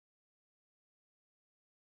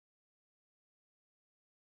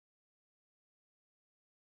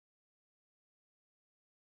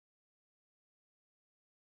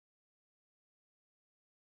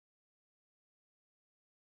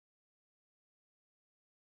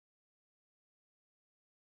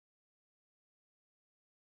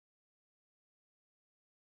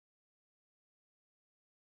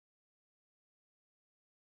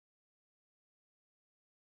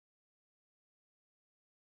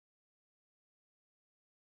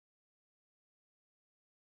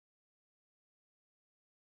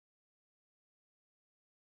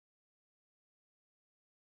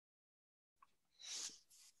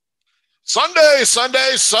Sunday,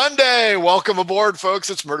 Sunday, Sunday. Welcome aboard, folks.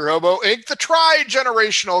 It's Murder Hobo Inc., the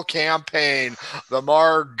tri-generational campaign, the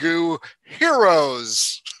Margoo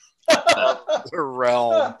Heroes of the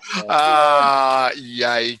realm.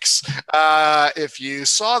 Yikes. If you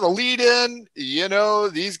saw the lead in, you know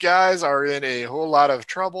these guys are in a whole lot of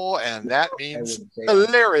trouble, and that means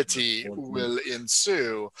hilarity will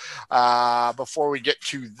ensue. Before we get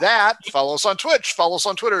to that, follow us on Twitch, follow us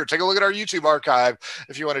on Twitter, take a look at our YouTube archive.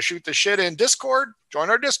 If you want to shoot the shit in Discord, join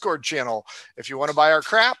our Discord channel. If you want to buy our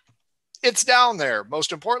crap, it's down there.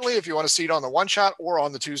 Most importantly, if you want to see it on the One Shot or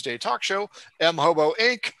on the Tuesday Talk Show, mhobo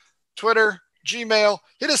Inc., Twitter, Gmail,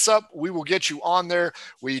 hit us up. We will get you on there.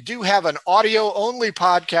 We do have an audio only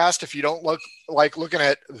podcast. If you don't look like looking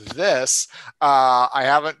at this, I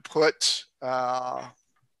haven't put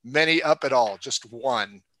many up at all, just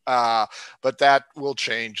one. But that will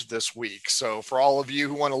change this week. So for all of you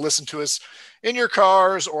who want to listen to us in your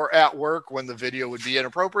cars or at work when the video would be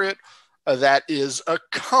inappropriate, that is a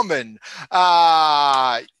coming.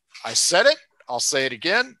 I said it. I'll say it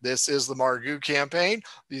again. This is the Margoo campaign.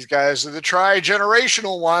 These guys are the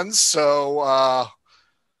tri-generational ones. So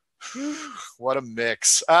what a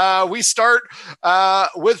mix. We start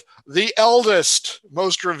with the eldest,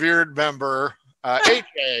 most revered member,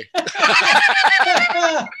 AJ.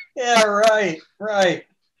 Yeah, right.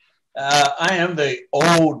 I am the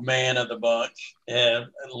old man of the bunch, and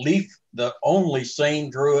Leaf, the only sane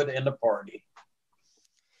druid in the party.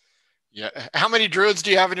 Yeah. How many druids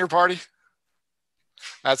do you have in your party?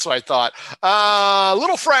 That's what I thought.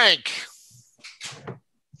 Little Frank.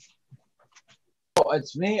 Oh,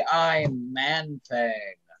 it's me. I'm Manfang.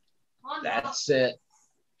 That's it.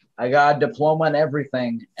 I got a diploma in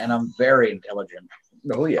everything, and I'm very intelligent.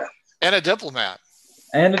 Oh, yeah. And a diplomat.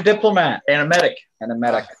 And a diplomat. And a medic.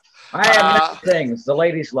 I have many things. The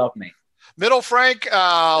ladies love me. Middle Frank,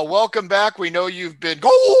 welcome back. We know you've been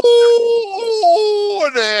gold,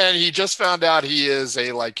 and he just found out he is a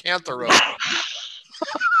lycanthrope.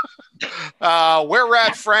 Where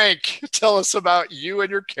Rat Frank, tell us about you and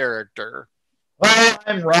your character. Well,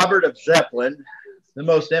 I'm Robert of Zeppelin, the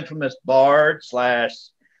most infamous bard slash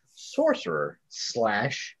sorcerer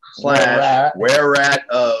slash were-rat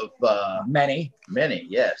of many.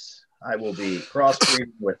 Yes, I will be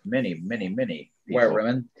crossbreeding with many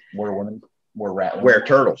Were-women, were-rat,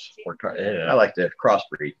 were-turtles. I like the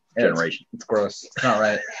crossbreed generation. It's gross. It's not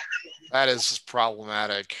right. That is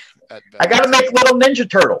problematic. I got to make little ninja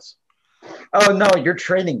turtles. Oh no, you're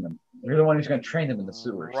training them. You're the one who's going to train them in the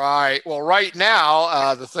sewers. Right. Well, right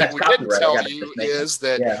now, the thing we didn't tell you is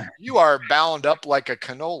that you are bound up like a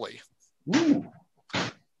cannoli. Ooh.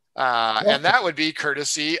 And that would be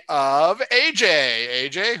courtesy of AJ.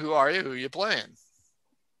 AJ, who are you? Who are you playing?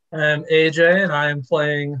 I'm AJ, and I am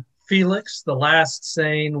playing Felix, the last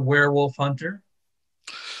sane werewolf hunter.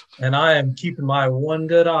 And I am keeping my one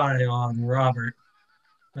good eye on Robert.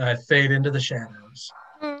 I fade into the shadows.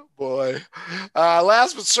 Oh, boy.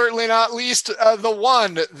 Last but certainly not least, the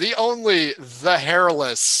one, the only, the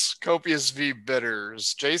hairless, Copious V.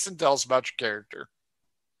 Bitters. Jason, tell us about your character.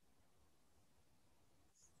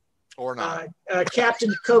 Or not.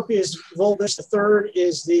 Captain Copious Volbus III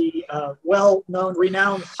is the well-known,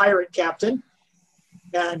 renowned pirate captain.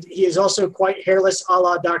 And he is also quite hairless, a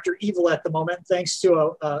la Dr. Evil at the moment, thanks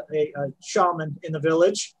to a shaman in the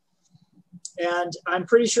village. And I'm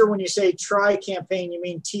pretty sure when you say try campaign, you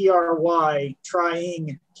mean TRY,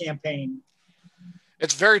 trying campaign.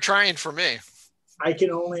 It's very trying for me. I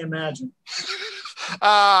can only imagine.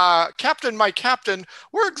 Captain, my captain,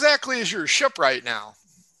 where exactly is your ship right now?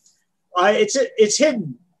 It's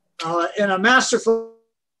hidden in a masterful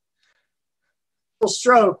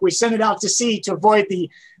stroke. We sent it out to sea to avoid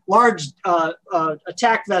the large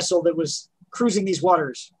attack vessel that was cruising these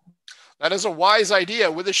waters. That is a wise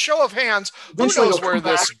idea. With a show of hands, who knows where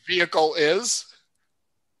this vehicle is?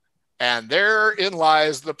 And therein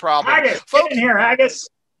lies the problem. Haggis, get in here, Haggis.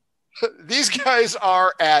 These guys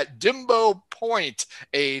are at Dimbo Point,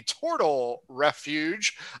 a turtle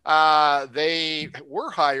refuge. They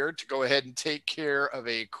were hired to go ahead and take care of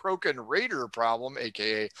a Kroken Raider problem,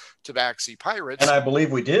 aka Tabaxi Pirates. And I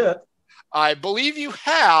believe we did. I believe you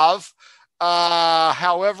have.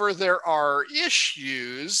 However, there are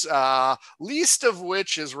issues, least of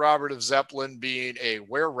which is Robert of Zeppelin being a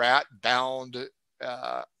were-rat bound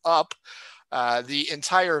up. The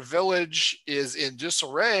entire village is in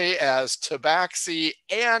disarray as Tabaxi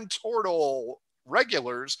and Tortle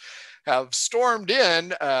regulars have stormed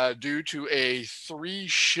in due to a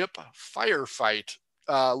 3-ship firefight.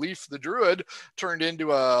 Leaf the Druid turned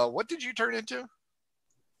into a, what did you turn into?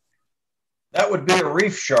 That would be a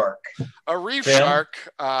reef shark. A reef Tim? shark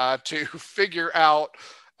to figure out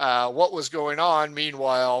what was going on.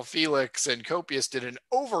 Meanwhile, Felix and Copius did an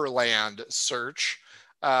overland search.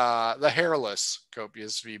 The hairless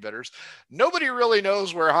Copius V-bitters. Nobody really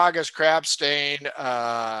knows where Haggis Crabstain,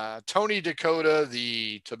 Tony Dakota,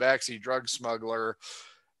 the Tabaxi drug smuggler,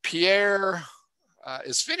 Pierre.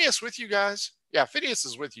 Is Phineas with you guys? Yeah, Phineas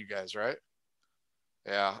is with you guys, right?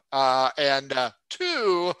 Yeah. And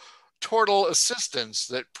 2 turtle assistants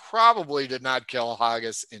that probably did not kill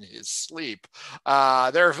Haggis in his sleep.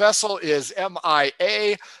 Their vessel is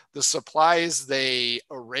MIA. The supplies they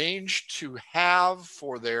arranged to have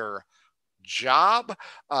for their job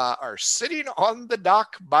are sitting on the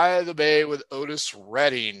dock by the bay with Otis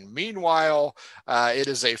Redding. Meanwhile, it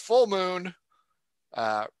is a full moon.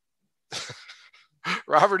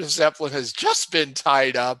 Robert of Zeppelin has just been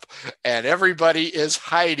tied up and everybody is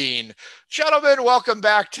hiding. Gentlemen, welcome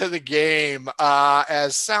back to the game.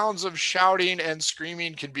 As sounds of shouting and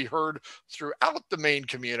screaming can be heard throughout the main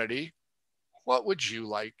community, what would you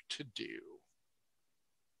like to do?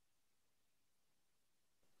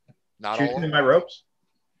 Not Shoot all through my ropes.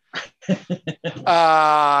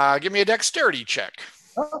 Give me a dexterity check.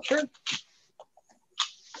 Oh, sure. Who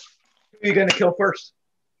are you going to kill first?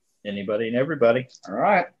 Anybody and everybody. All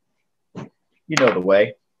right. You know the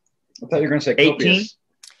way. I thought you were going to say 18.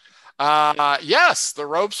 Copius. Yes, the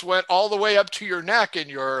ropes went all the way up to your neck, and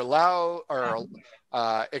your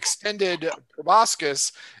extended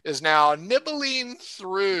proboscis is now nibbling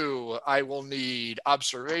through. I will need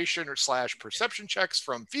observation or / perception checks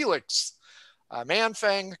from Felix,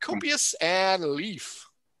 Manfang, Copius, and Leaf.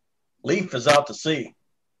 Leaf is out to sea.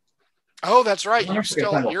 Oh, that's right. You're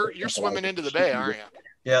swimming into the bay, aren't you?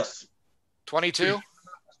 Yes. 22?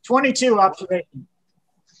 22 observation.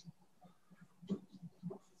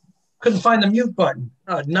 Couldn't find the mute button.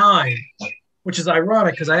 9, which is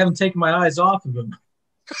ironic because I haven't taken my eyes off of him.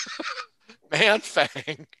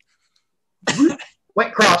 Manfang.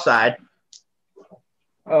 Went cross-eyed.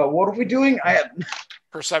 What are we doing?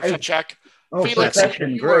 Perception check. Oh, Felix,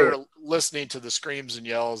 perception, you great. were listening to the screams and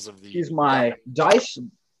yells of the... He's my dice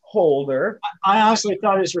holder. I honestly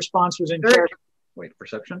thought his response was incorrect. Wait,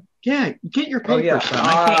 perception? Yeah, you get your Oh, paper, yeah. son.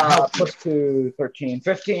 I can't help you. +2, 13,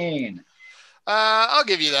 15. I'll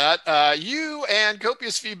give you that. You and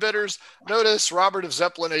Copious V-bitters notice Robert of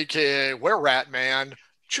Zeppelin, a.k.a. Were-Rat Man,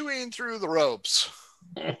 chewing through the ropes.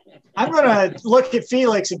 I'm going to look at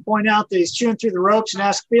Felix and point out that he's chewing through the ropes and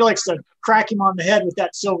ask Felix to crack him on the head with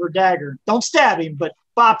that silver dagger. Don't stab him, but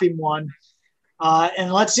bop him one.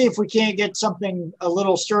 And let's see if we can't get something a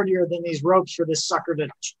little sturdier than these ropes for this sucker to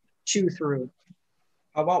chew through.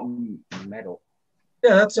 How about metal?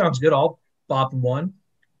 Yeah, that sounds good. I'll bop him one.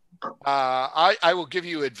 I will give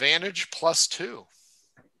you advantage +2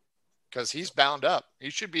 because he's bound up. He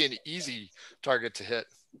should be an easy target to hit.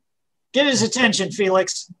 Get his attention,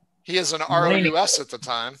 Felix. He is an ROUS at the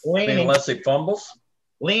time. Leaning. Unless he fumbles.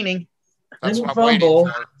 Leaning. That's what I'm fumble.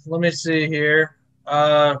 waiting for. Let me see here.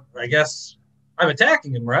 I guess I'm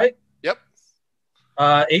attacking him, right? Yep.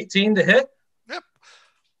 18 to hit. Yep.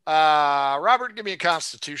 Robert, give me a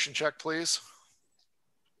Constitution check, please.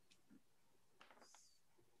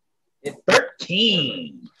 It's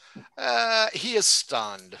 13. He is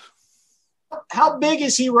stunned. How big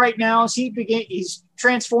is he right now? He's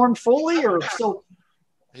transformed fully or still?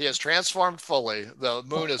 He has transformed fully. The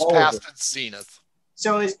moon is past its zenith.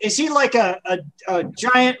 So is he like a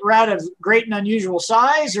giant rat of great and unusual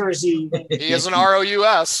size, or is he? He is an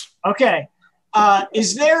ROUS. Okay.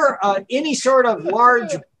 Is there any sort of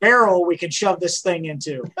large barrel we can shove this thing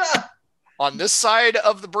into? On this side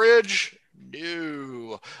of the bridge,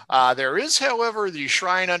 no. There is, however, the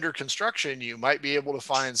shrine under construction. You might be able to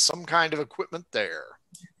find some kind of equipment there.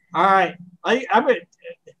 All right.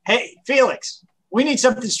 Hey, Felix, we need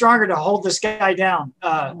something stronger to hold this guy down.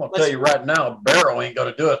 I'm going to tell you right now, a barrel ain't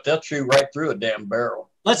going to do it. They'll chew right through a damn barrel.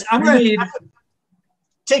 I'm going to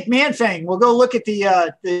take Manfang. We'll go look at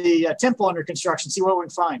the temple under construction, see what we can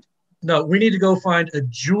find. No, we need to go find a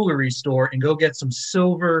jewelry store and go get some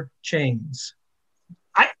silver chains.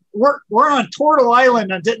 We're on Turtle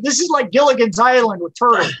Island. This is like Gilligan's Island with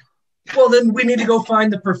turtles. Well, then we need to go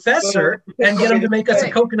find the professor and get him to make us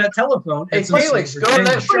a coconut telephone. Hey, Felix, go to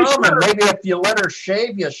that shaman. Maybe if you let her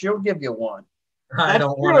shave you, she'll give you one. I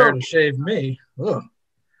don't want her to shave me. Ugh.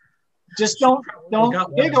 Just don't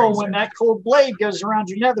giggle when that cold blade goes around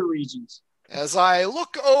your nether regions. As I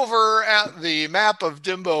look over at the map of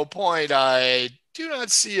Dimbo Point, I do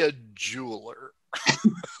not see a jeweler.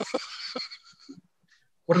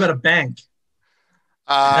 What about a bank?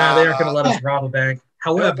 They aren't going to let us rob a bank.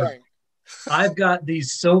 However, I've got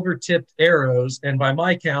these silver tipped arrows, and by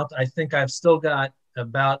my count, I think I've still got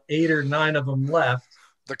about 8 or 9 of them left.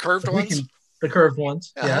 The curved ones? The curved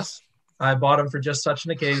ones, Uh-huh. yes. I bought them for just such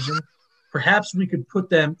an occasion. Perhaps we could put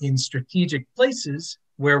them in strategic places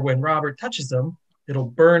where when Robert touches them, it'll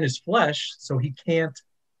burn his flesh so he can't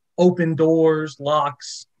open doors,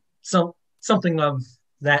 locks, something of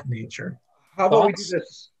that nature. How about we do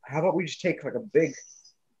this? How about we just take like a big...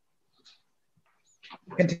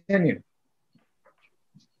 Continue.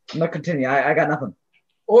 No, continue. I got nothing.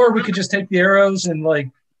 Or we could just take the arrows and like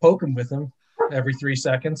poke them with them every 3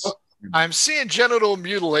 seconds. I'm seeing genital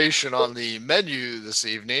mutilation on the menu this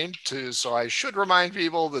evening, too, so I should remind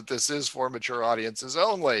people that this is for mature audiences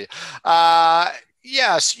only.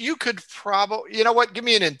 Yes, you could probably... You know what? Give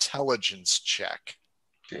me an intelligence check.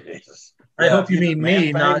 Jesus. I hope you mean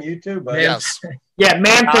me, not you too, but Yes. Yeah,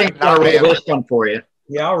 man thing. I'll roll this one for you.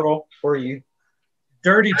 Yeah, I'll roll for you.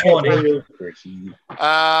 Dirty 20. In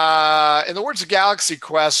the words of Galaxy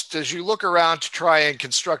Quest, as you look around to try and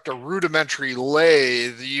construct a rudimentary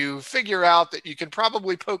lathe, you figure out that you can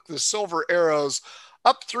probably poke the silver arrows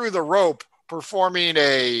up through the rope, performing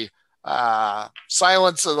a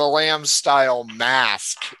Silence of the Lambs style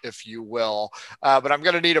mask, if you will. But I'm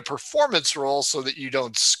going to need a performance roll so that you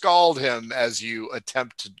don't scald him as you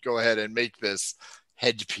attempt to go ahead and make this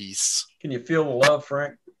headpiece. Can you feel the love,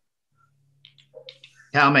 Frank?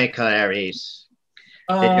 Tell me, Clarice.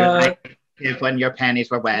 Did you like it when your panties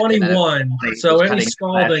were wet? 21. So any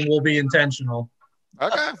scalding will be intentional.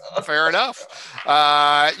 Okay, fair enough.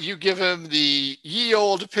 You give him the ye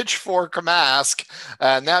old pitchfork mask,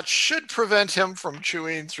 and that should prevent him from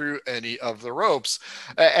chewing through any of the ropes.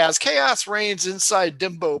 As chaos reigns inside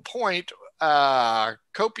Dimbo Point,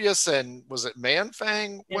 Copious and was it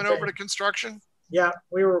Manfang went over to construction? Yeah,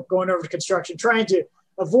 we were going over to construction, trying to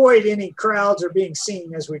avoid any crowds or being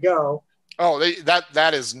seen as we go. Oh,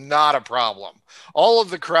 that is not a problem. All of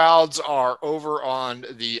the crowds are over on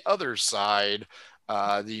the other side,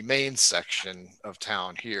 the main section of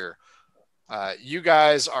town here. You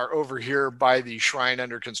guys are over here by the shrine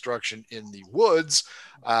under construction in the woods.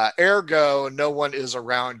 Ergo, no one is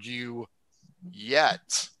around you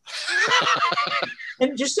yet.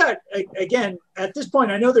 And just again, at this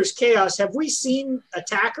point, I know there's chaos. Have we seen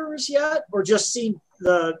attackers yet, or just seen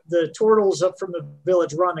the turtles up from the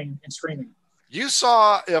village running and screaming? You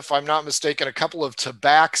saw, if I'm not mistaken, a couple of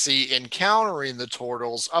tabaxi encountering the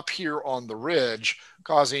turtles up here on the ridge,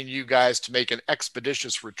 causing you guys to make an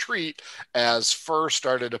expeditious retreat as fur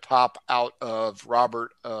started to pop out of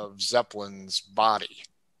Robert of Zeppelin's body.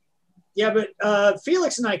 Yeah, but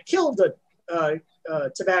Felix and I killed the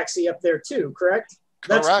tabaxi up there too, correct?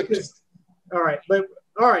 Correct. That's because, all right.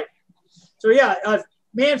 So yeah,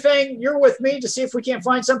 Manfang, you're with me to see if we can't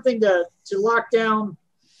find something to lock down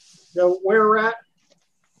where we're at.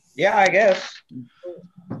 Yeah, I guess.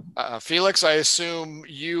 Felix, I assume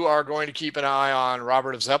you are going to keep an eye on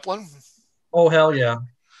Robert of Zeppelin. Oh, hell yeah.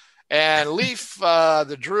 And Leaf,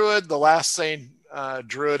 the druid, the last sane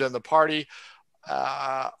druid in the party,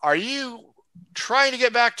 are you trying to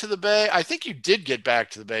get back to the bay? I think you did get back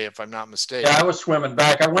to the bay, if I'm not mistaken. Yeah, I was swimming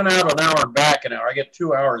back. I went out an hour and back an hour. I get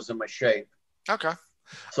 2 hours in my shape. Okay.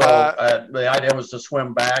 So the idea was to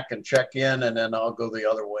swim back and check in, and then I'll go the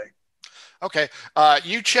other way. Okay.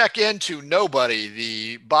 You check into nobody.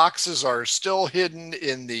 The boxes are still hidden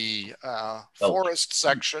in the forest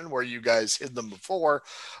section where you guys hid them before.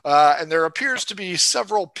 And there appears to be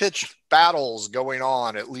several pitched battles going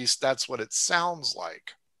on. At least that's what it sounds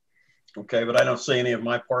like. Okay, but I don't see any of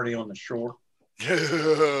my party on the shore.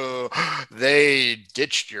 They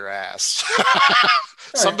ditched your ass.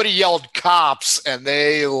 Somebody yelled cops and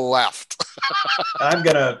they left. I'm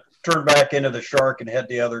going to turn back into the shark and head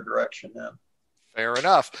the other direction then. Fair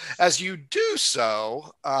enough. As you do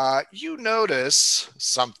so, you notice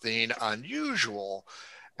something unusual,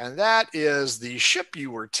 and that is the ship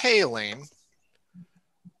you were tailing,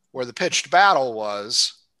 where the pitched battle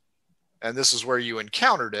was, and this is where you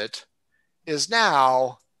encountered it, is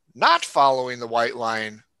now not following the white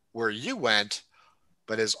line where you went,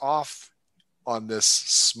 but is off on this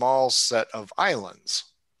small set of islands.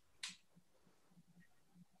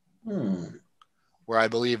 Where I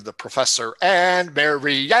believe the professor and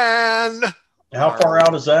Marianne. How far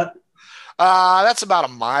out is that? That's about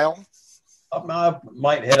a mile. I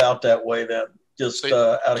might head out that way then, just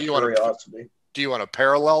out of curiosity. Do you want to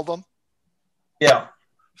parallel them? Yeah.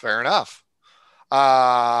 Fair enough.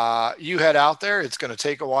 You head out there. It's going to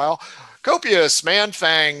take a while. Copious,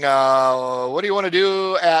 Manfang, what do you want to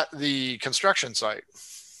do at the construction site?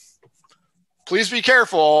 Please be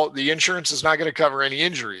careful. The insurance is not going to cover any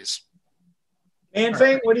injuries.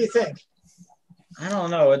 Manfang, what do you think? I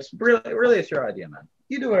don't know. It's really it's your idea, man.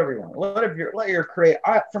 You do whatever you want. Let your create.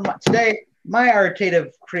 Today, my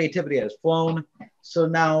creativity has flown. So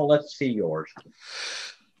now let's see yours.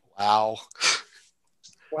 Wow.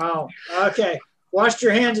 Wow. Okay. Washed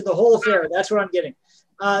your hands of the whole affair. That's what I'm getting.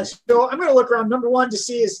 So I'm going to look around. Number one, to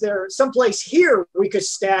see is there someplace here we could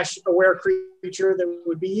stash a were creature that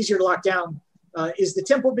would be easier to lock down. Is the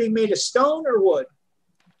temple being made of stone or wood?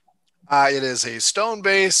 It is a stone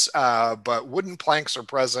base, but wooden planks are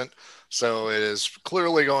present. So it is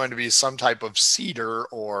clearly going to be some type of cedar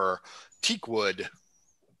or teak wood.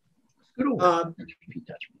 But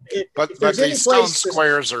the stone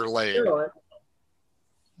squares are laid.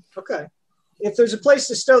 Okay. If there's a place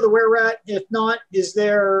to stow the were-rat, if not, is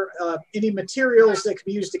there any materials that can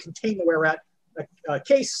be used to contain the were-rat? A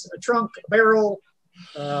case, a trunk, a barrel,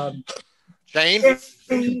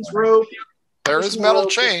 chains, rope. There is metal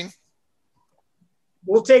chain.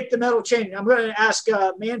 We'll take the metal chain. I'm going to ask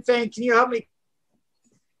Manfang, can you help me?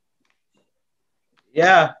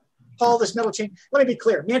 Yeah. Haul this metal chain. Let me be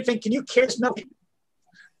clear. Manfang, can you carry this metal chain?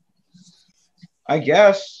 I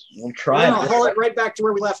guess. We'll try. I'll haul it right back to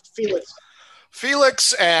where we left Felix.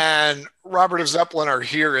 Felix and Robert of Zeppelin are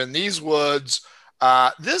here in these woods.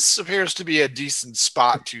 This appears to be a decent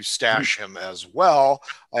spot to stash him as well.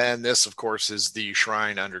 And this, of course, is the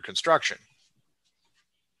shrine under construction.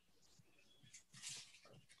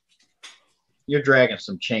 You're dragging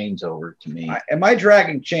some chains over to me. Am I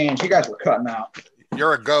dragging chains? You guys were cutting out.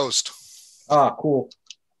 You're a ghost. Oh, cool.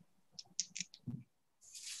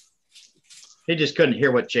 He just couldn't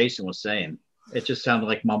hear what Jason was saying. It just sounded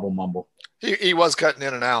like mumble. He was cutting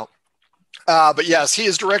in and out. But yes, he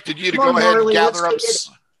has directed you to go ahead and gather up.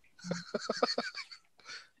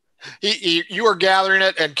 You are gathering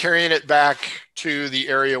it and carrying it back to the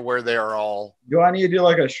area where they are all. Do I need to do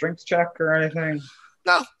like a strength check or anything?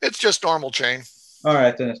 No, it's just normal chain. All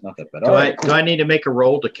right, then it's not that bad. Do I need to make a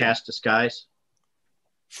roll to cast disguise?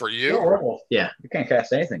 For you? Yeah, you can't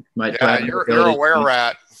cast anything. You're a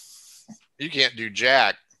were-rat. You can't do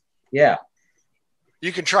jack. Yeah.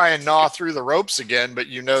 You can try and gnaw through the ropes again, but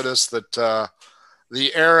you notice that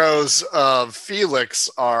the arrows of Felix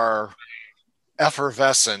are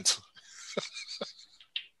effervescent.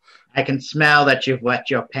 I can smell that you've wet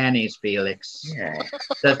your panties, Felix. Yeah.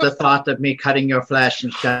 Does the thought of me cutting your flesh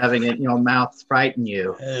and shoving it in your mouth frighten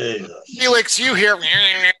you? Felix, you hear...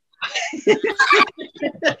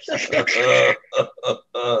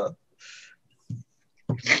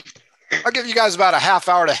 I'll give you guys about a half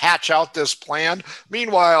hour to hatch out this plan.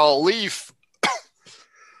 Meanwhile, Leaf...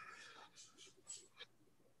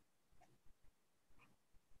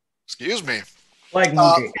 Excuse me. Like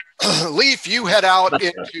monkey. Leaf, you head out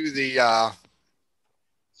into the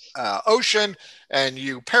ocean and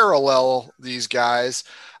you parallel these guys.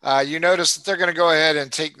 You notice that they're going to go ahead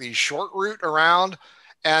and take the short route around.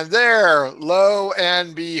 And there, lo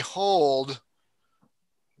and behold,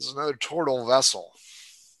 there's another turtle vessel.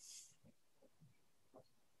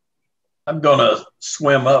 I'm going to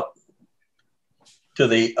swim up to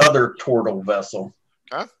the other turtle vessel.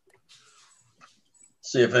 Okay.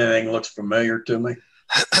 See if anything looks familiar to me.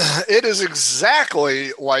 It is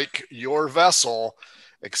exactly like your vessel,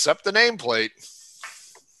 except the nameplate.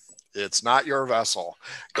 It's not your vessel.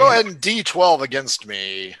 Go ahead and D12 against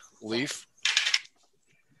me, Leaf.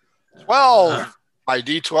 12. My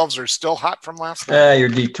D12s are still hot from last night. Your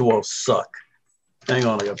D12s suck. Hang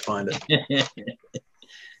on, I got to find it.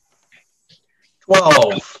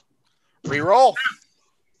 12. Reroll.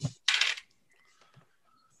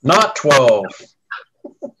 Not 12.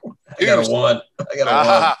 I got a 1.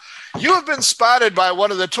 You have been spotted by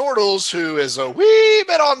one of the turtles who is a wee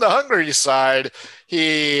bit on the hungry side.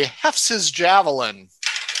 He hefts his javelin.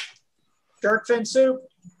 Shark fin soup.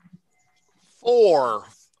 4.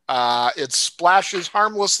 It splashes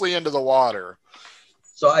harmlessly into the water.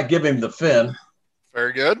 So I give him the fin.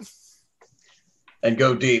 Very good. And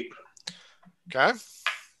go deep. Okay.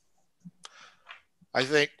 I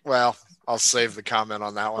think, well, I'll save the comment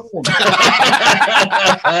on that one.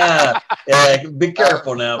 Yeah, be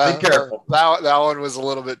careful now. Be careful. That one was a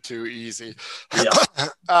little bit too easy.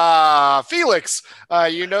 Yeah. Felix,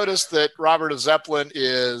 you notice that Robert of Zeppelin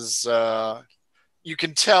is, you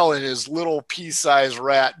can tell in his little pea-sized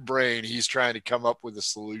rat brain, he's trying to come up with a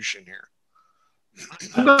solution here.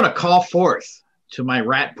 I'm going to call forth to my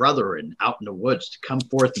rat brethren out in the woods to come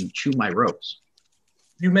forth and chew my ropes.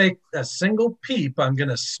 You make a single peep, I'm going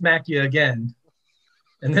to smack you again.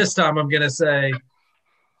 And this time I'm going to say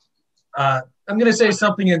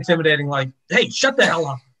something intimidating like, hey, shut the hell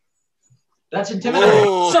up. That's intimidating.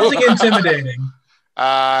 Whoa. Something intimidating.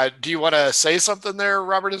 Do you want to say something there,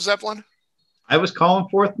 Robert of Zeppelin? I was calling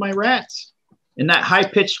forth my rats in that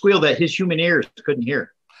high-pitched squeal that his human ears couldn't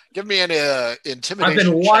hear. Give me an intimidation. I've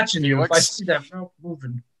been watching check, you. Felix. If I see that mouth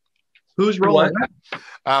moving. Who's rolling?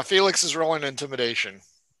 Felix is rolling intimidation.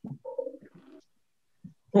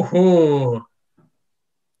 Ooh,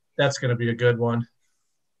 that's going to be a good one.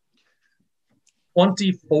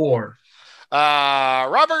 24.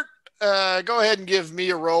 Robert, go ahead and give me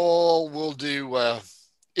a roll. We'll do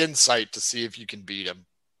insight to see if you can beat him.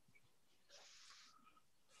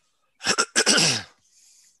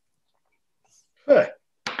 There's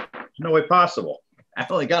no way possible. I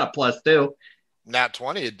only got a +2. Nat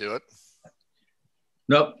 20 would do it.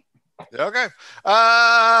 Nope. Okay.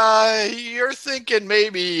 You're thinking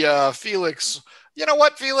maybe Felix. You know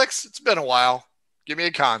what, Felix? It's been a while. Give me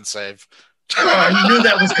a con save. Oh, I knew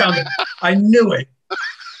that was coming. I knew it.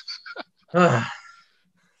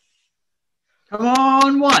 Come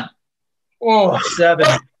on, 1. Oh, 7.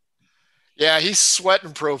 Yeah, he's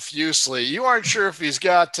sweating profusely. You aren't sure if he's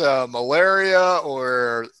got malaria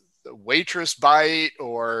or waitress bite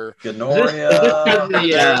or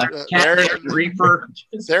gonorrhea. Reaper.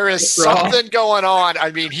 There is something going on.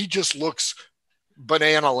 I mean, he just looks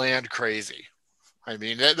banana land crazy. I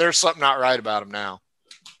mean, there's something not right about him now.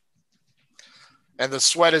 And the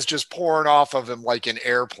sweat is just pouring off of him like an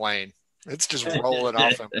airplane. It's just rolling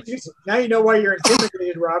off him. Now you know why you're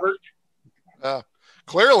intimidated, Robert.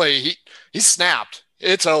 Clearly, he snapped.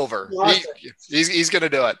 It's over. He's going to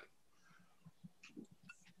do it.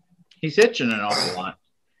 He's itching an awful lot.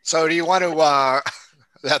 So do you want to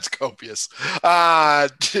that's copious.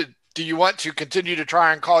 Do you want to continue to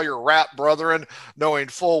try and call your rat brethren, knowing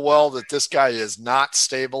full well that this guy is not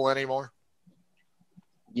stable anymore?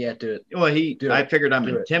 Yeah, do it. Well, I figured I'm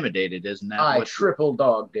Do it. intimidated, isn't that? I triple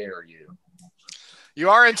dog dare you. You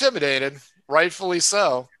are intimidated, rightfully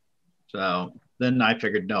so. So then I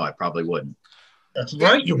figured, no, I probably wouldn't. That's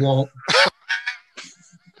right, you won't.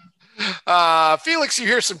 Felix, you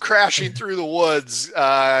hear some crashing through the woods.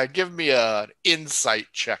 Give me an insight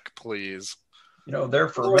check, please. You know, there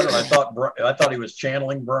for a minute, I thought he was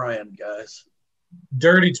channeling Brian, guys.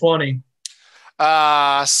 Dirty 20.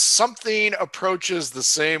 Something approaches the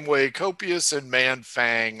same way Copious and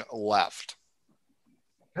Manfang left.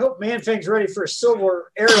 I hope Manfang's ready for a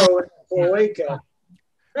silver arrow in the cloaca.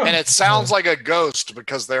 And it sounds like a ghost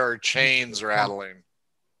because there are chains rattling.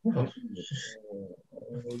 I'm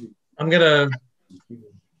going to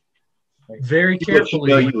very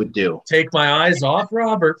carefully you would do. take my eyes off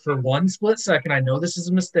Robert for one split second. I know this is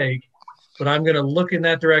a mistake, but I'm going to look in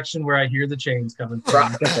that direction where I hear the chains coming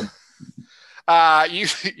from.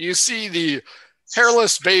 You see the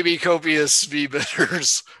hairless baby Copious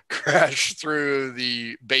V-bitters crash through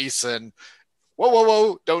the basin.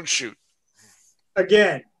 Whoa, don't shoot.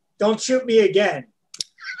 Again. Don't shoot me again.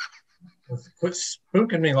 Quit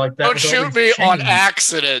spooking me like that. Don't shoot me on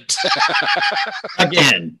accident.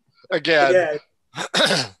 Again.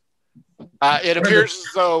 It appears as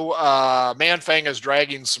though Manfang is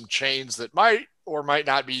dragging some chains that might or might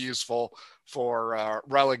not be useful for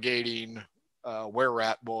relegating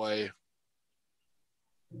Were-Rat Boy.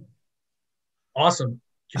 Awesome.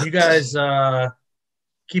 Can you guys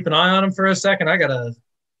keep an eye on him for a second? I got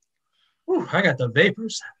the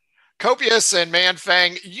vapors. Copious and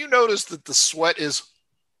Manfang, you notice that the sweat is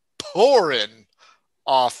pouring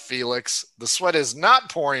off Felix. The sweat is not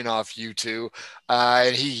pouring off you two.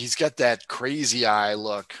 And he's got that crazy eye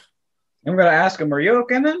look. I'm going to ask him, are you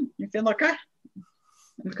okay, man? You feeling okay?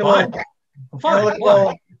 Fine. I'm fine.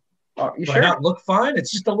 Oh, you Do sure? I not look fine?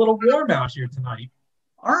 It's just a little warm out here tonight.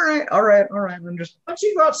 All right. I'm just. Why don't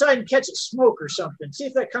you go outside and catch a smoke or something? See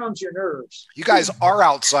if that calms your nerves. You guys are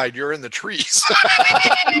outside. You're in the trees.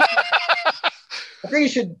 I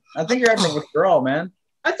think you're having a withdrawal, man.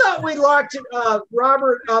 I thought we locked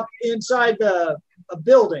Robert up inside a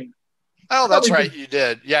building. Oh, that's right. You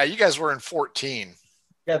did. Yeah, you guys were in 14.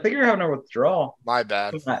 Yeah, I think you're having a withdrawal. My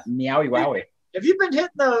bad. Meowie wowie. Have you been hitting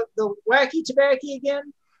the wacky tobacco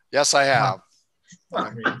again? Yes, I have.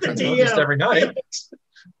 I mean, I noticed every night.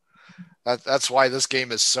 That's why this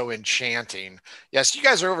game is so enchanting. Yes, you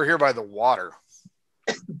guys are over here by the water.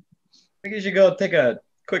 I think you should go take a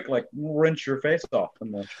quick, rinse your face off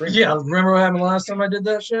in the spring. Yeah, remember what happened last time I did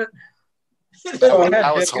that shit?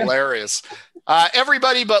 That was hilarious.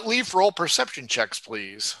 Everybody but Leaf, roll perception checks,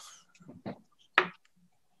 please.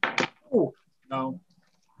 Oh, no.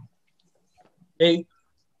 8.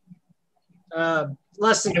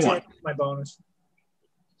 Less than 10, my bonus.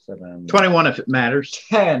 7. 21 if it matters.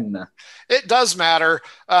 10. It does matter.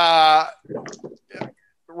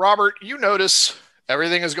 Robert, you notice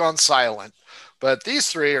everything has gone silent. But these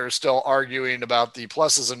three are still arguing about the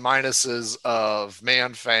pluses and minuses of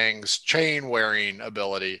Manfang's chain-wearing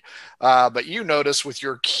ability. But you notice with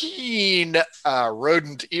your keen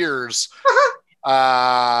rodent ears,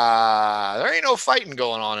 there ain't no fighting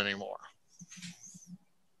going on anymore.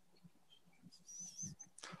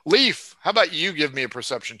 Leaf, how about you give me a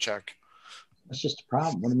perception check? That's just a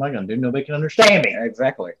problem. What am I going to do? Nobody can understand me.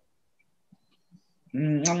 Exactly.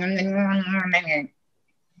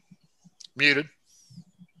 Muted.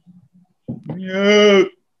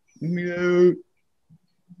 Mute.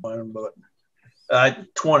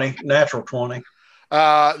 20, natural 20.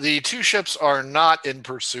 The two ships are not in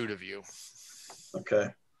pursuit of you. Okay.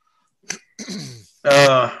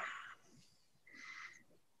 How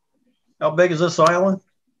big is this island?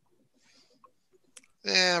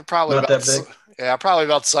 Yeah, probably Not about that big. Yeah, probably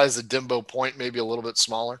about the size of Dimbo Point, maybe a little bit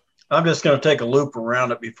smaller. I'm just going to take a loop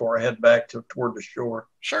around it before I head back toward the shore.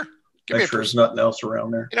 Sure. Make sure there's nothing else around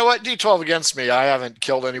there. You know what? D12 against me. I haven't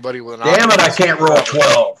killed anybody with an Damn it, I can't roll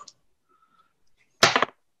 12.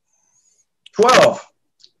 12.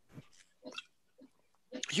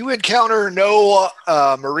 You encounter no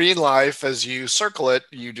marine life as you circle it.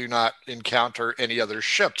 You do not encounter any other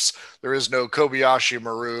ships. There is no Kobayashi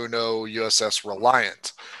Maru, no USS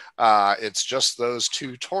Reliant. It's just those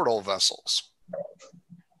two turtle vessels.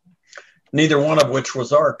 Neither one of which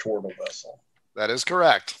was our turtle vessel. That is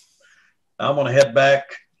correct. I'm going to head back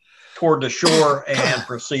toward the shore and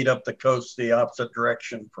proceed up the coast the opposite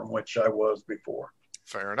direction from which I was before.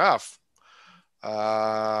 Fair enough.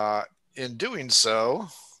 In doing so,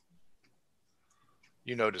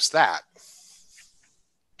 you notice that.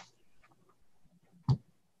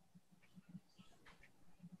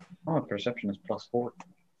 Oh, perception is +4.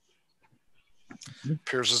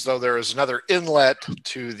 Appears as though there is another inlet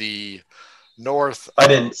to the north. I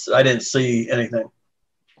didn't see anything.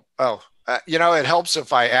 Oh, it helps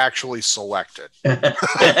if I actually select it.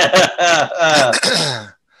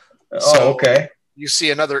 Oh, okay. You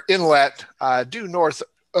see another inlet due north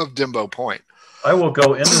of Dimbo Point. I will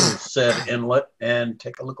go into said inlet and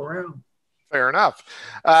take a look around. Fair enough.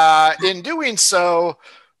 In doing so,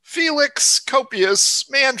 Felix, Copius,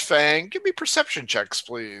 Manfang, give me perception checks,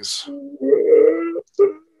 please.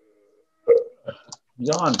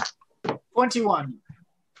 John. 21.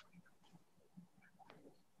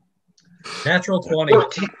 Natural 20.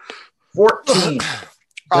 14.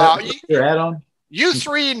 Your add-on? You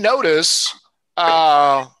three notice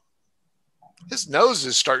his nose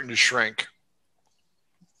is starting to shrink.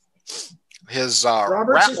 His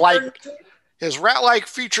rat-like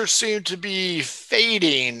features seem to be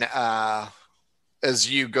fading as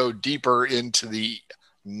you go deeper into the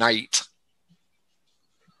night.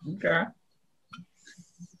 Okay.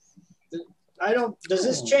 Does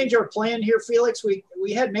this change our plan here, Felix? We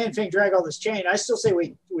had Manfang drag all this chain. I still say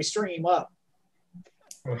we string him up.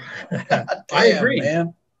 I agree,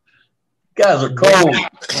 man. Guys are cold.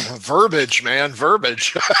 Verbiage, man,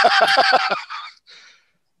 verbiage.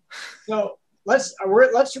 So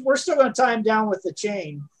we're still going to tie him down with the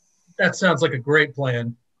chain. That sounds like a great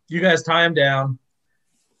plan. You guys tie him down.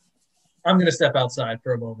 I'm going to step outside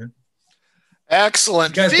for a moment.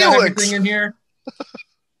 Excellent. You guys got everything in here?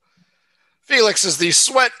 Felix, as the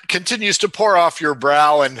sweat continues to pour off your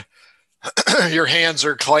brow and your hands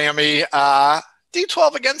are clammy,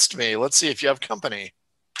 D12 against me. Let's see if you have company.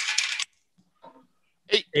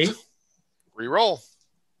 8. Reroll.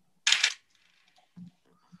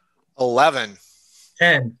 11.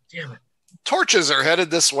 10. Damn it. Torches are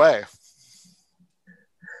headed this way.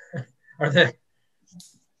 Are they?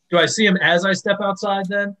 Do I see him as I step outside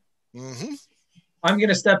then? Mm-hmm. I'm going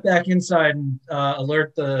to step back inside and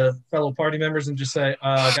alert the fellow party members and just say,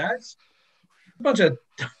 guys, there's a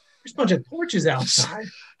bunch of torches outside.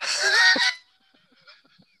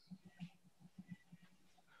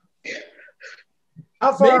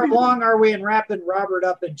 How far along are we in wrapping Robert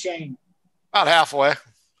up in chain? About halfway.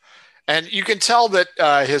 And you can tell that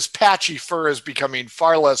his patchy fur is becoming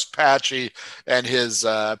far less patchy and his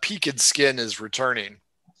peaked skin is returning.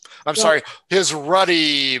 Sorry, his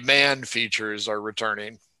ruddy man features are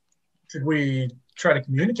returning. Should we try to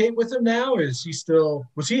communicate with him now? Was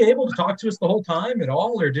he able to talk to us the whole time at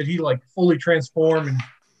all? Or did he fully transform and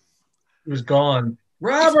he was gone?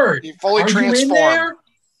 Robert, he fully transformed. You in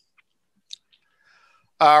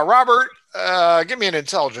there? Robert, give me an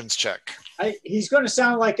intelligence check. He's going to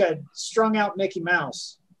sound like a strung out Mickey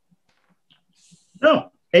Mouse.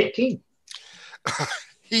 No, 18.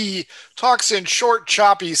 He talks in short,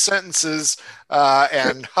 choppy sentences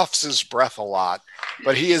and huffs his breath a lot,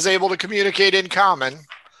 but he is able to communicate in common.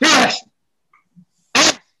 Yes.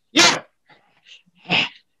 Yeah.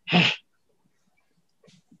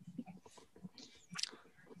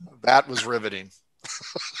 That was riveting.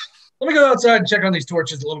 Let me go outside and check on these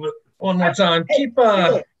torches a little bit one more time.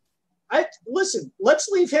 Listen, let's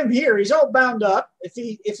leave him here. He's all bound up. If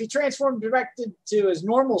he transformed directed to his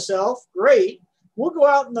normal self, great. We'll go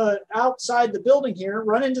out in the outside the building here,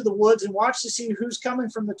 run into the woods, and watch to see who's coming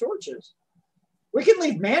from the torches. We can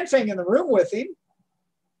leave Manfang in the room with him.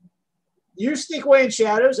 You sneak away in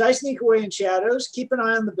shadows. I sneak away in shadows. Keep an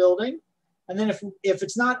eye on the building, and then if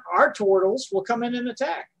it's not our turtles, we'll come in and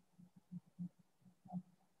attack.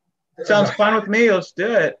 Sounds fine with me. Let's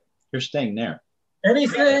do it. You're staying there.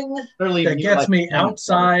 Anything that gets me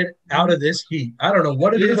outside, out of this heat. I don't know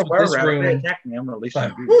what it is with this room. Attack me, I'm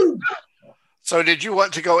releasing. So did you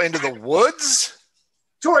want to go into the woods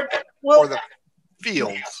or the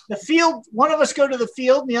field? The field. One of us go to the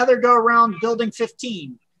field, and the other go around building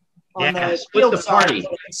 15. On the split the party. So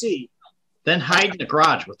I can see. Then hide in the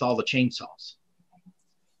garage with all the chainsaws.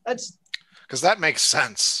 That's because that makes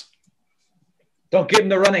sense. Don't get in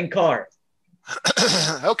the running car.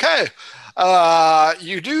 Okay.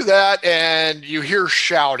 You do that and you hear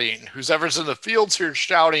shouting. Whoever's in the fields here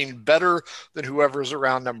shouting better than whoever's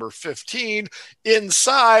around number 15.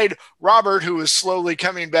 Inside, Robert, who is slowly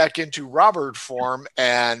coming back into Robert form,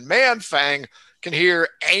 and Manfang can hear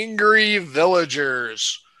angry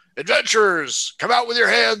villagers. Adventurers, come out with your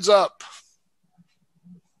hands up.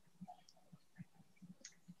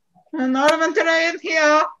 Not even today in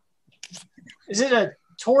here. Is it a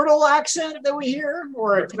turtle accent that we hear,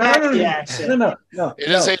 or a Canadian accent? No. It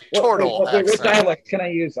is a turtle accent. What dialect can I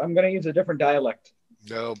use? I'm going to use a different dialect.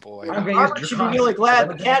 No, boy. Robert should be really glad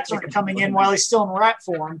the cats aren't coming in while he's still in rat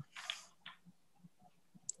form.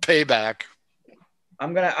 Payback.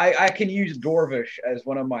 I can use Dwarvish as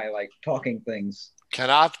one of my talking things.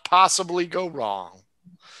 Cannot possibly go wrong.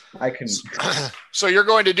 I can. So you're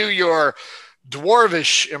going to do your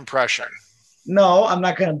Dwarvish impression. No, I'm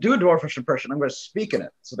not going to do a Dwarfish impression. I'm going to speak in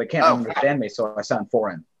it so they can't understand me, so I sound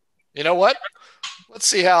foreign. You know what? Let's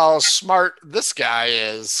see how smart this guy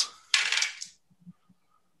is.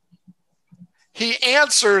 He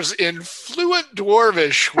answers in fluent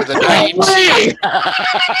Dwarvish with a 19.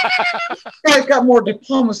 Guy's got more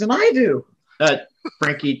diplomas than I do.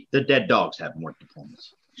 Frankie, the dead dogs have more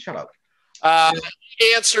diplomas. Shut up.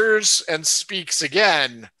 He answers and speaks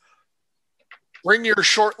again. Bring your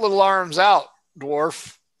short little arms out,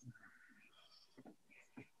 dwarf.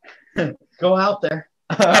 Go out there.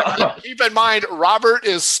 Keep in mind, Robert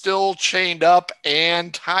is still chained up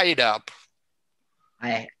and tied up.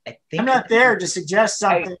 I think I'm not there to suggest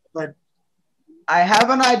something, but I have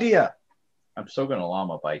an idea. I'm still going to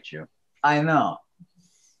llama bite you. I know.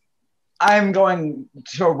 I'm going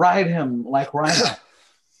to ride him like Rhino,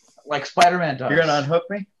 like Spider-Man does. You're going to unhook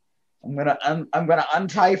me? I'm gonna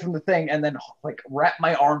untie you from the thing and then wrap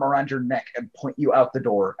my arm around your neck and point you out the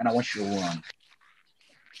door, and I want you to run.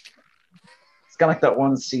 It's kind of like that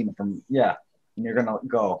one scene from and you're gonna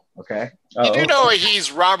go, okay? You do know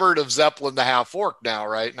he's Robert of Zeppelin the Half Orc now,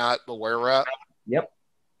 right? Not the Were Rat. Yep.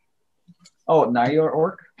 Oh, now you're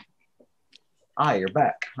Orc? Hi, you're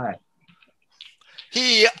back. Hi.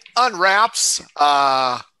 He unwraps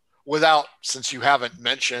since you haven't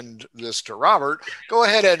mentioned this to Robert, go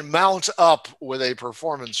ahead and mount up with a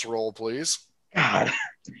performance roll, please. God.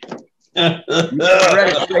 You're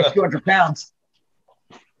ready to weigh 200 pounds.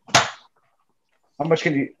 How much do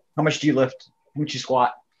you lift? How much you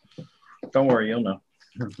squat? Don't worry, you'll know.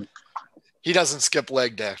 He doesn't skip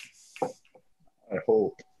leg day. I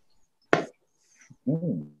hope.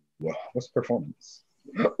 Ooh, what's performance?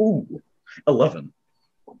 Ooh, 11.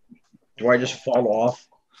 Do I just fall off?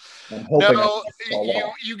 No,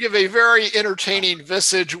 you give a very entertaining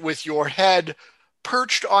visage with your head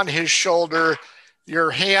perched on his shoulder,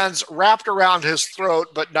 your hands wrapped around his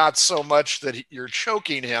throat, but not so much that you're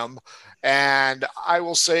choking him. And I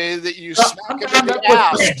will say that you smack him in the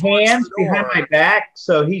ass. Hands behind my back,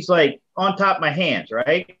 so he's on top of my hands,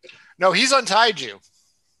 right? No, he's untied you.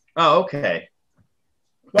 Oh, okay.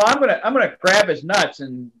 Well, I'm gonna grab his nuts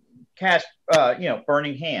and cast,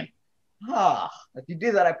 burning hand. If you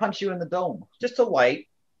do that, I punch you in the dome. Just a light.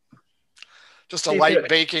 Just a light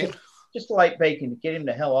baking. Just a light baking to get him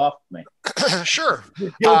the hell off me. Sure.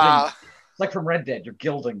 It's like from Red Dead. You're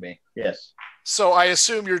gilding me. Yes. So I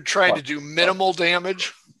assume you're trying to do minimal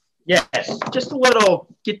damage? Yes. Just a little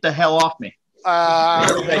get the hell off me.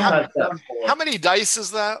 How many dice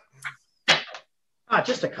is that?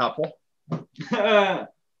 Just a couple.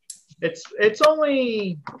 It's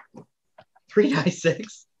only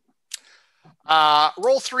 3d6.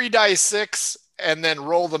 Roll 3d6 and then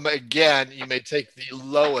roll them again. You may take the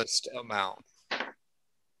lowest amount.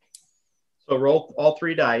 So roll all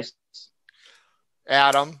 3 dice.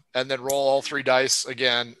 add them, and then roll all 3 dice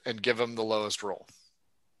again and give them the lowest roll.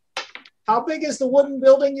 How big is the wooden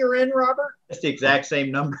building you're in, Robert? It's the exact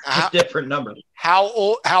same number, just different number.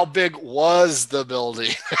 How big was the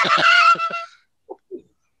building?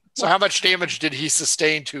 So how much damage did he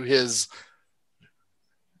sustain to his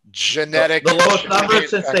genetic? The lowest number,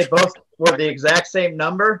 since they both were the exact same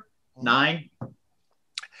number, 9.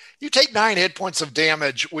 You take 9 hit points of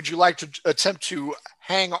damage. Would you like to attempt to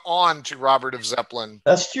hang on to Robert of Zeppelin?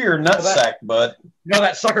 That's your nutsack, bud.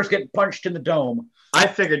 That sucker's getting punched in the dome. I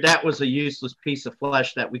figured that was a useless piece of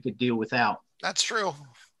flesh that we could deal without. That's true.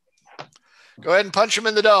 Go ahead and punch him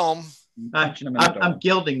in the dome. I'm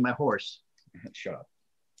gilding my horse. Shut up.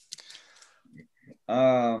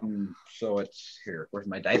 So it's here. Where's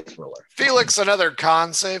my dice roller? Felix, another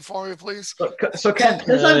con save for me, please. So Ken,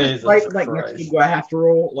 does that just right like next game, do I have to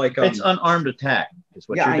roll like it's unarmed attack? Is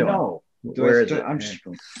what you're doing. I know. Where is it? I'm just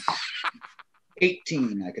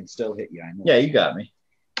 18. I can still hit you. I know. Yeah, you got me.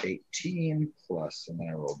 18 plus, and then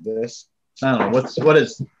I roll this. I don't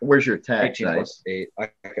know where's your attack 18 dice? plus 8.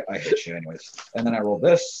 I hit you anyways, and then I roll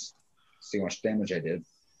this. See how much damage I did.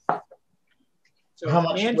 So how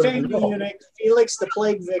much? Man-Fang the eunuch, Felix the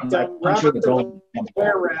plague victim, Robert the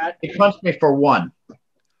bear rat. He punched me for 1.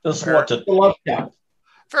 Just want to love that.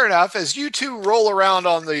 Fair enough. As you two roll around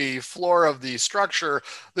on the floor of the structure,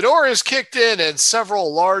 the door is kicked in and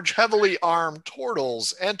several large, heavily armed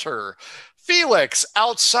turtles enter. Felix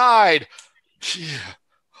outside.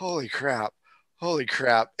 Holy crap. Holy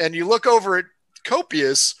crap. And you look over at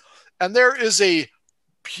Copius, and there is a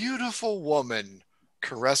beautiful woman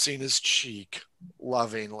caressing his cheek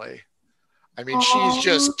lovingly. I mean, she's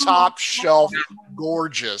just top shelf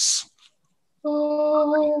gorgeous.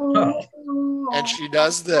 Oh. And she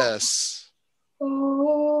does this.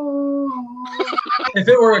 If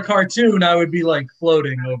it were a cartoon, I would be like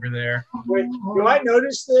floating over there. Wait, do I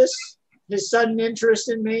notice this? His sudden interest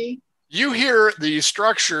in me? You hear the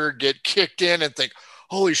structure get kicked in and think,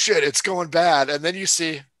 holy shit, it's going bad. And then you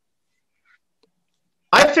see.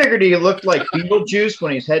 I figured he looked like Beetlejuice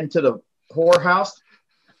when he's heading to the whorehouse.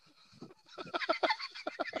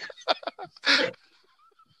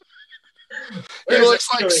 He looks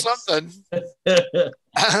like something.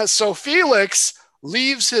 So Felix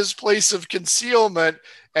leaves his place of concealment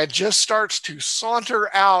and just starts to saunter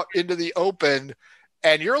out into the open.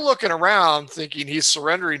 And you're looking around thinking he's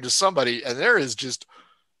surrendering to somebody, and there is just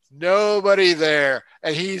nobody there.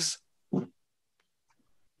 And he's,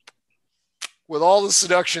 with all the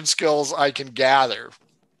seduction skills I can gather,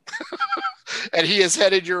 and he is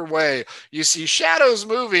headed your way. You see shadows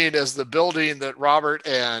moving as the building that Robert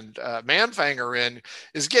and Man-Fang are in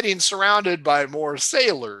is getting surrounded by more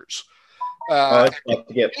sailors. It's about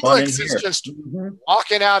to get fun in Felix here. is just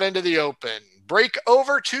walking out into the open. Break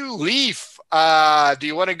over to Leaf. Do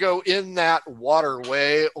you want to go in that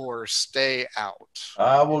waterway or stay out?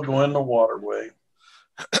 I will go in the waterway.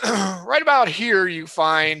 Right about here, you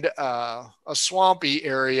find a swampy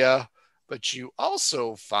area, but you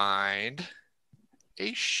also find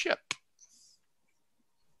a ship.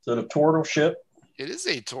 Is it a turtle ship? It is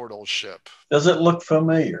a turtle ship. Does it look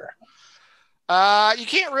familiar? You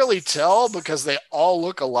can't really tell because they all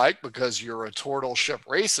look alike because you're a turtle ship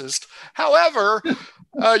racist. However,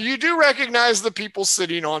 you do recognize the people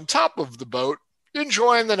sitting on top of the boat,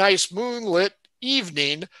 enjoying the nice moonlit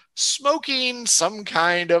evening, smoking some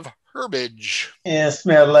kind of herbage. Yeah, it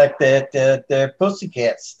smells like that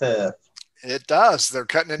pussycat stuff. It does. They're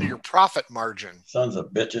cutting into your profit margin. Sons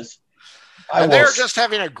of bitches. And they're just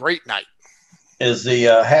having a great night. Is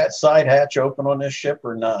the side hatch open on this ship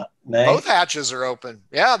or not? Nay? Both hatches are open.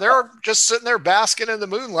 Yeah, they're just sitting there basking in the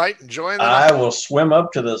moonlight, enjoying the I night. will swim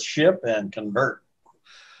up to the ship and convert.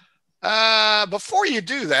 Before you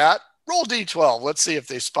do that, roll D12. Let's see if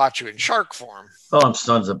they spot you in shark form. Oh, I'm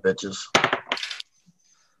sons of bitches.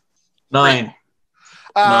 9.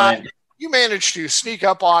 9. You manage to sneak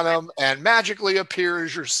up on them and magically appear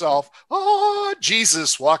as yourself. Oh,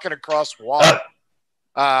 Jesus, walking across water.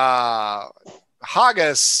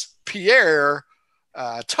 Haggis, Pierre,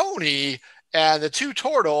 Tony, and the 2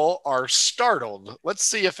 turtle are startled. Let's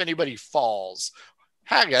see if anybody falls.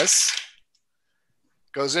 Haggis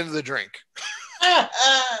goes into the drink.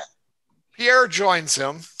 Pierre joins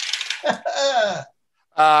him.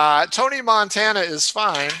 Tony Montana is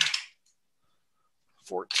fine.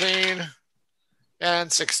 14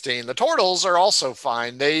 and 16. The turtles are also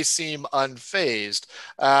fine. They seem unfazed.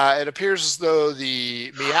 It appears as though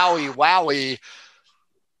the Meowie Wowie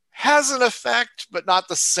has an effect, but not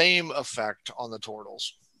the same effect on the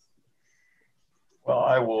turtles. Well,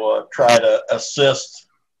 I will try to assist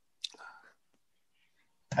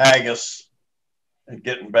Haggis and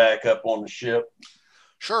getting back up on the ship.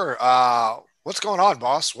 Sure. What's going on,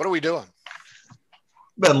 boss? What are we doing?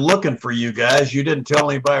 Been looking for you guys. You didn't tell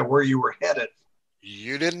anybody where you were headed.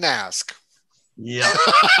 You didn't ask. Yeah.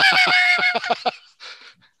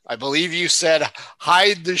 I believe you said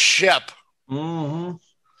hide the ship. Mm-hmm.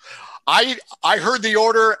 I heard the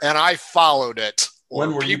order and I followed it.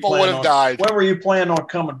 When were people would have died. When were you planning on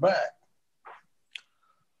coming back?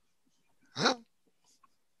 Huh?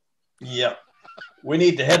 Yeah. We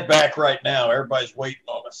need to head back right now. Everybody's waiting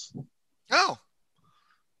on us. Oh.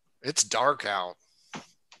 It's dark out.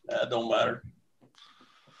 That don't matter.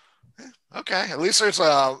 Okay. At least there's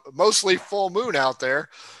a mostly full moon out there.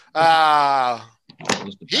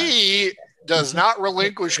 He does not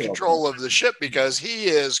relinquish control of the ship because he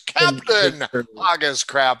is Captain August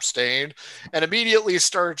Crapstain and immediately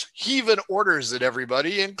starts heaving orders at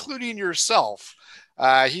everybody, including yourself.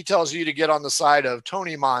 He tells you to get on the side of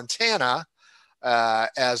Tony Montana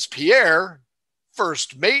as Pierre,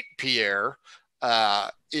 first mate Pierre,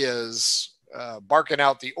 is barking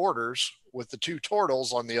out the orders with the two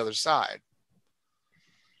turtles on the other side.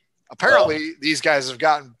 Apparently, these guys have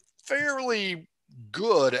gotten fairly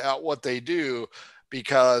good at what they do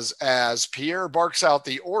because as Pierre barks out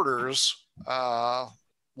the orders, who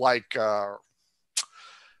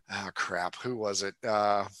was it?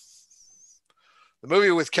 The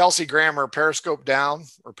movie with Kelsey Grammer, Periscope Down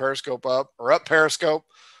or Periscope Up or Up Periscope,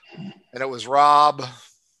 and it was Rob,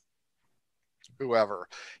 whoever.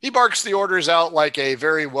 He barks the orders out like a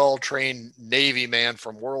very well-trained Navy man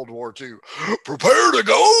from World War II. Prepare to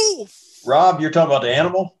go! Rob, you're talking about the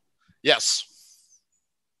animal? Yes.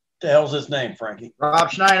 What the hell's his name, Frankie?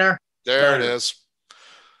 Rob Schneider. There it is.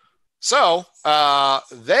 So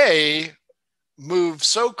they move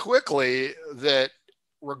so quickly that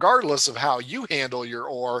regardless of how you handle your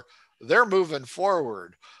oar, they're moving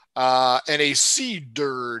forward. And a sea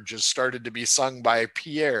dirge has started to be sung by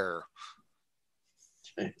Pierre.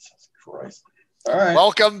 Jesus Christ. All right.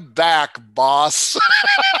 Welcome back, boss.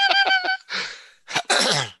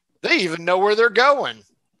 They even know where they're going,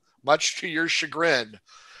 much to your chagrin.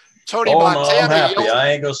 Tony Montana. No, I'm happy.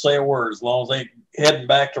 I ain't going to say a word as long as they heading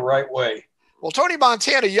back the right way. Well, Tony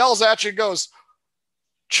Montana yells at you and goes,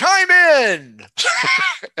 chime in,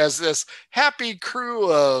 as this happy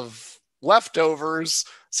crew of leftovers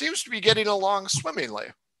seems to be getting along swimmingly.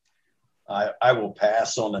 I will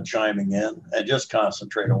pass on the chiming in and just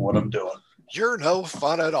concentrate on what I'm doing. You're no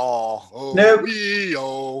fun at all. Oh, nope.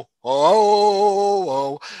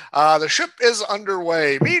 The ship is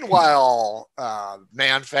underway. Meanwhile,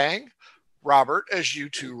 Manfang, Robert, as you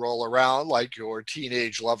two roll around like your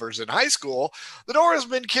teenage lovers in high school, the door has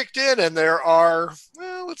been kicked in and there are,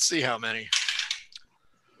 well, let's see how many.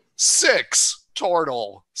 6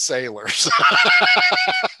 turtle sailors.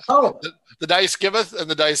 The dice giveth and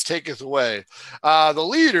the dice taketh away. The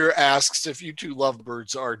leader asks if you two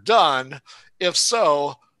lovebirds are done. If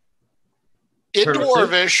so, in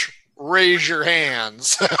Dwarvish, raise your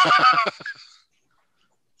hands.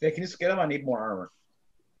 Yeah, can you just get them? I need more armor.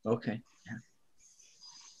 Okay. Are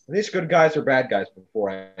these good guys or bad guys before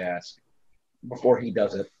I ask? Before he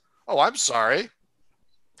does it. Oh, I'm sorry.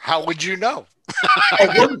 How would you know? I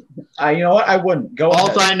wouldn't. You know what? I wouldn't. Go All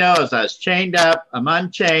ahead. I know is I was chained up, I'm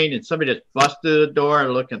unchained, and somebody just busted the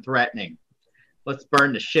door looking threatening. Let's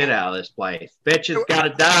burn the shit out of this place. Bitches gotta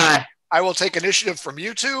die. I will take initiative from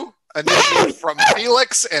you two, initiative from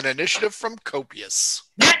Felix, and initiative from Copious.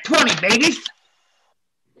 Nat 20, baby.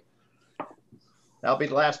 That'll be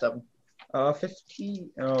the last of them. 15.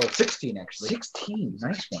 Oh, 16, actually. 16.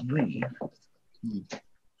 Nice one.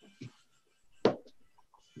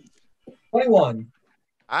 21.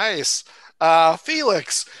 Nice.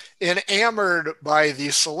 Felix, enamored by the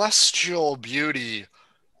celestial beauty,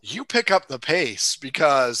 you pick up the pace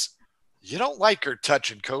because you don't like her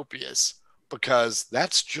touching Copious because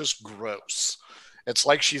that's just gross. It's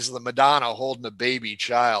like she's the Madonna holding a baby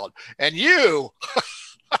child. And you,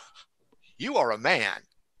 you are a man.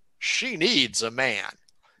 She needs a man.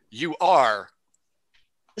 You are.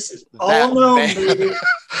 This is all known, baby.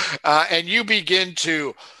 And you begin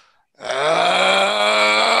to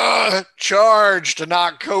charge to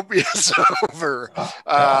knock Copious over.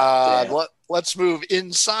 Let's move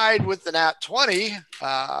inside with the nat 20.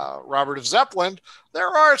 Robert of Zeppelin. There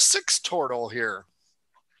are 6 turtle here.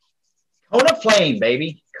 Cone of flame,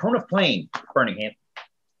 baby. Cone of flame. Burning him.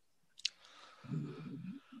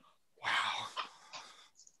 Wow.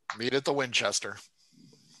 Meet at the Winchester.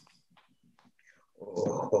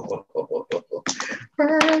 Oh.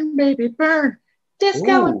 Burn, baby, burn.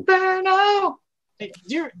 Disco Inferno. Hey,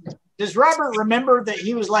 Does Robert remember that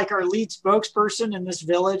he was like our lead spokesperson in this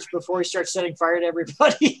village before he starts setting fire to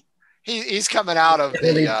everybody? He's coming out of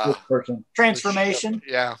the transformation.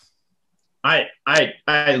 Yeah. I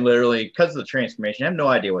literally, because of the transformation, I have no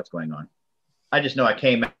idea what's going on. I just know I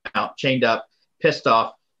came out chained up, pissed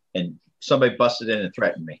off, and somebody busted in and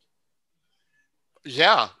threatened me.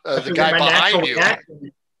 Yeah, the guy behind you.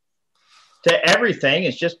 To everything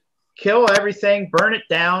is just kill everything, burn it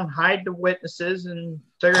down, hide the witnesses, and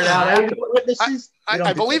figure it out after.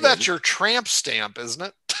 I believe that's your tramp stamp, isn't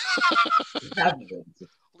it?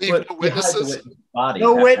 Leave no witnesses.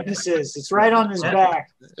 No witnesses. It's right on his back.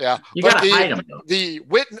 Yeah, you gotta hide them. Though.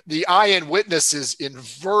 The I in witness is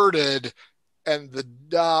inverted, and the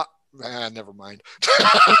never mind.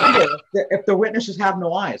 If the witnesses have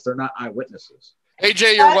no eyes, they're not eyewitnesses.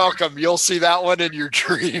 AJ, you're welcome. You'll see that one in your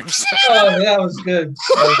dreams. Oh, that was good.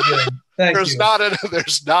 That was good. Thank you.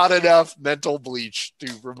 There's not enough mental bleach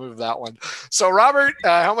to remove that one. So, Robert,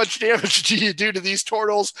 how much damage do you do to these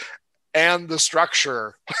turtles and the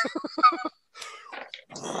structure?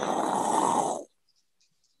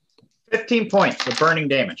 15 points of burning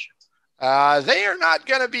damage. They are not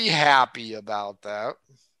going to be happy about that.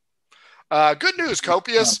 Good news,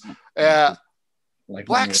 Copious.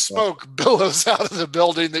 Black smoke billows out of the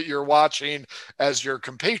building that you're watching as your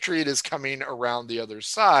compatriot is coming around the other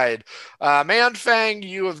side. Manfang,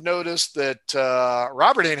 you have noticed that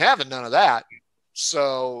Robert ain't having none of that.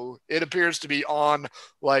 So it appears to be on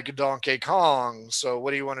like Donkey Kong. So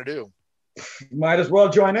what do you want to do? Might as well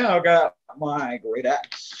join in. I got my great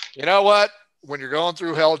axe. You know what? When you're going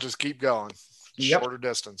through hell, just keep going. Yep. Shorter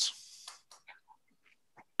distance.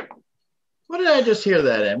 What did I just hear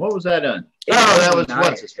that in? What was that on? Oh, that was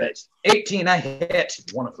what's his face. 18. I hit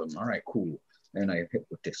one of them. All right, cool. And I hit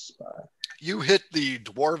with this. You hit the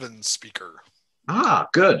dwarven speaker. Ah,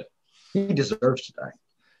 good. He deserves to die.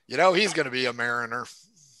 You know he's going to be a mariner.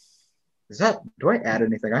 Do I add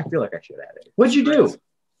anything? I feel like I should add it. What'd you do?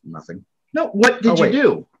 Nothing. No. What did you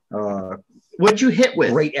do? What'd you hit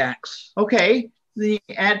with? Great axe. Okay. The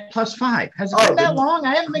add +5. Has it been that long?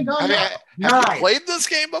 I haven't been gone yet. Have you played this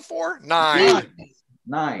game before? 9.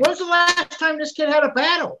 When's the last time this kid had a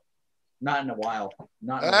battle? Not in a while.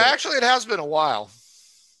 Actually, it has been a while.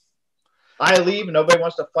 I leave and nobody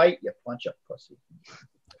wants to fight. You bunch of pussy.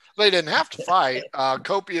 They didn't have to fight.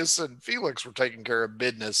 Copious and Felix were taking care of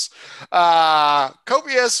business.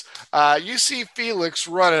 Copious, you see Felix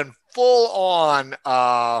running full on,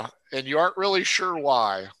 and you aren't really sure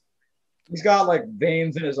why. He's got like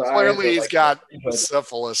veins in his eyes. Clearly, he's got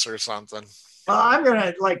syphilis or something. I'm going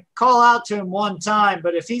to like call out to him one time,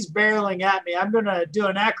 but if he's barreling at me, I'm going to do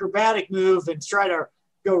an acrobatic move and try to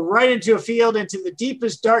go right into a field into the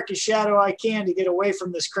deepest, darkest shadow I can to get away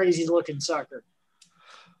from this crazy looking sucker.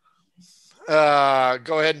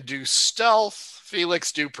 Go ahead and do stealth.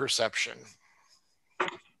 Felix, do perception.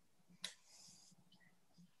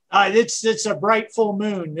 It's a bright full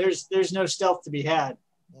moon. There's no stealth to be had.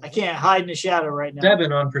 I can't hide in the shadow right now.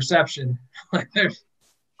 Devin on perception.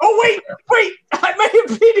 Oh, wait. I may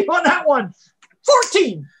have beat him on that one.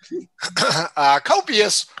 14.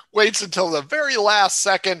 Copious waits until the very last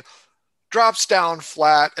second, drops down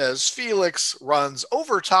flat as Felix runs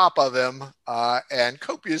over top of him, and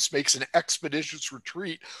Copious makes an expeditious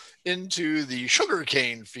retreat into the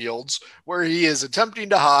sugarcane fields where he is attempting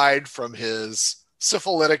to hide from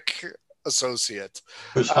syphilitic associate.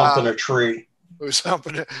 Who's humping a tree.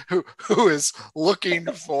 Who is looking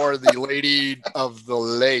for the lady of the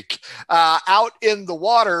lake. Out in the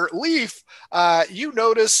water, Leaf, you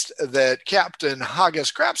noticed that Captain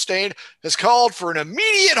Haggis Crapstain has called for an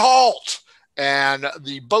immediate halt, and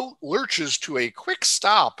the boat lurches to a quick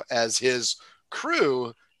stop as his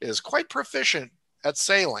crew is quite proficient at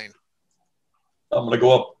sailing. I'm going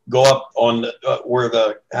to go up on where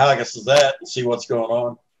the Haggis is at and see what's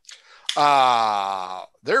going on.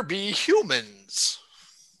 There be humans.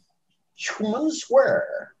 Humans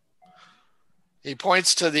where? He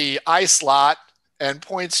points to the ice lot and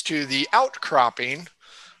points to the outcropping.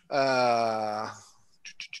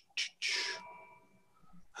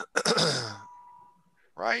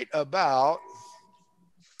 Right about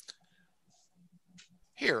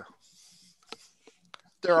here.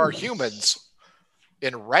 There are humans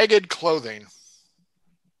in ragged clothing.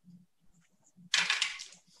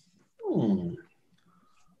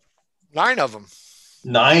 9 of them.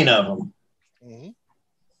 9 of them. Mm-hmm.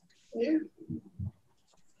 Yeah.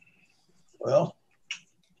 Well,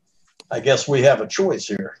 I guess we have a choice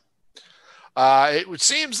here. It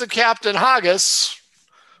seems that Captain Haggis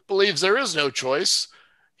believes there is no choice.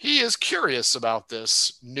 He is curious about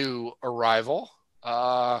this new arrival.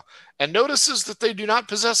 and notices that they do not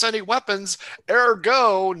possess any weapons,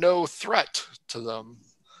 ergo no threat to them.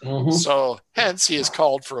 Mhm. So hence he is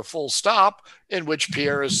called for a full stop, in which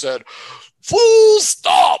Pierre has said, "Full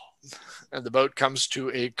stop!" And the boat comes to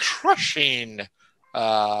a crushing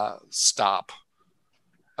stop.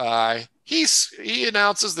 He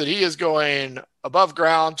announces that he is going above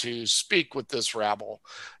ground to speak with this rabble.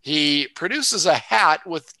 He produces a hat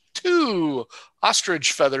with 2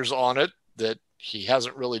 ostrich feathers on it that he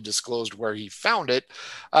hasn't really disclosed where he found it,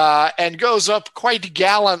 and goes up quite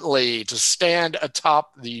gallantly to stand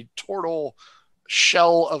atop the turtle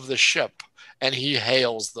shell of the ship. And he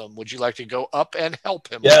hails them. Would you like to go up and help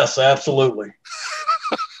him? Yes, absolutely.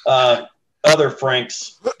 Other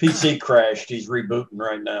Frank's PC crashed. He's rebooting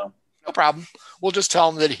right now. No problem. We'll just tell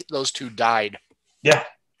him that those 2 died. Yeah.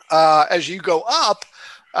 As you go up,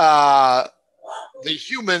 the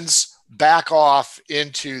humans back off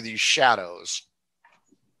into the shadows.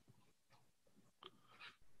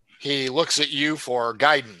 He looks at you for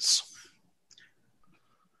guidance.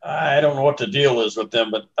 I don't know what the deal is with them,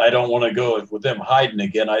 but I don't want to go with them hiding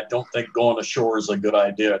again. I don't think going ashore is a good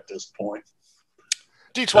idea at this point.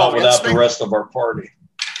 D12 Not without the rest of our party.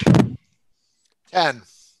 10.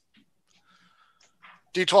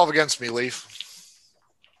 D12 against me, Leaf.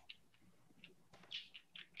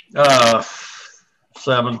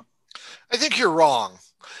 7. I think you're wrong.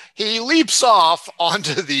 He leaps off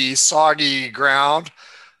onto the soggy ground.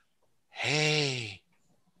 Hey,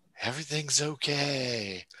 everything's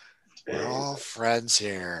okay. We're all friends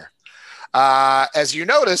here. As you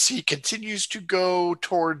notice, he continues to go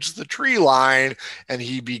towards the tree line, and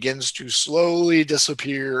he begins to slowly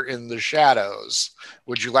disappear in the shadows.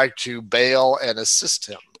 Would you like to bail and assist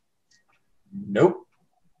him? Nope.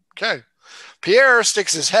 Okay. Pierre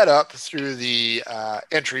sticks his head up through the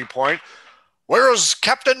entry point. Where's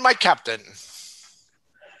my captain?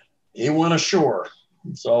 He went ashore.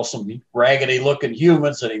 He saw some raggedy-looking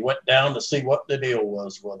humans, and he went down to see what the deal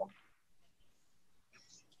was with them.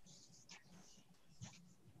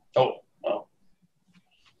 Oh, well.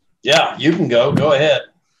 Yeah, you can go. Go ahead.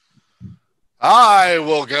 I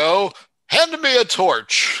will go. Hand me a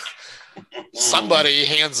torch. Somebody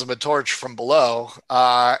hands him a torch from below,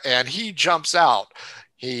 and he jumps out.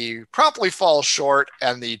 He promptly falls short,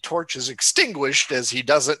 and the torch is extinguished as he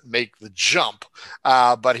doesn't make the jump.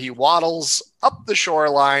 But he waddles up the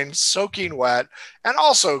shoreline, soaking wet, and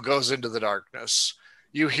also goes into the darkness.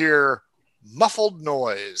 You hear muffled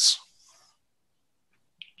noise.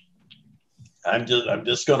 I'm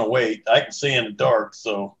just going to wait. I can see in the dark,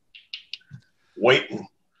 so waiting.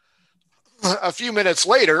 A few minutes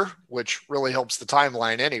later, which really helps the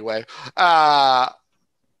timeline anyway, Haggis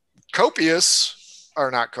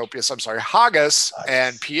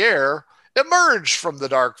and Pierre emerge from the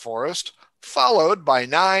dark forest, followed by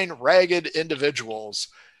 9 ragged individuals.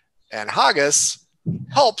 And Haggis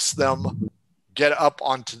helps them get up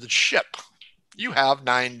onto the ship. You have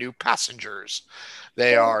 9 new passengers.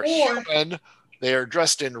 They are human, they are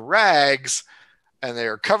dressed in rags, and they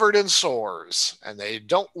are covered in sores, and they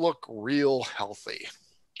don't look real healthy.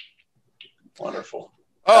 Wonderful.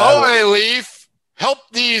 Ahoy, Leaf! Help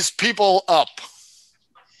these people up.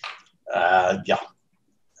 Yeah.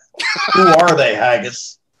 Who are they,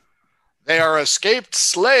 Haggis? They are escaped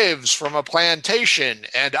slaves from a plantation,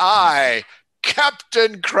 and I,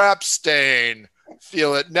 Captain Crapstain,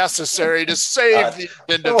 feel it necessary to save the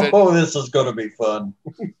individual. Oh, this is going to be fun.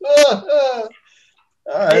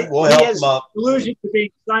 All right, we'll help him up. Illusion to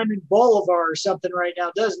being Simon Bolivar or something right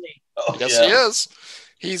now, doesn't he? Oh, yes, yeah.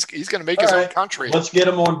 He is. He's going to make his own country. Let's get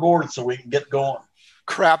him on board so we can get going.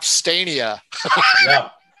 Crapstania. Yeah.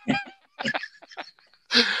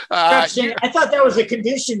 I thought that was a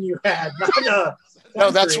condition you had, not a. No,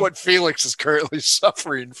 that's what Felix is currently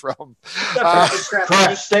suffering from.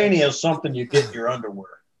 Crapstania is something you get in your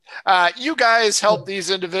underwear. You guys help these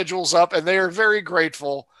individuals up, and they are very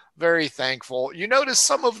grateful, very thankful. You notice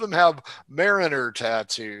some of them have mariner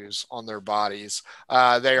tattoos on their bodies.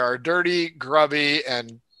 They are dirty, grubby,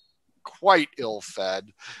 and quite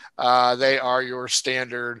ill-fed. They are your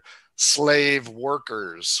standard slave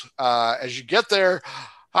workers. As you get there,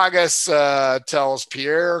 Haggis tells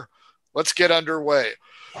Pierre, let's get underway.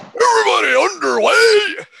 Everybody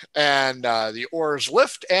underway! And the oars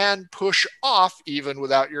lift and push off even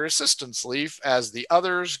without your assistance, Leaf, as the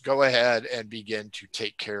others go ahead and begin to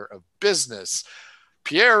take care of business.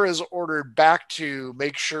 Pierre is ordered back to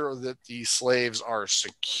make sure that the slaves are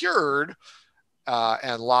secured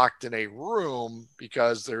and locked in a room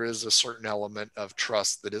because there is a certain element of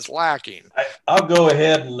trust that is lacking. I'll go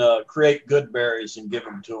ahead and create good berries and give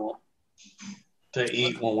them to them to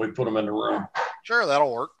eat when we put them in the room. Sure,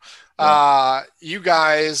 that'll work. You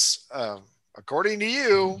guys, according to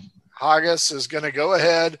you, Haggis is going to go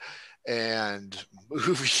ahead and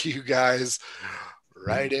move you guys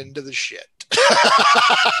right into the shit.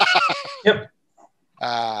 Yep.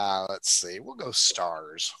 Let's see. We'll go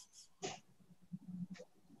stars.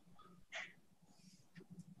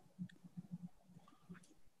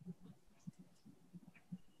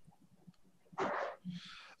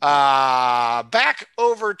 Back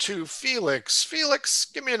over to Felix. Felix,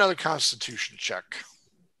 give me another Constitution check.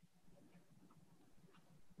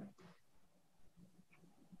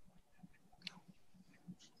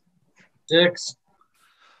 Six.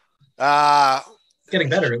 Getting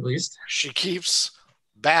better, at least. She keeps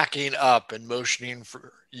backing up and motioning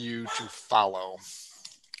for you to follow.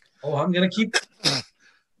 Oh, I'm going to keep.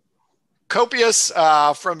 Copious,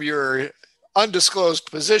 from your undisclosed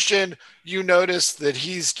position, you notice that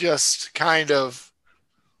he's just kind of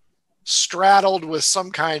straddled with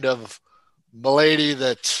some kind of malady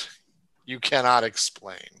that you cannot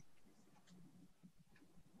explain.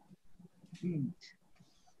 And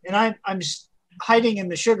I'm hiding in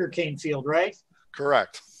the sugarcane field, right?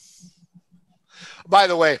 Correct. By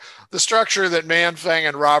the way, the structure that Manfang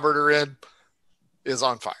and Robert are in is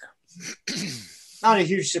on fire. Not a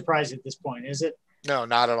huge surprise at this point, is it? No,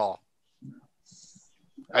 not at all.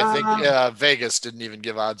 I think Vegas didn't even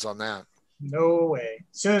give odds on that. No way.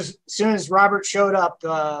 As soon as Robert showed up,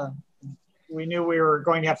 we knew we were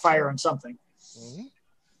going to have fire on something. Mm-hmm.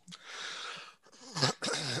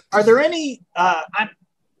 Are there any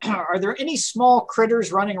small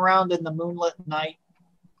critters running around in the moonlit night?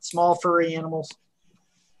 Small furry animals?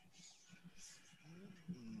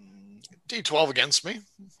 D12 against me.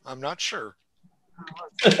 I'm not sure.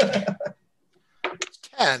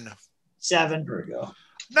 10. 7. There we go.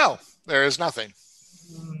 No, there is nothing.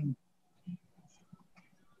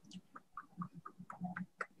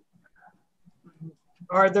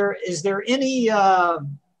 Is there any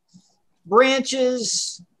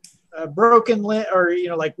branches, broken or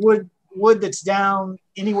like wood that's down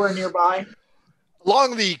anywhere nearby?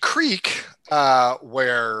 Along the creek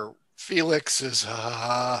where Felix is, Yep.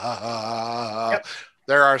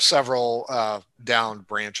 There are several downed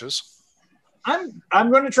branches.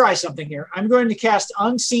 I'm going to try something here. I'm going to cast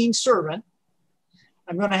Unseen Servant.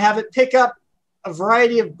 I'm going to have it pick up a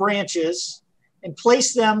variety of branches and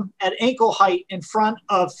place them at ankle height in front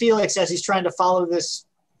of Felix as he's trying to follow this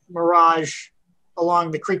mirage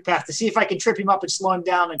along the creek path to see if I can trip him up and slow him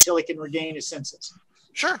down until he can regain his senses.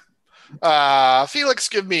 Sure. Felix,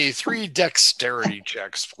 give me 3 dexterity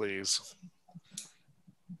checks, please.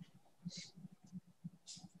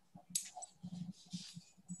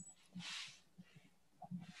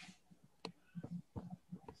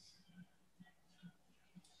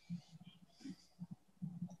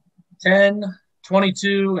 $10,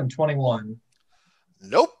 22, and 21.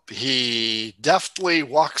 Nope. He deftly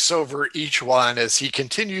walks over each one as he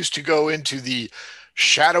continues to go into the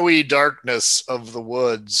shadowy darkness of the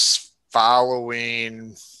woods,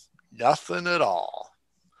 following nothing at all.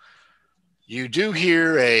 You do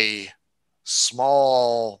hear a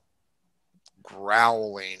small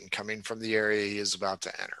growling coming from the area he is about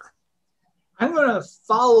to enter. I'm going to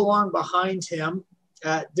follow along behind him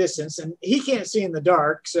at distance, and he can't see in the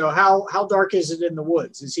dark. So how dark is it in the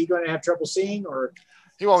woods? Is he going to have trouble seeing, or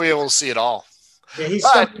he won't be able to see at all? Yeah,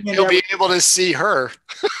 he'll be able to see her.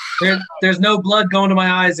 There's no blood going to my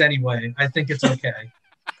eyes anyway. I think it's okay.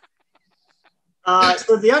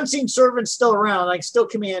 So the Unseen Servant's still around. I can still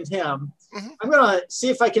command him. Mm-hmm. I'm going to see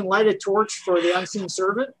if I can light a torch for the Unseen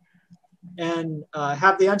Servant and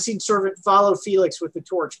have the Unseen Servant follow Felix with the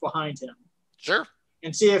torch behind him. Sure.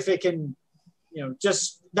 And see if it can,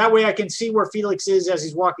 just that way I can see where Felix is as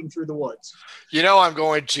he's walking through the woods. I'm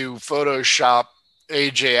going to Photoshop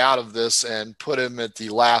AJ out of this and put him at the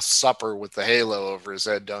Last Supper with the halo over his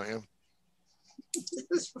head, don't you?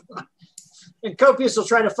 And Copious will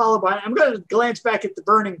try to follow behind. I'm going to glance back at the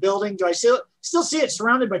burning building. Do I still see it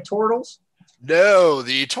surrounded by turtles? No,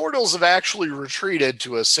 the turtles have actually retreated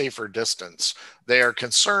to a safer distance. They are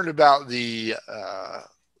concerned about the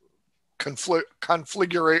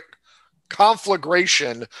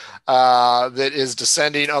conflagration that is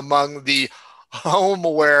descending among the home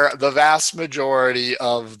where the vast majority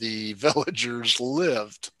of the villagers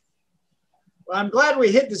lived. Well, I'm glad we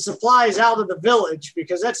hid the supplies out of the village,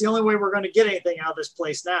 because that's the only way we're going to get anything out of this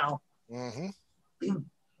place now. Mm-hmm. And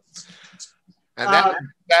that's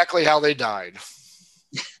exactly how they died.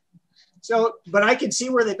 But I can see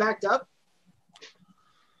where they backed up?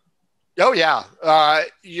 Oh, yeah.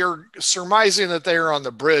 You're surmising that they are on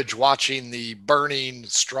the bridge watching the burning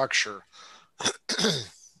structure.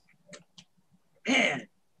 Man,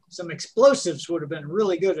 some explosives would have been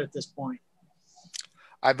really good at this point.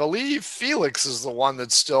 I believe Felix is the one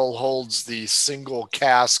that still holds the single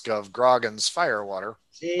cask of Groggin's firewater.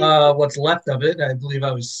 What's left of it. I believe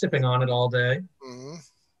I was sipping on it all day. Mm-hmm.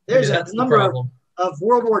 There's a number of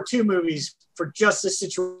World War II movies for just this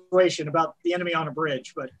situation about the enemy on a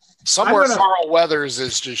bridge. But somewhere Carl Weathers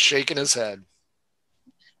is just shaking his head.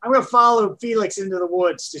 I'm going to follow Felix into the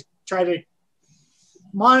woods to try to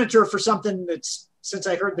monitor for something that's, since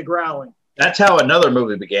I heard the growling. That's how another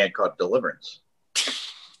movie began called Deliverance.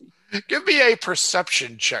 Give me a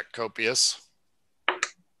perception check, Copious.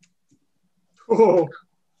 Oh,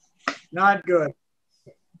 not good.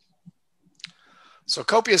 So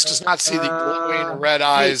Copious does not see the glowing red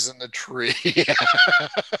eyes in the tree.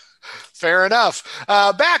 Fair enough.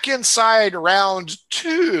 Back inside round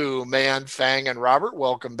 2, Man, Fang, and Robert.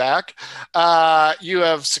 Welcome back. You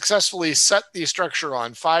have successfully set the structure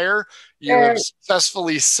on fire. You have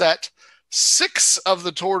successfully set 6 of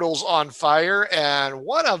the turtles on fire, and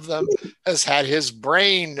one of them has had his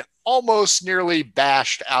brain almost nearly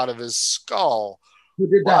bashed out of his skull. Who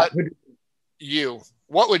did that? You.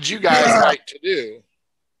 What would you guys like to do?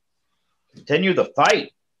 Continue the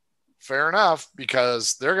fight. Fair enough,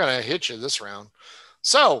 because they're going to hit you this round.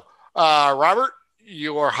 So, Robert,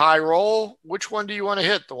 your high roll, which one do you want to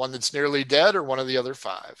hit? The one that's nearly dead or one of the other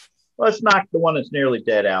 5? Let's knock the one that's nearly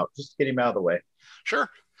dead out. Just get him out of the way. Sure.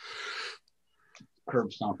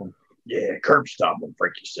 Curb stomp him. Yeah, curb stomp him,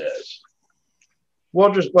 Frankie says.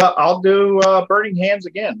 Well, I'll do Burning Hands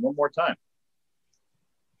again one more time.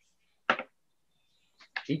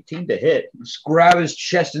 18 to hit. Just grab his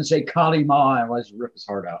chest and say, Kali Ma, and let's rip his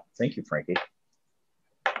heart out. Thank you, Frankie.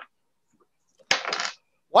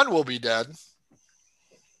 One will be dead.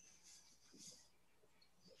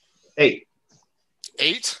 8.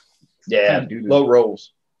 8? Yeah, low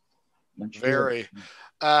rolls. Very.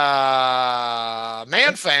 Manfang,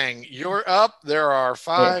 you're up. There are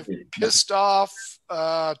 5 pissed off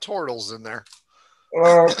turtles in there.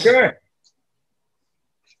 Okay.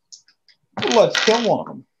 Let's kill one of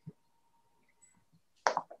them.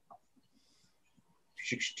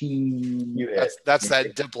 16. That's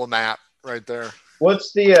that diplomat right there.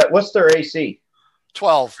 What's their AC?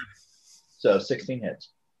 12. So 16 hits.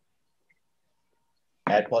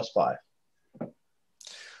 Add +5.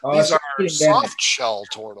 These are soft shell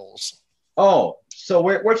turtles. Oh, so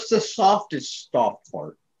what's the softest soft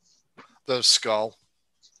part? The skull.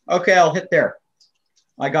 Okay, I'll hit there.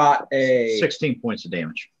 I got a 16 points of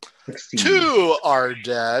damage. 16. 2 are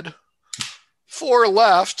dead. 4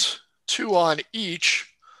 left. 2 on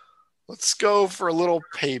each. Let's go for a little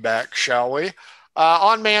payback, shall we?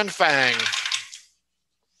 On Manfang.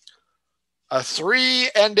 A 3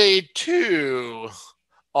 and a 2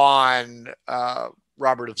 on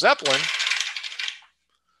Robert of Zeppelin.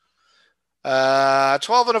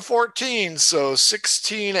 12 and a 14, so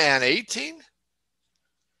 16 and 18.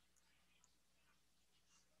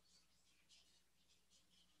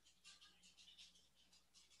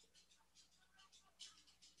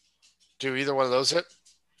 Do either one of those hit?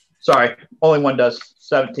 Sorry, only one does.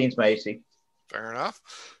 17's my AC. Fair enough.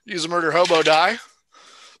 Use a murder hobo die.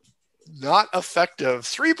 Not effective.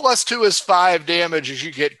 3 + 2 is 5 damage as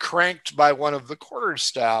you get cranked by one of the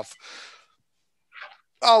quarterstaff.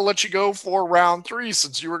 I'll let you go for round 3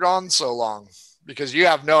 since you were gone so long, because you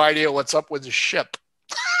have no idea what's up with the ship.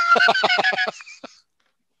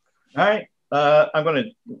 All right. I'm going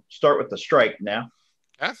to start with the strike now.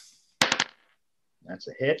 Okay. That's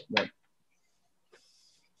a hit.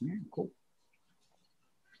 Yeah, cool.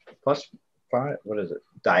 +5. What is it?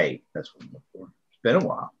 Die 8. That's what I'm looking for. It's been a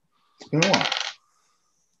while.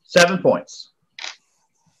 7 points.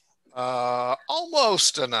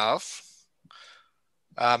 Almost enough.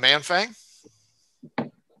 Manfang?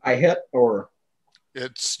 I hit or?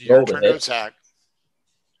 It's your turn to attack.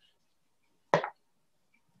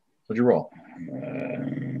 What'd you roll?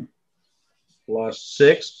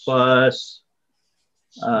 +6 plus.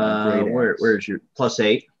 Where's your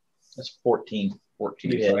 +8? That's 14.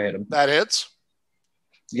 14. So I hit him. That hits.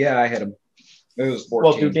 Yeah, I hit him. It was 14.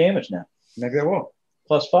 Well, do damage now. Maybe I will.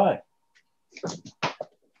 +5.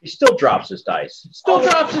 He still drops his dice.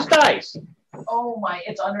 Drops his dice. Oh my!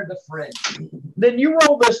 It's under the fridge. Then you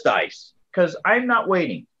roll this dice, because I'm not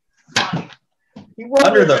waiting.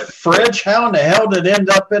 Under the fridge? How in the hell did it end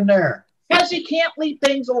up in there? Because he can't leave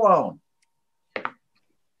things alone.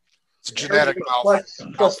 It's genetic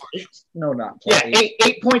malfunction. No, not. Yeah,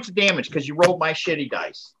 8 points of damage because you rolled my shitty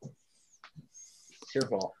dice. It's your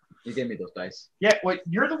fault. You gave me those dice. Yeah, well,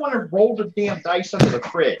 you're the one who rolled the damn dice under the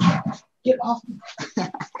fridge. Get off me.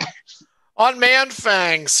 On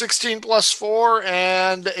Manfang, 16 plus 4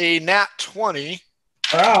 and a nat 20.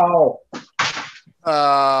 Wow.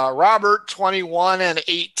 Robert, 21 and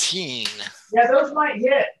 18. Yeah, those might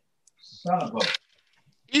hit. Son of a.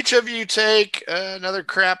 Each of you take another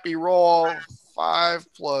crappy roll. 5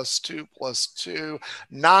 plus 2 plus 2,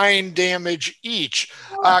 9 damage each.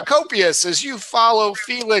 Copious, as you follow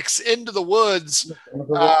Felix into the woods,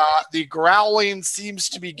 the growling seems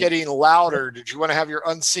to be getting louder. Did you want to have your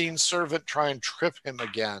unseen servant try and trip him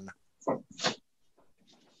again?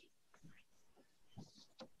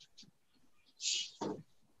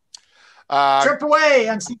 Trip away,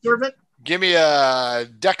 unseen servant. Give me a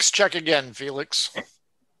dex check again, Felix.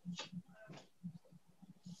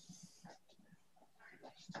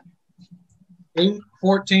 8,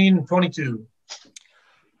 14, 22.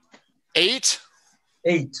 8?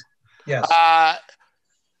 8. Yes.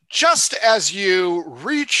 Just as you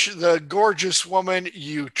reach the gorgeous woman,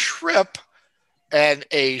 you trip and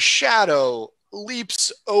a shadow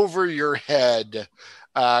leaps over your head.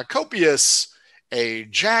 Copious, a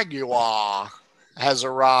jaguar has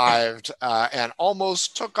arrived and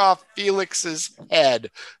almost took off Felix's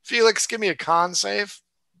head. Felix, give me a con save.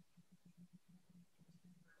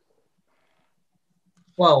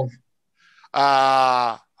 12.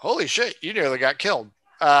 Holy shit, you nearly got killed.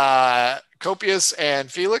 Copious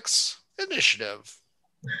and Felix, initiative.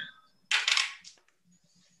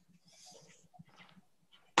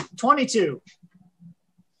 22.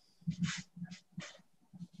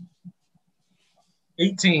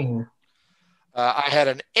 18. I had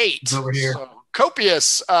an 8. It's over here. So,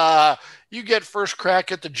 Copious, you get first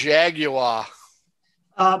crack at the jaguar.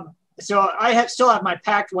 So I still have my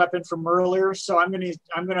packed weapon from earlier, so I'm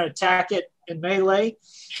gonna attack it in melee.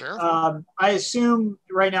 Sure. I assume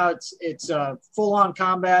right now it's full on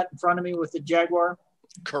combat in front of me with the jaguar.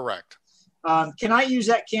 Correct. Can I use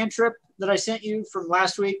that cantrip that I sent you from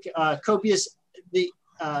last week? Copious, the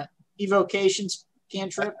evocations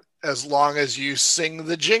cantrip. As long as you sing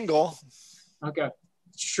the jingle. Okay.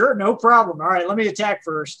 Sure, no problem. All right, let me attack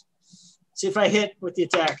first. See if I hit with the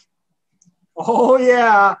attack. Oh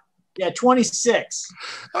yeah. Yeah, 26.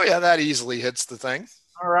 Oh yeah, that easily hits the thing.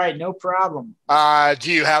 All right, no problem. Do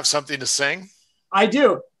you have something to sing? I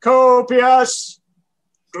do. Copious,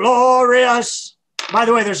 glorious. By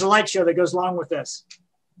the way, there's a light show that goes along with this.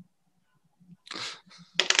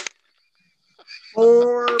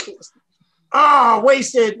 4.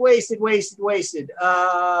 Wasted.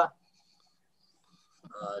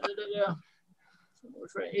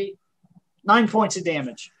 8. 9 points of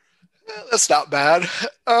damage. That's not bad.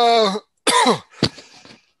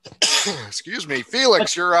 Excuse me.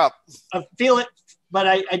 Felix, you're up. Felix, but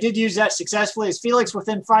I did use that successfully. Is Felix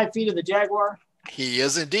within 5 feet of the jaguar? He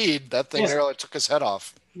is indeed. That thing nearly took his head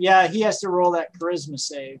off. Yeah, he has to roll that charisma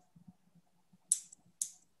save.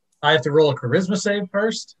 I have to roll a charisma save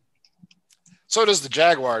first? So does the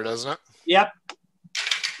jaguar, doesn't it? Yep.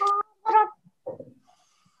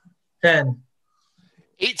 10.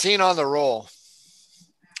 18 on the roll.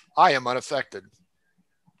 I am unaffected.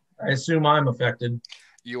 I assume I'm affected.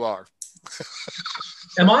 You are.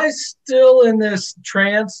 Am I still in this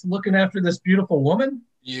trance looking after this beautiful woman?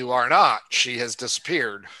 You are not. She has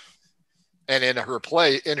disappeared. And in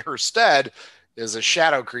her stead is a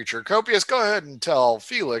shadow creature. Copious, go ahead and tell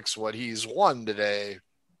Felix what he's won today.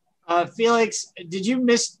 Felix, did you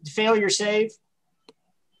fail your save?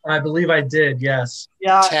 I believe I did, yes.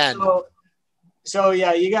 Yeah. 10. So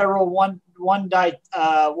yeah, you got to roll one die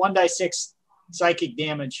 6 psychic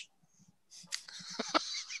damage.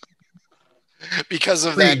 Because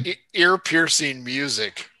of that ear-piercing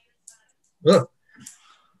music. Ugh.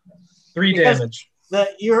 3 damage.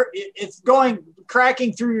 It's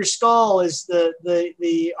cracking through your skull is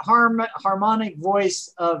the harmonic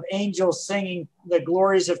voice of angels singing the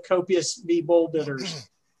glories of Copious be bold bidders.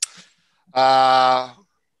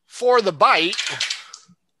 For the bite,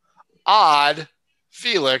 odd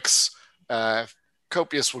Felix,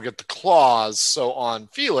 Copious will get the claws. So on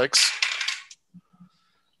Felix,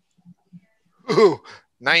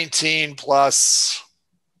 19 plus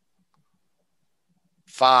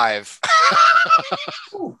 5.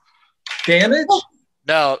 Damage?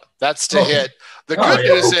 No, that's to hit. The good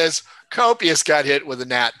news is Copious got hit with a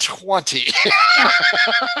nat 20.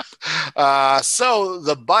 So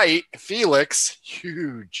the bite, Felix,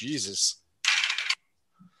 Jesus.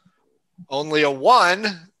 Only a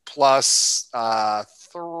 1 plus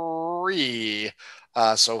 3.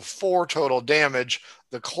 So 4 total damage.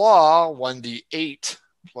 The claw, 1d8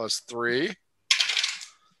 plus 3.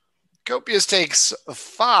 Copious takes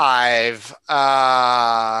 5.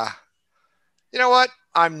 You know what?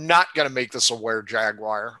 I'm not going to make this a were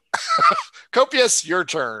jaguar. Copious, your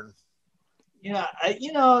turn. Yeah,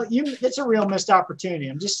 it's a real missed opportunity.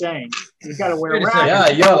 I'm just saying. You got to wear Wait a wrap. second. Yeah,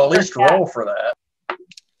 you ought to at least roll for that.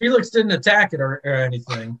 Felix didn't attack it or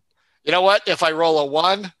anything. You know what? If I roll a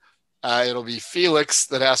 1, it'll be Felix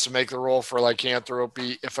that has to make the roll for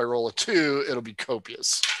lycanthropy. If I roll a 2, it'll be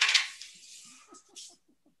Copious.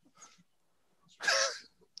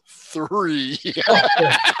 3.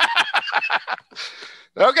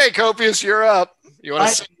 Okay, Copious, you're up. You want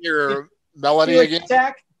to sing your melody again?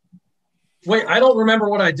 Attack? Wait, I don't remember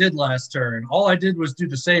what I did last turn. All I did was do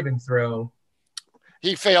the saving throw.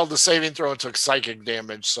 He failed the saving throw and took psychic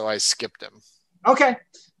damage, so I skipped him. Okay.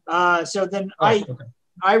 So then I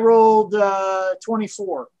rolled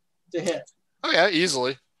 24 to hit. Oh, yeah,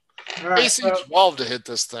 easily. All right, AC 12 to hit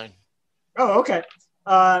this thing. Oh, okay.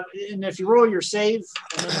 And if you roll your save,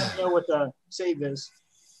 and then let me know what the save is.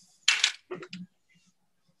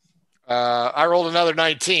 I rolled another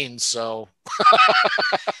 19, so.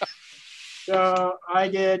 So I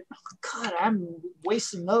did. God, I'm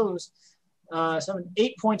wasting those. So I'm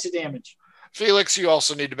 8 points of damage. Felix, you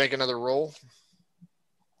also need to make another roll.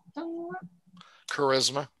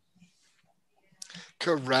 Charisma.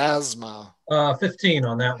 15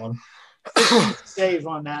 on that one. Save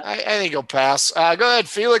on that. I think you'll pass. Go ahead,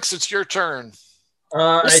 Felix. It's your turn.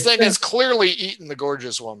 This thing has clearly eaten the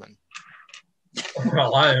gorgeous woman.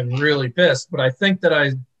 Well, I am really pissed, but I think that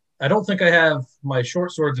I don't think I have my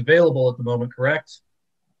short swords available at the moment, correct?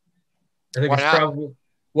 I think it's probably,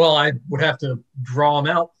 well, I would have to draw them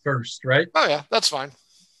out first, right? Oh, yeah, that's fine.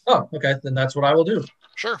 Oh, okay, then that's what I will do.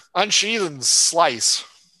 Sure. Unsheath and slice.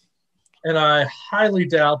 And I highly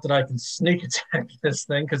doubt that I can sneak attack this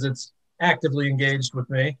thing because it's actively engaged with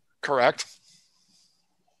me. Correct.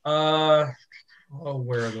 Where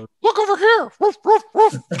are those? Look over here. Woof, woof,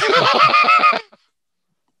 woof.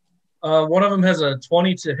 One of them has a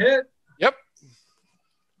 20 to hit. Yep.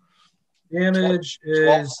 Damage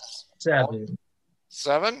is 7.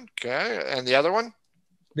 7. Okay. And the other one?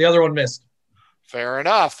 The other one missed. Fair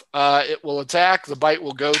enough. It will attack. The bite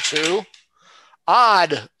will go to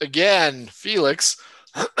Odd again, Felix.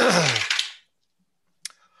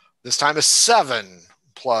 This time is 7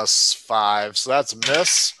 plus 5. So that's a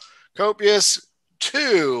miss. Copious,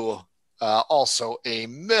 2. Also a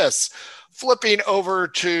miss. Flipping over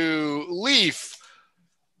to Leaf.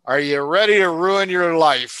 Are you ready to ruin your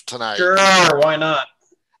life tonight? Sure, why not?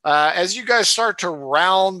 As you guys start to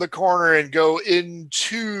round the corner and go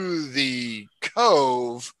into the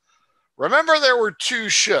cove, remember there were 2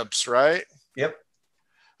 ships, right? Yep.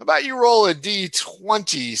 How about you roll a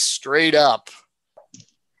D20 straight up?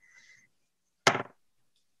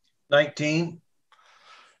 19.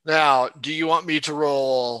 Now, do you want me to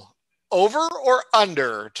roll over or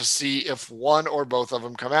under to see if one or both of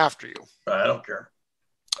them come after you? I don't care.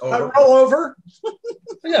 Roll over.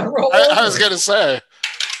 Yeah, roll over. I was going to say.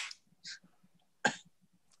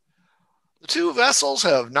 The 2 vessels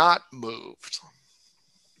have not moved.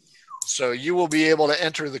 So you will be able to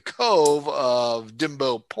enter the cove of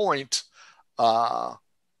Dimbo Point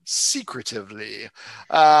secretively.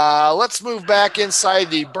 Let's move back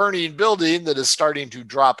inside the burning building that is starting to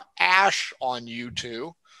drop ash on you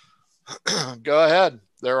 2. Go ahead.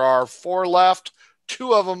 There are 4 left.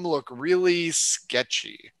 2 of them look really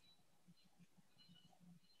sketchy.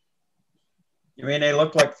 You mean they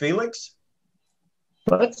look like Felix?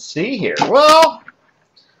 Let's see here. Well,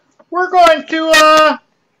 we're going to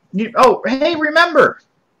hey, remember,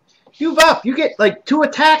 you've up. You get like 2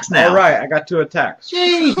 attacks now. All right, I got 2 attacks.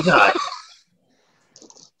 Jesus.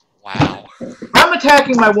 Wow. I'm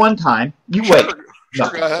attacking my one time. You Sure, wait. sure,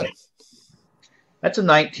 No. go ahead. That's a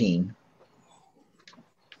 19.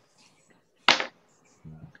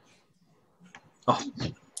 Oh.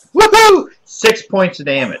 Woohoo! 6 points of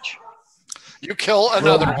damage. You kill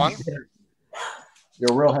another one.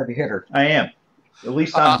 You're a real heavy hitter. I am. At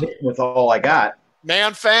least I'm hitting with all I got.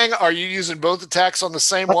 Man Fang, are you using both attacks on the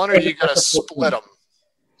same one, or are you going to split them?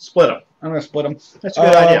 Split them. I'm going to split them. That's a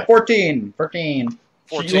good idea. 14. 14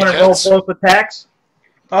 You want to roll hits. both attacks?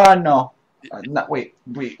 No. Wait.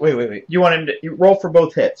 You want him to you roll for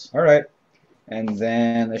both hits. All right. And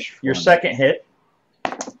then Your second hit.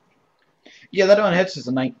 Yeah, that one hits is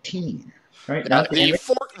a 19. Right? Yeah, Not the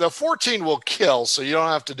the 14 will kill, so you don't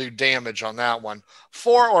have to do damage on that one.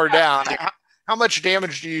 4 or down. How much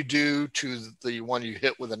damage do you do to the one you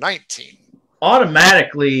hit with a 19?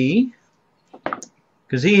 automatically,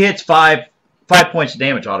 because he hits 5 points of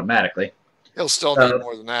damage automatically. He'll still need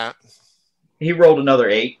more than that. He rolled another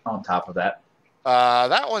 8 on top of that.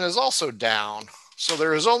 That one is also down. So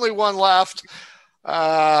there is only one left.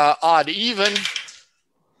 Odd even.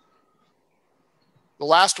 The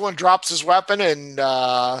last one drops his weapon and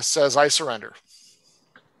says, "I surrender."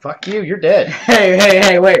 Fuck you, you're dead.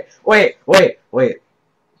 Hey, wait.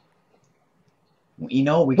 You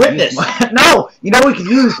know, we could Witness. use no. You know, we could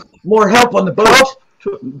use more help on the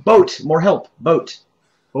boat. More help. Boat.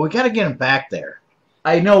 Well, we gotta get him back there.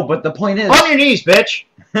 I know, but the point is, On your knees, bitch.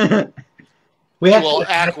 We will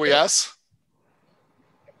acquiesce.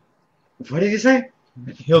 What did you say?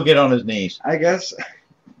 He'll get on his knees. I guess.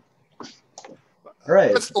 All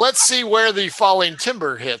right. Let's see where the falling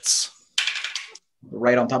timber hits.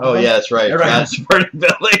 Right on top of Oh, him? yeah, that's right. Right. That's burning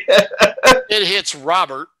belly. It hits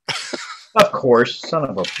Robert. Of course. Son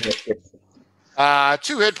of a bitch.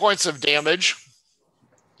 2 hit points of damage.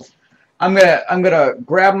 I'm gonna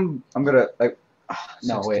grab him. I'm gonna like.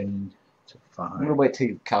 No, wait. 5, I'm gonna wait till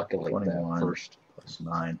you calculate 21 that first. plus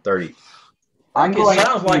 9, 30. It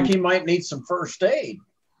sounds like he might need some first aid.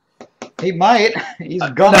 He might. He's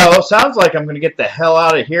gone. No, sounds like I'm going to get the hell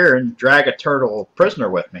out of here and drag a turtle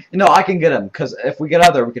prisoner with me. No, I can get him because if we get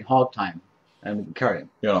out there, we can hog tie him and we can carry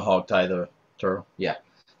him. You're going to hog tie the turtle? Yeah.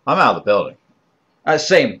 I'm out of the building.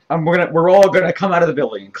 Same. We're all gonna come out of the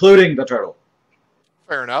building, including the turtle.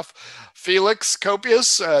 Fair enough. Felix,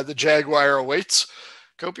 Copius, the Jaguar awaits.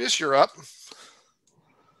 Copius, you're up.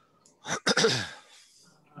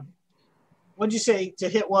 What'd you say to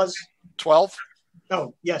hit was? 12.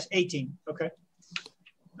 Oh, yes, 18. Okay.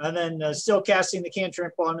 And then still casting the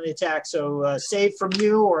cantrip on the attack. So save from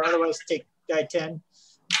you or otherwise take die 10.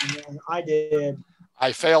 And then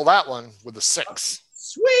I failed that one with a 6.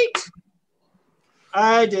 Sweet.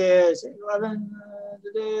 I did 11,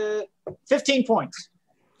 15 points.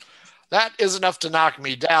 That is enough to knock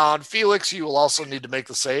me down. Felix, you will also need to make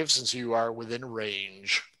the save since you are within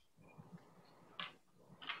range.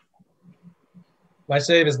 My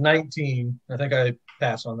save is 19. I think I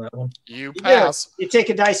pass on that one. You pass. You take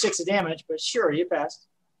a die 6 of damage, but sure, you passed.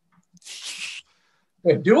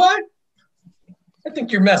 Wait, do I? I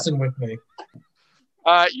think you're messing with me.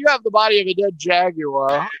 You have the body of a dead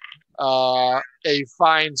jaguar, a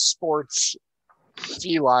fine sports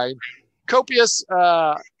feline. Copious,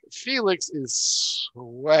 Felix is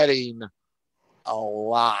sweating a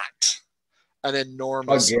lot, an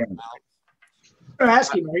enormous amount. I'm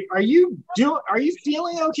asking, are you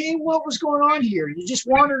feeling okay? What was going on here? You just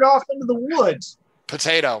wandered off into the woods.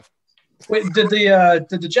 Potato. Wait, did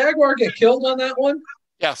the jaguar get killed on that one?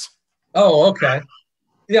 Yes. Oh, okay.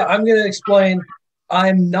 Yeah, I'm gonna explain.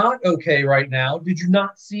 I'm not okay right now. Did you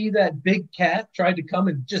not see that big cat tried to come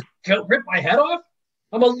and just rip my head off?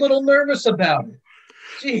 I'm a little nervous about it.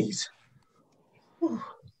 Jeez.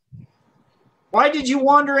 Why did you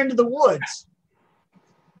wander into the woods?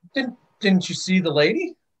 Didn't you see the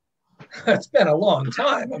lady? It's been a long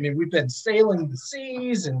time. I mean, we've been sailing the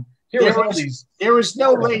seas, and There was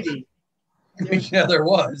no lady. Yeah, there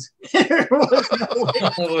was. There was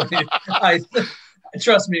no lady.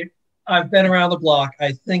 Trust me, I've been around the block.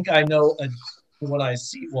 I think I know when I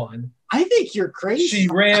see one. I think you're crazy. She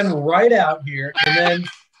ran right out here, and then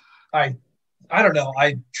I don't know.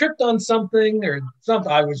 I tripped on something or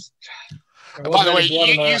something. By the way,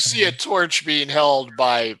 you see a torch being held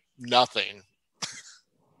by nothing.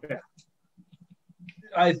 Yeah.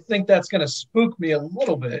 I think that's going to spook me a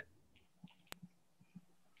little bit.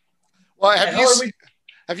 Well,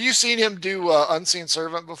 have you seen him do Unseen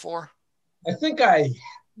Servant before? I think I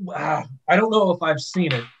don't know if I've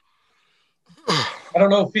seen it. I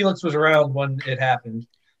don't know if Felix was around when it happened.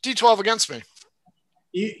 D12 against me.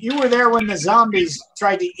 You were there when the zombies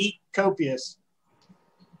tried to eat Copious.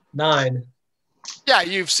 9. Yeah,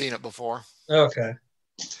 you've seen it before. Okay.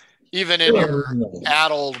 Even in your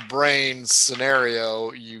addled brain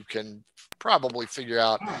scenario, you can probably figure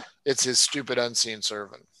out it's his stupid unseen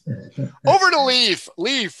servant. Over to Leaf.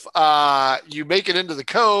 Leaf, you make it into the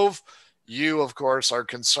cove. You, of course, are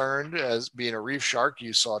concerned as being a reef shark.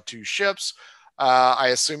 You saw 2 ships. I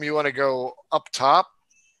assume you want to go up top?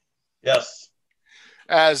 Yes.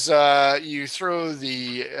 As you throw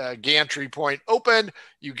the gantry point open,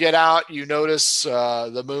 you get out, you notice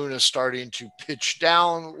the moon is starting to pitch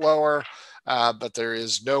down lower, but there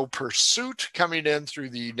is no pursuit coming in through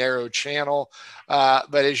the narrow channel.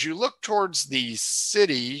 But as you look towards the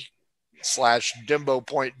city / Dimbo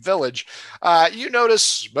Point village, you notice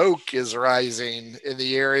smoke is rising in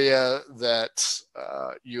the area that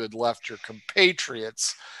you had left your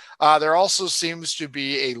compatriots. There also seems to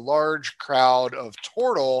be a large crowd of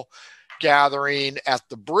turtle gathering at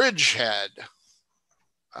the bridgehead.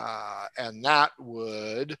 And that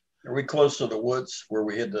would... Are we close to the woods where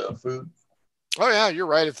we hid the food? Oh, yeah, you're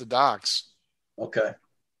right at the docks. Okay.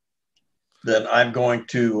 Then I'm going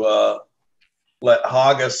to let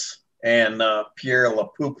Haggis and Pierre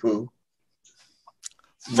Lapoupou.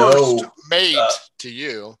 First mate to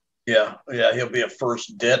you. Yeah, he'll be a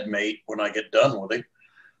first dead mate when I get done with him.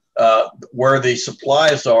 Where the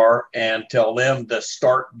supplies are, and tell them to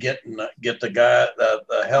start get the guy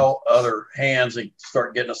the hell other hands and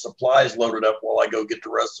start getting the supplies loaded up while I go get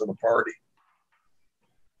the rest of the party.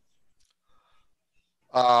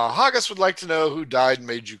 Haggis would like to know who died and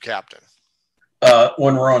made you captain.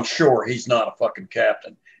 When we're on shore, he's not a fucking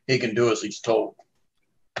captain. He can do as he's told.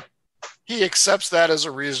 He accepts that as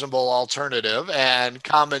a reasonable alternative and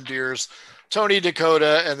commandeers Tony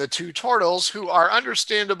Dakota and the two turtles, who are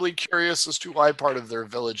understandably curious as to why part of their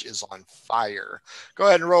village is on fire. Go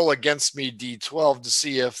ahead and roll against me D12 to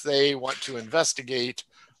see if they want to investigate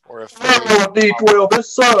or if they... D12,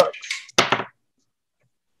 this sucks.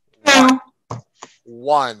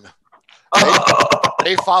 One.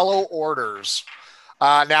 They follow orders.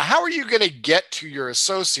 Now, how are you going to get to your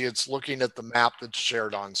associates looking at the map that's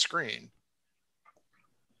shared on screen?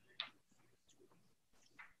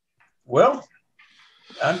 Well,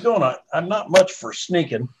 I'm not much for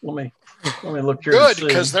sneaking. Let me look here. Good,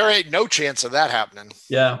 because there ain't no chance of that happening.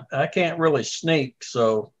 Yeah, I can't really sneak,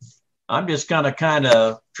 so I'm just gonna kind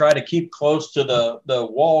of try to keep close to the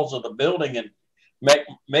walls of the building and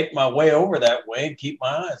make my way over that way and keep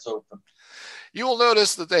my eyes open. You will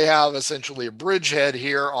notice that they have essentially a bridgehead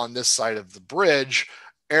here on this side of the bridge.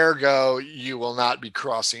 Ergo, you will not be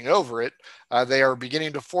crossing over it. They are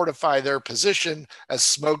beginning to fortify their position as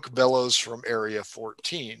smoke billows from Area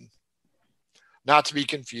 14. Not to be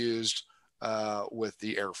confused with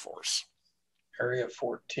the Air Force. Area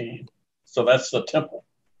 14. So that's the temple.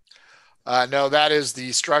 No, that is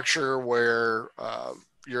the structure where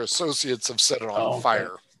your associates have set it on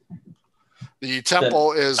fire. The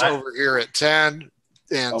temple is over here at 10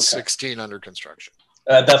 and 16 under construction.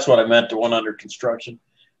 That's what I meant, the one under construction.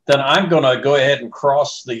 Then I'm going to go ahead and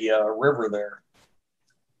cross the river there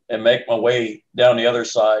and make my way down the other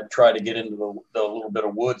side, try to get into the little bit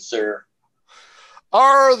of woods there.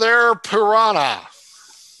 Are there piranha?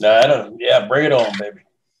 No, I don't. Yeah, bring it on, baby.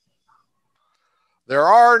 There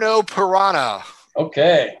are no piranha.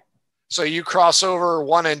 Okay. So you cross over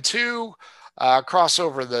 1 and 2, cross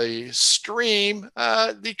over the stream.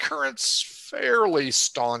 The current's fairly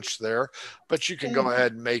staunch there, but you can go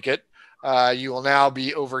ahead and make it. You will now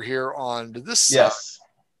be over here on this side.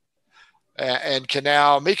 And can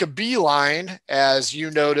now make a beeline as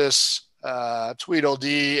you notice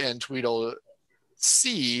Tweedledee and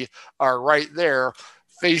Tweedledee are right there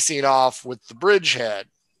facing off with the bridgehead.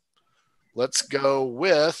 Let's go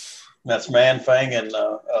with... That's Manfang and...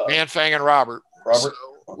 Manfang and Robert. Robert?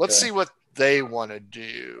 So let's see what they want to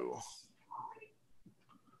do.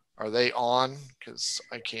 Are they on? Because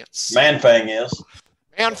I can't see. Manfang is.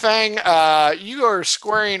 Manfang, you are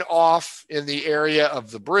squaring off in the area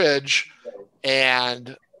of the bridge,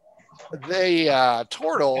 and they,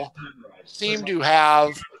 Turtle, seem to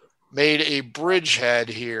have made a bridgehead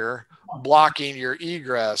here, blocking your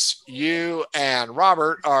egress. You and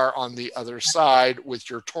Robert are on the other side with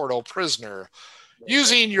your Turtle prisoner.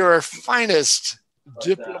 Using your finest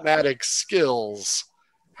diplomatic skills,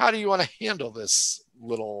 how do you want to handle this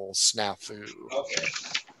little snafu?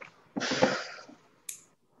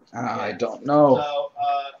 I don't know.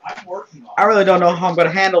 I really don't know how I'm going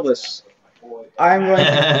to handle this. I'm going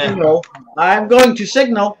to signal. I'm going to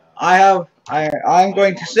signal. I'm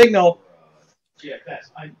going to signal.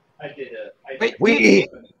 We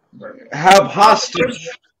have hostage.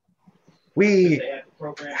 We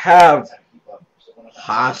have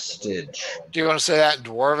hostage. Do you want to say that in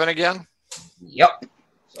Dwarven again? Yep.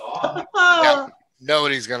 Yeah.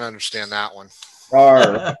 Nobody's going to understand that one.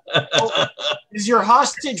 Is your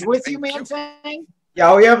hostage with you, Manfang?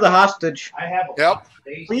 Yeah, we have the hostage. Yep.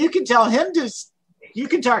 Well, you can tell him to. You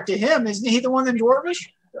can talk to him. Isn't he the one in Dwarvish?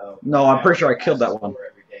 No, I'm pretty sure I killed that one.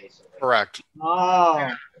 Correct.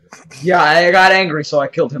 Oh. Yeah, I got angry, so I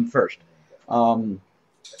killed him first. That's a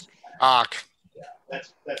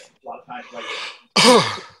lot of times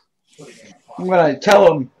I'm gonna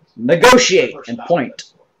tell him negotiate and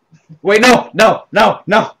point. Wait, no.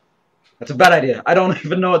 That's a bad idea. I don't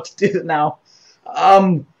even know what to do now.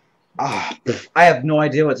 I have no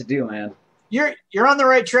idea what to do, man. You're on the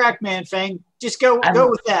right track, Manfang. Just go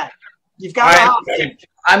with that. You've got.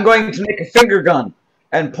 I'm going to make a finger gun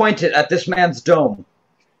and point it at this man's dome.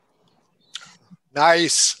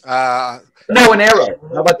 Nice. No, an arrow.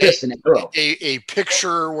 How about this? An arrow. A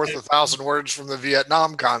picture worth 1,000 words from the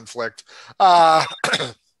Vietnam conflict.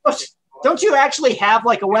 Don't you actually have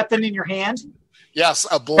like a weapon in your hand? Yes,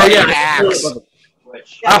 a bloody axe.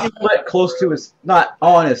 I'll put it close to his, not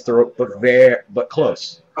on his throat, but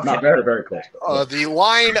close. Not very, very close. The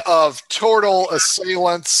line of turtle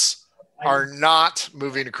assailants are not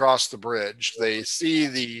moving across the bridge. They see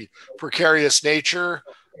the precarious nature,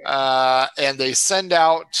 and they send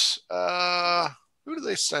out. Who do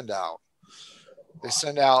they send out? They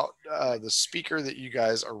send out the speaker that you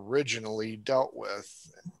guys originally dealt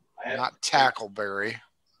with, not Tackleberry.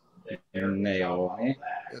 Naomi.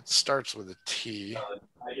 It starts with a T.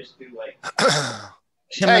 I just do like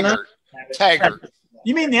Taggart. Taggart.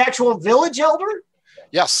 You mean the actual village elder?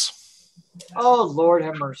 Yes. Oh, Lord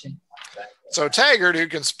have mercy. So Taggart, who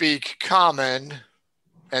can speak common,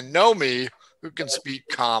 and Nomi, who can speak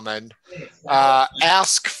common,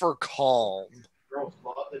 ask for calm.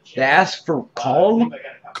 They ask for calm?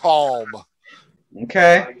 Calm.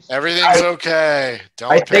 Okay. Everything's okay.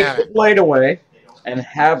 Don't I take the panic. blade away and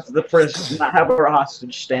have the prisoner, have our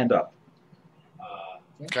hostage stand up.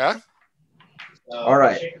 Okay. All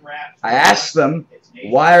right. I ask them,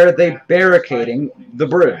 why are they barricading the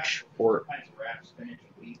bridge? Or,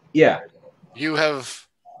 yeah. You have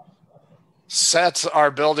set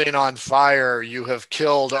our building on fire. You have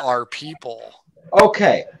killed our people.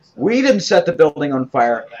 Okay. We didn't set the building on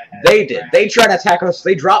fire. They did. They tried to attack us.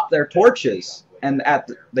 They dropped their torches, and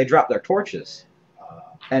they dropped their torches,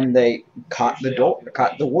 and they caught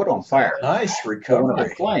the wood on fire. Nice One of recovery.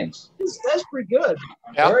 the flames. That's pretty good.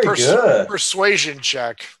 Yeah, Very good. Persuasion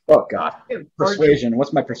check. Oh God. Persuasion.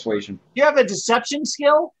 What's my persuasion? Do you have a deception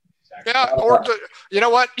skill? Yeah, or you know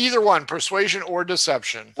what? Either one, persuasion or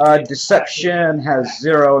deception. Deception has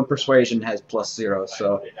 0 and persuasion has +0,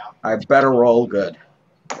 so I better roll good.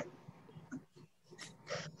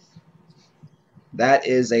 That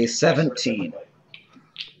is a 17.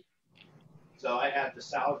 So I have the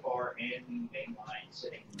salad bar and the main line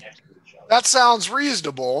sitting next to each other. That sounds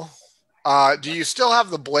reasonable. Do you still have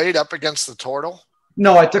the blade up against the turtle?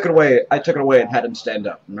 No, I took it away. I took it away and had him stand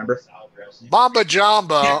up. Remember? Mamba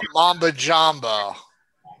Jamba.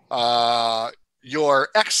 Your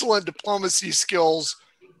excellent diplomacy skills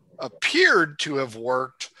appeared to have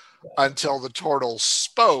worked until the turtle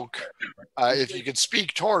spoke. If you could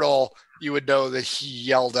speak turtle, you would know that he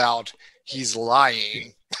yelled out, "He's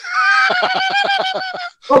lying."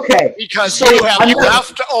 Okay. Because So you have I'm gonna-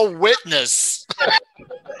 left a witness.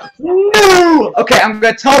 No! Okay, I'm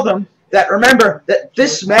going to tell them that remember that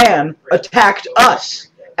this man attacked us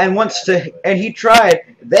and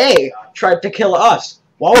they tried to kill us.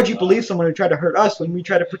 Why would you believe someone who tried to hurt us when we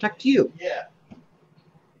try to protect you? Yeah.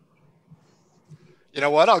 You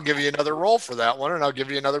know what? I'll give you another roll for that one, and I'll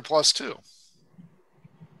give you another +2.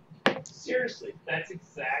 Seriously, that's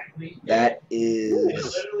exactly. That is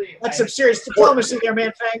Literally, That's some serious diplomacy there,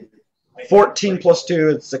 man. Fang. 14 plus 2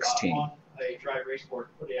 is 16. On a dry race board,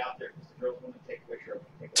 put it out there because the girls want to take a picture of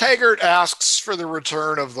it. Taggart asks for the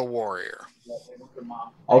return of the warrior.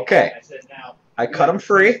 Okay. I said, now, I cut him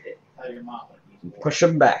free, tell your mom. push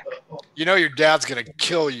him back. You know your dad's going to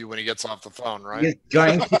kill you when he gets off the phone, right? He's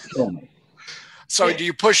going to kill me. So do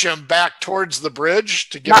you push him back towards the bridge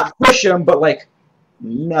to give him, Not push him, but like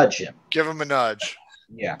nudge him. give him a nudge?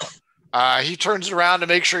 Yeah. He turns around to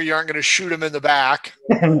make sure you aren't going to shoot him in the back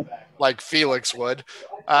like Felix would.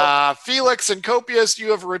 Felix and Copius,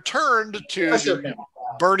 you have returned to the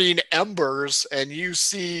burning embers, and you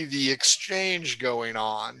see the exchange going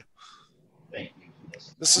on.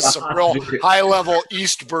 This is some real high-level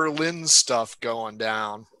East Berlin stuff going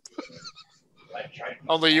down.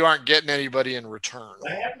 Only you aren't getting anybody in return.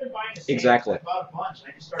 Exactly.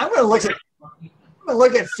 I'm gonna look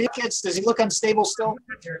at Felix. Does he look unstable still?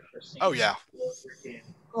 Oh, yeah.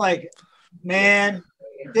 Like, man,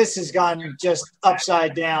 this has gone just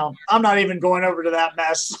upside down. I'm not even going over to that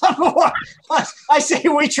mess. I say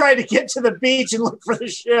we try to get to the beach and look for the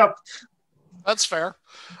ship. That's fair.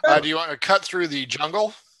 Do you want to cut through the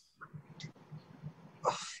jungle?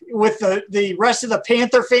 With the rest of the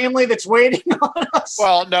Panther family that's waiting on us?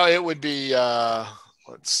 Well, no, it would be,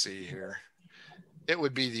 let's see here. It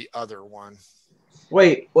would be the other one.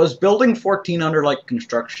 Wait, was building 14 under like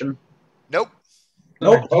construction? Nope.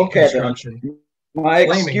 Nope. Okay, then. Construction. My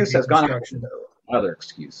Flaming excuse has gone. deconstruction. Other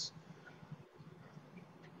excuse.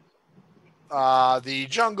 The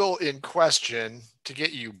jungle in question, to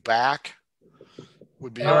get you back,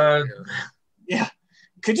 would be over here. Yeah.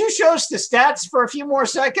 Could you show us the stats for a few more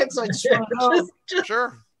seconds? I just want to know.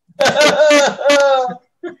 Sure.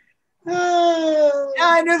 Yeah,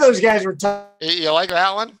 I knew those guys were tough. You like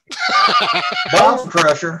that one? Bone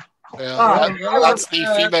crusher. Yeah, that's the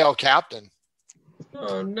female captain.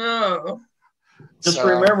 Oh no! Just So,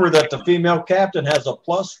 remember that the female captain has a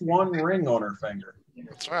 +1 ring on her finger.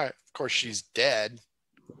 That's right. Of course, she's dead.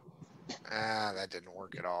 That didn't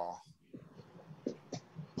work at all.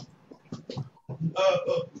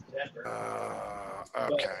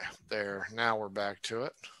 Okay, there. Now we're back to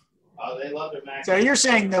it. They love their mac. So you're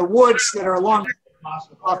saying the woods that are along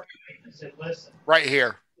Right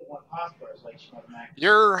here.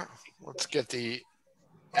 Let's get the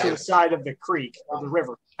to the side of the creek or the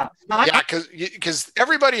river. yeah, because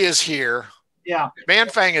everybody is here. Yeah.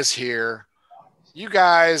 Manfang is here. You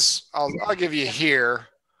guys, I'll give you here,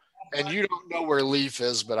 and you don't know where Leaf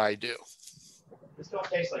is, but I do. This don't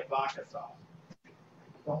taste like vodka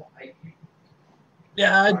sauce.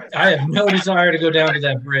 Yeah, I have no desire to go down to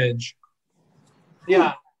that bridge.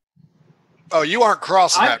 Yeah. Oh, you aren't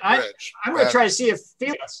crossing that bridge. I'm going to try to see if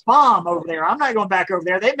Felix bomb over there. I'm not going back over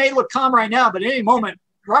there. They may look calm right now, but at any moment,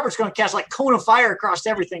 Robert's going to cast like cone of fire across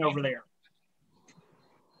everything over there.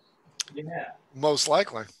 Yeah. Most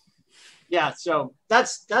likely. Yeah, so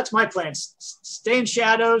that's my plan. Stay in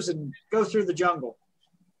shadows and go through the jungle.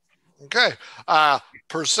 Okay.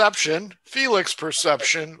 Perception, Felix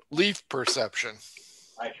perception, Leaf perception.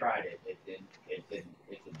 I tried it. It didn't.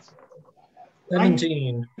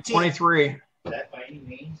 17. 23. That by any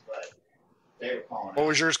means, but they were calling. What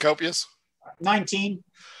was yours, Copious? 19.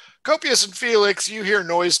 Copious and Felix, you hear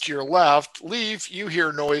noise to your left. Leaf, you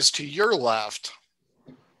hear noise to your left.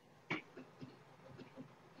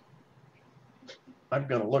 I'm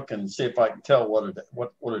going to look and see if I can tell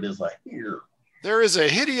what it is I hear. There is a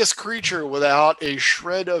hideous creature without a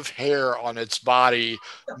shred of hair on its body,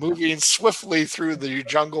 moving swiftly through the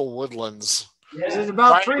jungle woodlands. Is it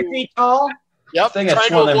about 3 feet tall? Yep, trying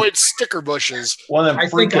to avoid sticker bushes. One of them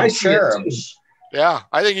freaking cherubs. Yeah,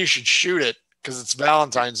 I think you should shoot it because it's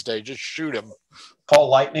Valentine's Day. Just shoot him. Call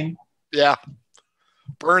lightning? Yeah.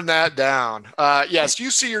 Burn that down. Yes,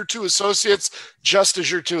 you see your two associates just as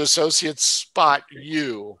your two associates spot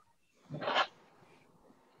you.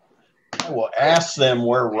 I will ask them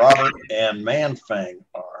where Robert and Manfang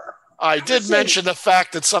are. I did mention the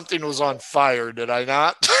fact that something was on fire, did I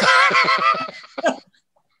not?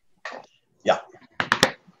 Yeah.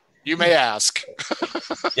 You may ask.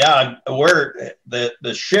 Yeah, where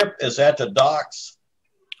the ship is at the docks.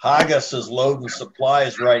 Haggis is loading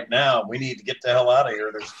supplies right now. We need to get the hell out of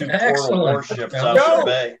here. There's 2 portal warships out the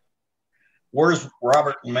bay. Where's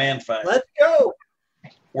Robert and Manfang? Let's go.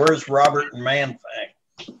 Where's Robert and Manfang?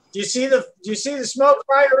 Do you see the smoke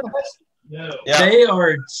fire? No. Yeah. They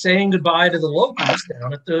are saying goodbye to the locals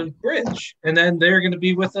down at the bridge, and then they're going to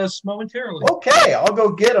be with us momentarily. Okay, I'll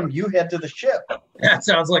go get them. You head to the ship. That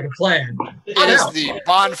sounds like a plan. It is the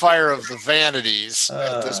bonfire of the vanities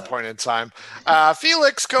at this point in time.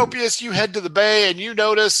 Felix, Copious, you head to the bay, and you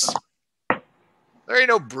notice there ain't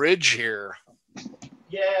no bridge here.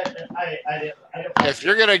 Yeah, I if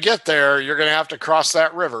you're going to get there, you're going to have to cross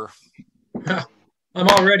that river. I'm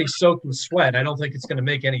already soaked with sweat. I don't think it's going to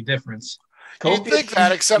make any difference. You'd think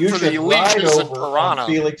that, except for the leeches and piranha.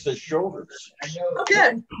 Felix's shoulders.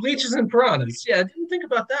 Okay, leeches and piranhas. Yeah, I didn't think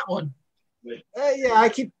about that one. Yeah, I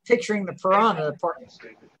keep picturing the piranha part.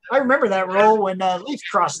 I remember that roll when Leaf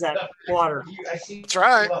crossed that water. That's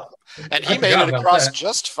right. And he made it across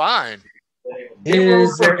just fine. He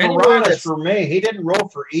rolled for piranhas for me. He didn't roll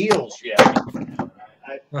for eels yet.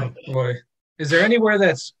 Oh, boy. Is there anywhere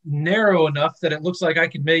that's narrow enough that it looks like I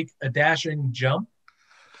could make a dashing jump?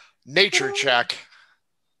 Nature check.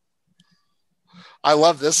 I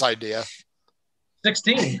love this idea.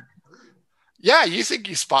 16. Yeah, you think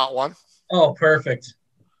you spot one. Oh, perfect.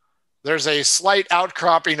 There's a slight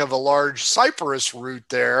outcropping of a large cypress root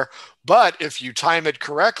there, but if you time it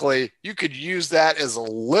correctly, you could use that as a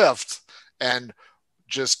lift and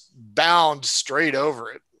just bound straight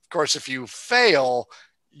over it. Of course, if you fail,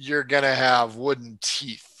 you're going to have wooden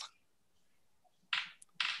teeth.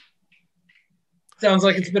 Sounds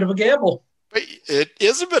like it's a bit of a gamble. But it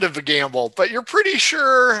is a bit of a gamble, but you're pretty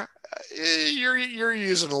sure you're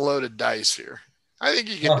using a loaded dice here. I think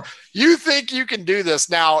you can. Oh. You think you can do this.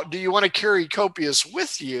 Now, do you want to carry Copious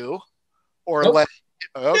with you or nope. let?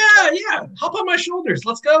 Okay. Yeah. Hop on my shoulders.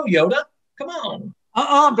 Let's go, Yoda. Come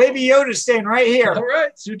on. Baby Yoda's staying right here. All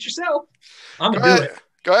right. Suit yourself. I'm going to do it.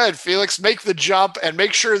 Go ahead, Felix. Make the jump and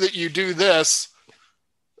make sure that you do this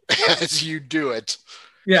as you do it.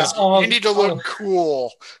 Yeah. You need to look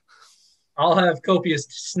cool. I'll have Copious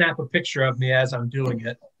snap a picture of me as I'm doing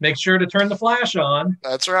it. Make sure to turn the flash on.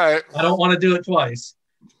 That's right. I don't want to do it twice.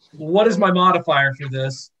 What is my modifier for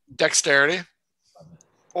this? Dexterity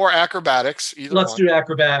or acrobatics. Let's do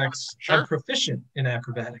acrobatics. Sure. I'm proficient in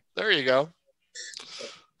acrobatics. There you go.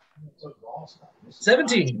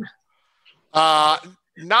 17.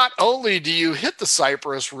 Not only do you hit the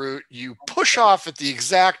cypress root, you push off at the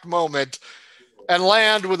exact moment and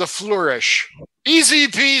land with a flourish. Easy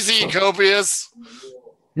peasy, Copious.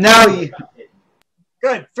 Now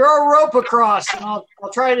Good. Throw a rope across, and I'll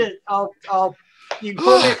try to. You can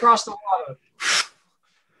pull me across the water.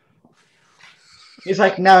 He's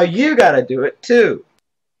like, now you got to do it too.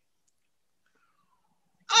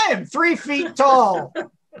 I am 3 feet tall.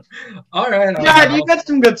 All right. Yeah, you got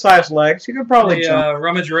some good sized legs. You could probably jump.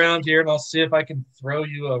 Rummage around here, and I'll see if I can throw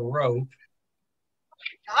you a rope.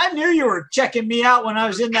 I knew you were checking me out when I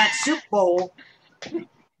was in that soup bowl.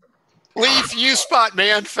 Leaf, you spot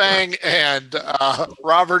Manfang and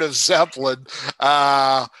Robert of Zeppelin.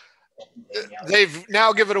 They've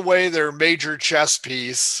now given away their major chess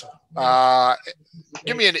piece.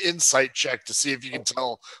 Give me an insight check to see if you can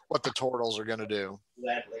tell what the turtles are going to do.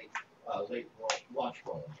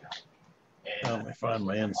 Let me find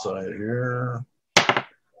my insight here.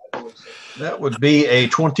 That would be a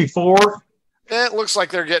 24. It looks like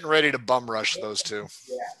they're getting ready to bum rush those two.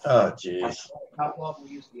 Oh, jeez. I'm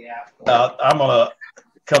going to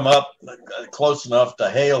come up close enough to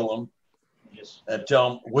hail them and tell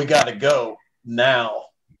them we got to go now.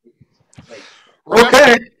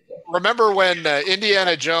 Remember when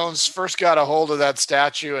Indiana Jones first got a hold of that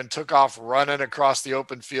statue and took off running across the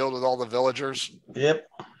open field with all the villagers? Yep.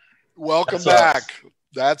 Welcome back.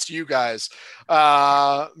 That's you guys.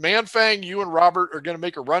 Manfang, you and Robert are going to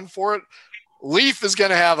make a run for it. Leaf is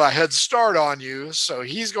going to have a head start on you, so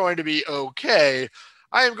he's going to be okay.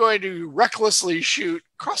 I am going to recklessly shoot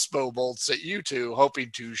crossbow bolts at you two,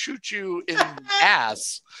 hoping to shoot you in the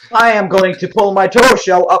ass. I am going to pull my tortoise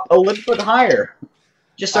shell up a little bit higher,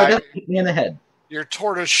 just so it doesn't hit me in the head. Your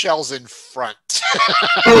tortoise shell's in front.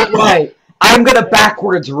 Oh, right. I'm going to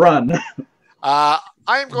backwards run. I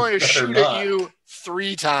am going to shoot at you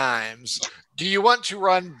 3 times. Do you want to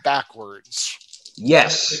run backwards?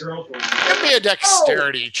 Yes. Give me a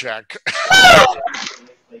dexterity check.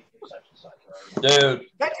 Dude.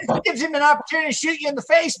 That just gives him an opportunity to shoot you in the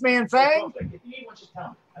face, Manfang.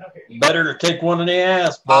 Better to take one in the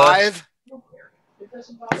ass, bud.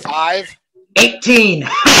 5. 18.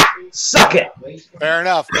 Suck it. Fair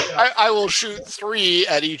enough. I will shoot 3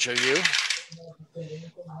 at each of you.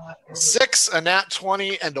 6, a nat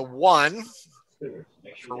 20, and a 1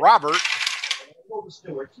 for Robert.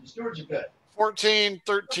 14,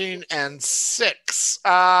 13, and 6.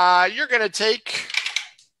 You're going to take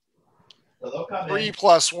 3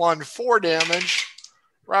 plus 1, 4 damage.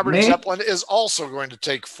 Robert Zeppelin is also going to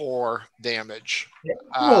take 4 damage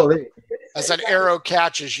as an arrow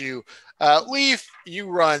catches you. Leaf, you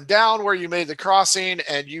run down where you made the crossing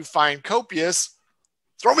and you find Copious.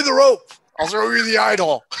 Throw me the rope. I'll throw you the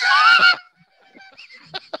idol.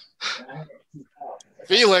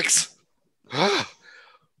 Felix.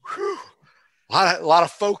 A lot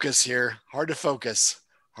of focus here. Hard to focus.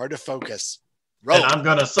 Rope. And I'm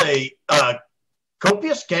going to say,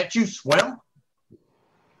 Copious, can't you swim?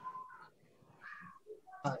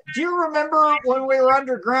 Do you remember when we were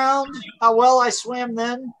underground, how well I swam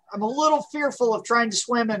then? I'm a little fearful of trying to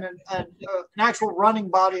swim in an actual running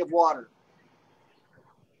body of water.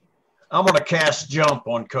 I'm going to cast jump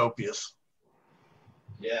on Copious.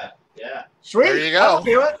 Yeah. Sweet. There you go. I'll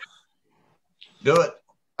do it. Do it.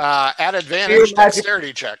 At advantage,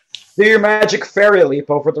 dexterity check. Do your magic fairy leap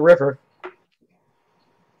over the river.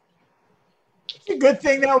 It's a good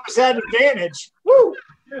thing that was at advantage. Woo!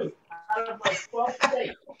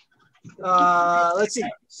 Let's see.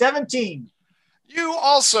 17. You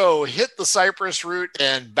also hit the cypress root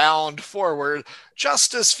and bound forward,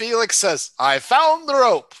 just as Felix says, I found the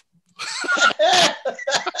rope.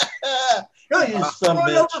 Really, just throw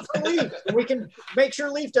it over for Leaf, and we can make sure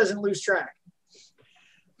Leaf doesn't lose track.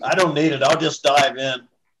 I don't need it. I'll just dive in,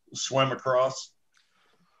 swim across.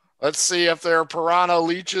 Let's see if there are piranha,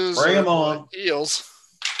 leeches, Bring 'em or on. eels.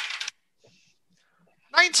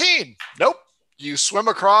 19. Nope. You swim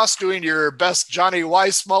across doing your best Johnny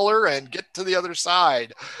Weissmuller and get to the other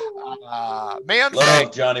side. Man,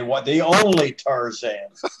 Love Johnny White, the only Tarzan.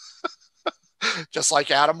 just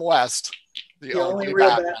like Adam West, the only real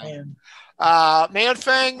Batman.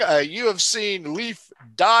 Manfang, you have seen Leaf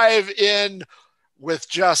dive in with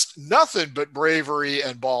just nothing but bravery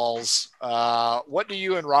and balls. What do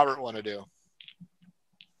you and Robert want to do?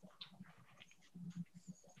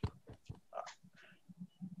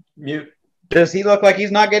 Mute. Does he look like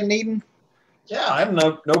he's not getting eaten? Yeah, I have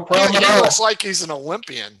no problem He at all. looks like he's an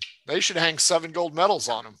Olympian. They should hang 7 gold medals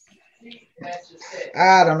on him.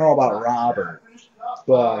 I don't know about Robert,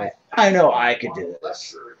 but I know I could do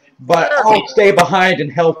this. But I'll stay behind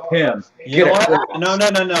and help him. You know what?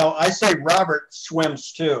 No. I say Robert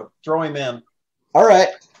swims too. Throw him in. All right.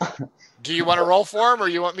 Do you want to roll for him or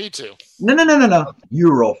you want me to? No.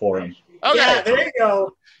 You roll for him. Okay. Yeah, there you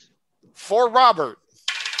go. For Robert.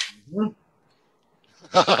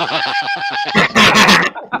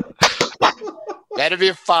 That'd be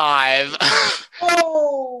a 5.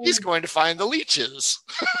 Oh. He's going to find the leeches.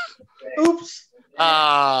 Oops.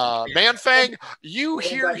 Manfang, you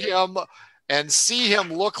hear him and see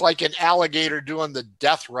him look like an alligator doing the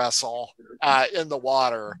death wrestle in the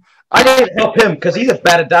water. I need to help him because he's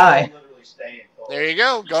about to die. There you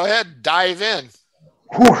go. Go ahead. Dive in.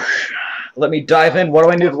 Whoosh. Let me dive in. What do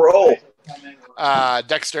I need to roll?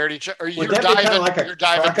 Dexterity check. Are you Would that be kinda diving? like a You're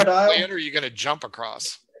diving crocodile? in, or are you going to jump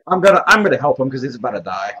across? I'm gonna help him because he's about to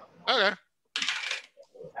die. Okay.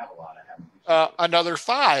 Another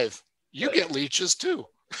 5. You get leeches too.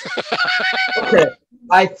 Okay.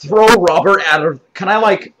 I throw Robert out of. Can I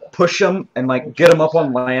like push him and like get him up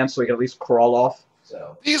on land so he can at least crawl off?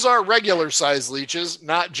 These are regular size leeches,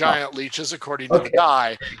 not giant leeches, according to the Okay.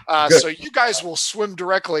 die. So you guys will swim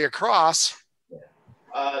directly across.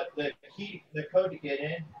 The code to get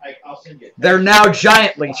in, I'll send you. They're now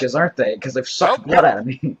giant leeches, aren't they? Because they've sucked blood out of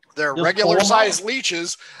me. They're Just regular pull 'em size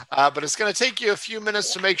leeches, but it's going to take you a few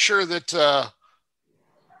minutes to make sure that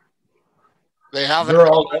they haven't They're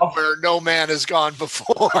all gone off. where no man has gone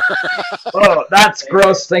before. Oh, that's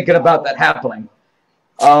gross thinking about that happening.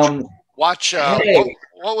 Watch. Hey.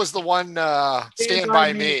 What was the one? Stand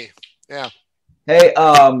by me. Yeah. Hey,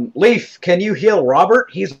 Leaf, can you heal Robert?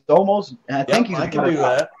 He's almost. I think he's. I can do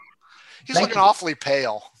that. He's Thank looking you. awfully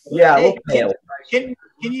pale. Yeah, Hey, look pale. Can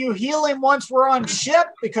you heal him once we're on ship?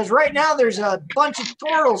 Because right now there's a bunch of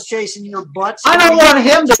turtles chasing your butts. I don't want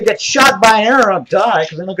him to get shot by an arrow and die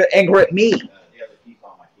because then he'll get angry at me.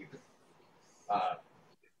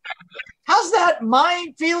 How's that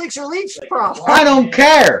mine, Felix, or Leaf's problem? I don't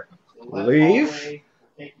care. Leaf.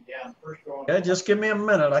 Yeah, just give me a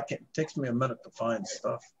minute. It takes me a minute to find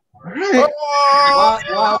stuff. While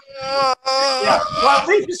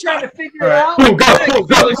Leaf is trying to figure it out. Go, go, go,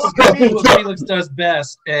 Felix is going to do what go. Felix does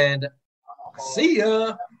best, and see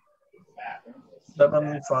ya. 7,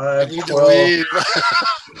 I 5, need to 12. leave.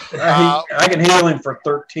 I can heal him for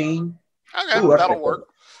 13. Okay, Ooh, that'll okay. work.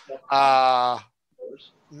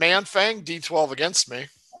 Manfang, D12 against me.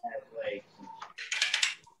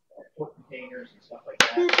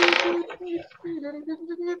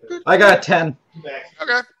 I got a 10.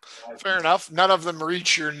 Okay, fair enough. None of them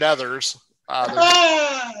reach your nethers.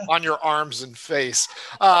 They're on your arms and face.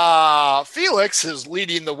 Felix is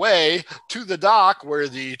leading the way to the dock where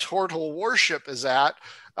the turtle warship is at.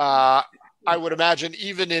 I would imagine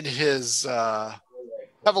even in his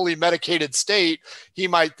heavily medicated state, he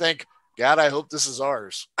might think, God, I hope this is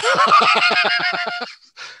ours.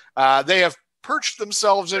 They have perched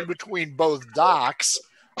themselves in between both docks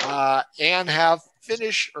and have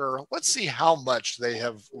finished, or let's see how much they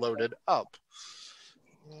have loaded up.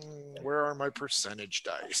 Where are my percentage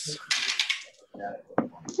dice?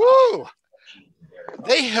 Woo!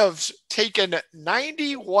 They have taken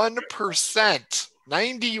 91%,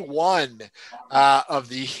 91 of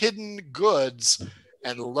the hidden goods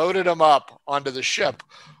and loaded them up onto the ship.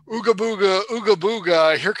 Ooga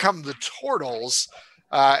booga, here come the turtles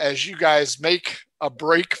as you guys make a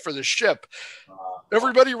break for the ship.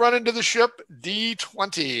 Everybody run into the ship,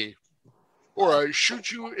 D20, or I shoot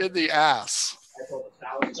you in the ass.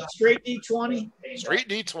 Straight D20. Straight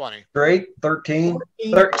D20. Straight 13.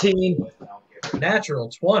 13. Natural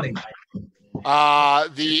 20.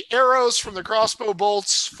 The arrows from the crossbow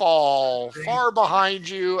bolts fall far behind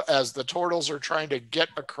you as the turtles are trying to get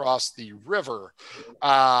across the river.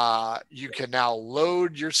 You can now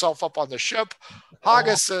load yourself up on the ship.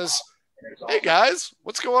 Haga says, hey guys,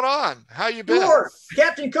 what's going on? How you been? Tour!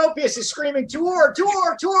 Captain Copius is screaming, tour,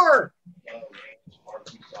 tour, tour!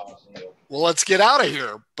 Well, let's get out of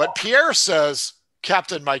here. But Pierre says,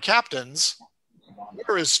 Captain, my captains,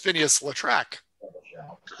 where is Phineas Latrac?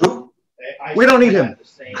 We don't need him.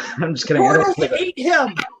 I'm just kidding. I don't Turtles think- ate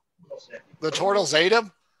him! The turtles ate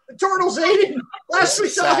him? The turtles ate him! Last we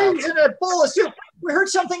saw he was in a bowl of soup. We heard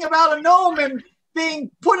something about a gnome and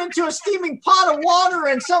being put into a steaming pot of water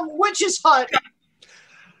in some witch's hut.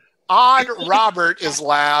 Odd Robert is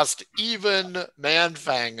last. Even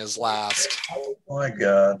Manfang is last. Oh my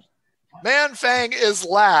God. Manfang is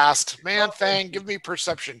last. Manfang, give me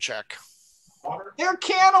perception check. They're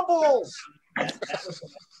cannibals!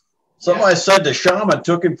 Somebody said the shaman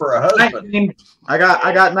took him for a husband. 19. I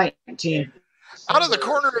got 19. Out of the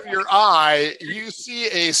corner of your eye, you see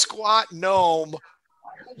a squat gnome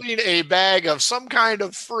holding a bag of some kind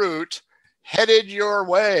of fruit headed your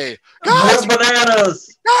way. Guys, More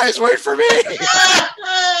bananas. guys, wait for me.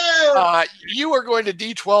 You are going to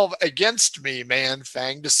D12 against me,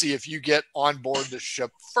 Manfang, to see if you get on board the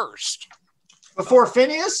ship first. Before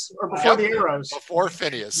Phineas or before the arrows? Before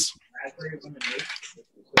Phineas.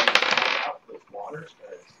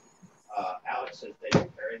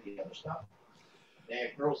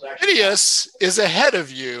 Phineas is ahead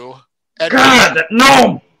of you and, God, that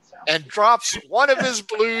gnome! and drops one of his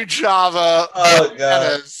blue Java Oh, God.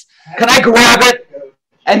 bananas. Can I grab it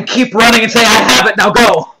and keep running and say, I have it, now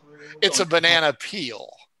go? It's a banana peel.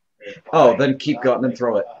 Oh, then keep going, then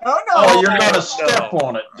throw it. Oh, no. Oh, you're going to step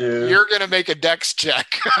on it, dude. You're going to make a dex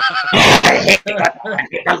check.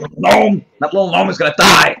 That little gnome! That little gnome is gonna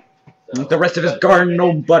die! Like the rest of his garden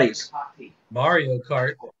gnome buddies. Mario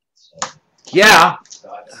Kart. Yeah.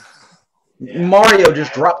 Mario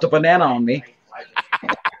just dropped a banana on me.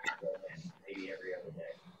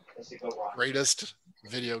 Greatest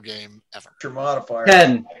video game ever. Your modifier.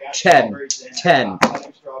 10.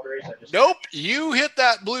 Nope, you hit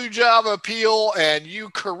that blue Java peel and you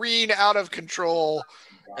careen out of control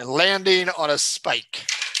and landing on a spike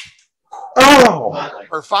Oh!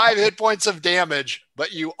 for 5 hit points of damage,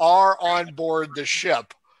 but you are on board the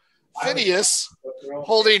ship. Phineas,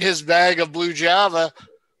 holding his bag of blue Java,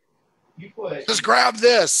 just grab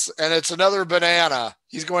this, and it's another banana.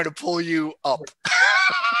 He's going to pull you up.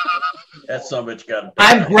 That's something you got.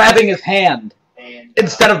 I'm grabbing his hand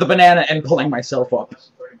instead of the banana and pulling myself up.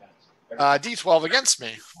 D12 against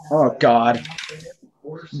me. Oh, God.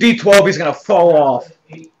 D12, he's gonna fall off.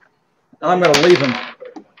 I'm gonna leave him.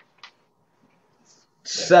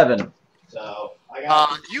 7.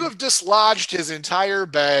 You have dislodged his entire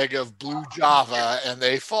bag of blue Java, and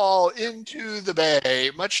they fall into the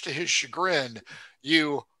bay, much to his chagrin.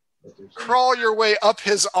 You crawl your way up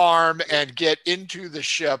his arm and get into the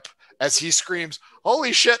ship as he screams,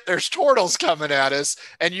 "Holy shit, there's turtles coming at us,"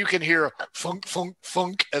 and you can hear funk, funk,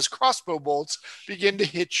 funk as crossbow bolts begin to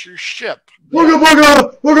hit your ship. Booga,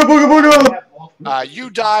 booga! Booga, booga, booga! You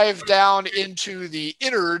dive down into the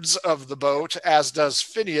innards of the boat, as does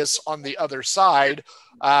Phineas on the other side.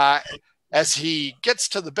 As he gets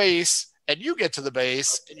to the base, and you get to the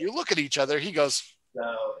base, and you look at each other, he goes,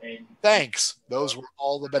 "Thanks. Those were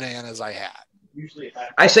all the bananas I had."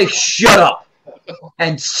 I say, shut up!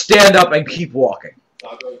 And stand up and keep walking.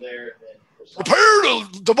 Prepare to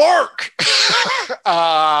debark!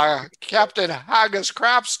 Captain Haggis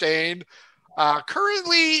Crapstain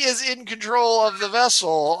currently is in control of the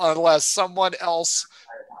vessel unless someone else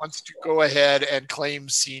wants to go ahead and claim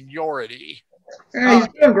seniority. Yeah, he's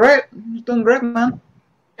doing great. He's doing great, man.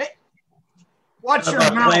 Watch I'm your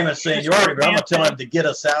not mouth. claiming seniority, but I'm going to tell him to get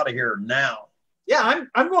us out of here now. Yeah,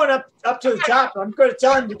 I'm going up to the top. I'm going to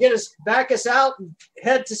tell him to back us out and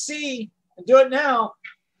head to sea and do it now.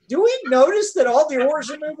 Do we notice that all the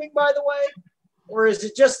oars are moving, by the way? Or is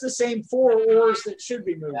it just the same 4 oars that should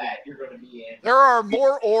be moving? There are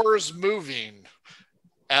more oars moving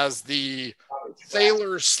as the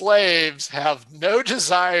sailor slaves have no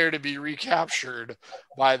desire to be recaptured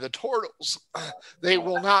by the turtles. They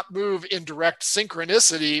will not move in direct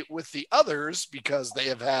synchronicity with the others because they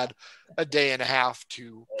have had a day and a half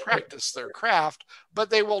to practice their craft, but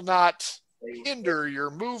they will not hinder your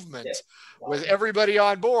movement. With everybody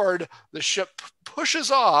on board, the ship pushes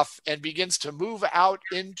off and begins to move out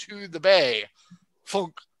into the bay.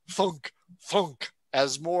 Funk, funk, funk,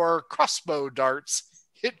 as more crossbow darts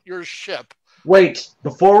hit your ship. Wait,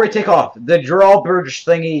 before we take off, the drawbridge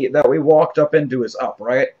thingy that we walked up into is up,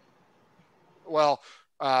 right? Well,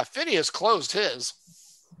 Phineas closed his.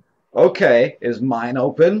 Okay, is mine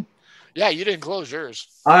open? Yeah, you didn't close yours.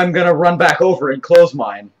 I'm gonna run back over and close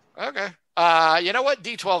mine. Okay. You know what?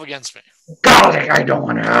 D12 against me. God, I don't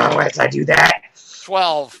want to let I do that.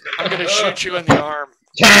 12. I'm going to shoot you in the arm.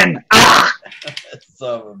 10. Ah!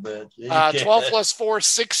 Son of a bitch. 12 plus 4,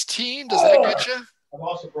 16. Does that get you?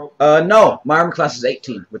 No, my armor class is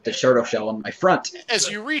 18 with the turtle shell on my front. As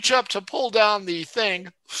you reach up to pull down the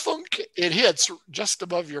thing, thunk, it hits just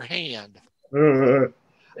above your hand.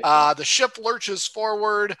 The ship lurches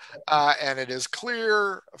forward, and it is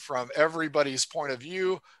clear from everybody's point of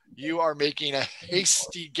view, you are making a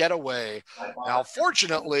hasty getaway. Now,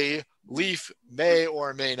 fortunately, Leaf may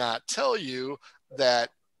or may not tell you that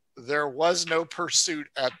there was no pursuit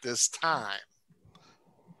at this time.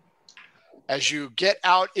 As you get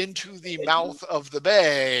out into the mouth of the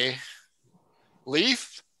bay,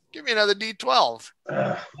 Leaf, give me another D12.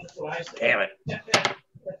 Damn it.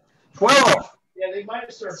 12. Yeah, they might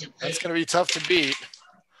have started. That's going to be tough to beat.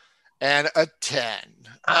 And a 10.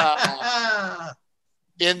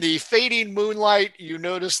 In the fading moonlight, you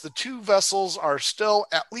notice the 2 vessels are still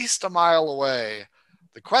at least a mile away.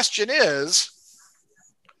 The question is,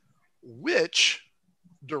 which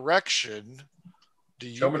direction do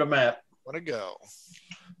you Show me the map. want to go?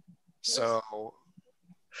 So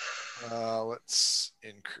Let's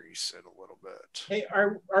increase it a little bit. Hey,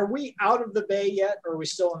 are we out of the bay yet, or are we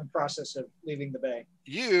still in the process of leaving the bay?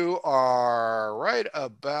 You are right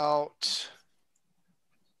about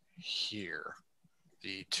here.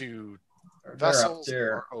 The two vessels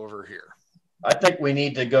are over here. I think we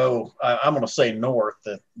need to go, I'm going to say north,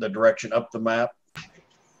 the direction up the map,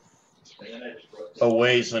 a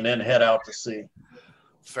ways, and then head out to sea.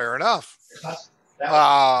 Fair enough.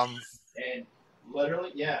 And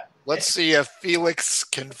literally, yeah. Let's see if Felix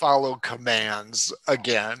can follow commands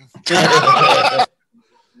again.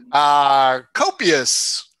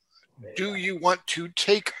 Copious, do you want to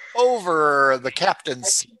take over the captain's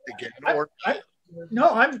seat again? Or no,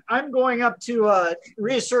 I'm going up to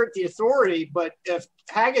reassert the authority. But if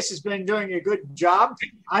Haggis has been doing a good job,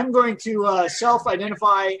 I'm going to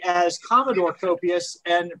self-identify as Commodore Copious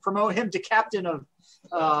and promote him to captain of.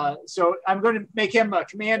 So I'm going to make him a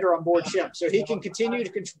commander on board ship, so he can continue to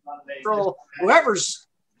control whoever's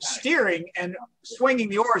steering and swinging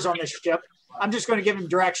the oars on this ship. I'm just going to give him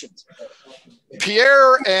directions.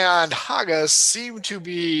 Pierre and Haggis seem to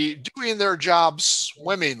be doing their job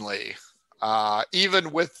swimmingly,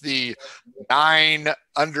 even with the 9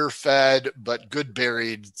 underfed but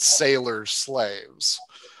good-buried sailor slaves.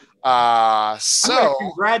 I'm going to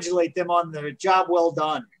congratulate them on the job well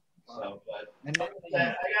done. I got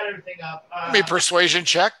everything up. Give me persuasion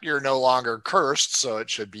check. You're no longer cursed, so it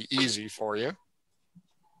should be easy for you.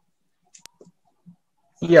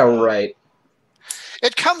 Yeah, right.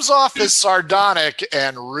 It comes off as sardonic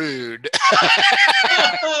and rude.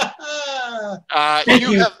 Thank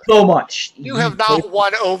you so much. You have not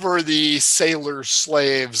won over the sailor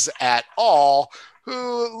slaves at all,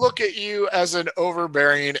 who look at you as an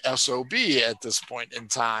overbearing SOB at this point in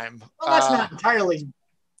time. Well, that's not entirely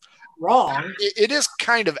wrong. It is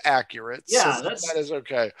kind of accurate. Yeah, so that is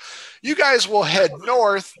okay. You guys will head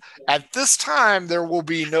north. At this time, there will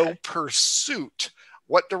be no pursuit.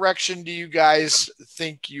 What direction do you guys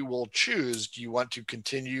think you will choose? Do you want to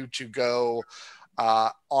continue to go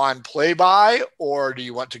on play-by, or do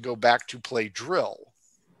you want to go back to play drill?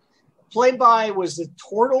 Play-by was the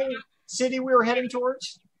turtle city we were heading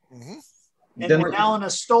towards. Mm-hmm. And we're now in a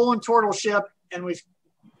stolen turtle ship, and we've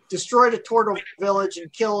destroyed a turtle village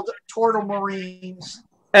and killed turtle marines.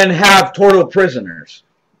 And have turtle prisoners.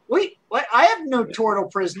 Wait, what? I have no turtle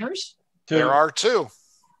prisoners. There are 2.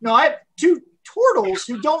 No, I have 2 turtles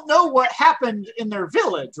who don't know what happened in their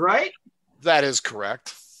village, right? That is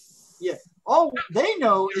correct. Yeah. All they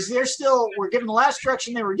know is we're given the last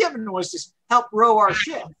direction they were given was to help row our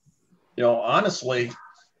ship. You know, honestly,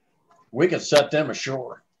 we could set them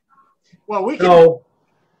ashore. Well, we can. No.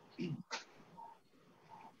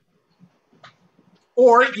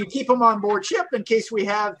 Or you keep them on board ship in case we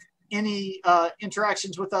have any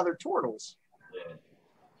interactions with other turtles. Yeah.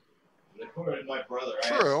 According to my brother,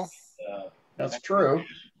 True. That's true.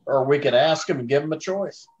 Or we could ask them and give them a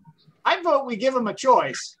choice. I vote we give them a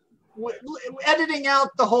choice. Editing out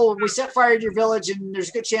the whole, we set fire to your village and there's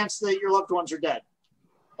a good chance that your loved ones are dead.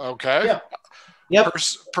 Okay. Yeah. Yep.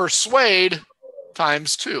 Persuade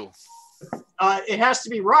times 2. It has to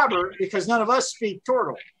be Robert because none of us speak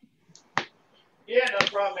turtle. Yeah, no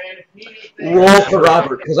problem, man. If you need anything, Roll for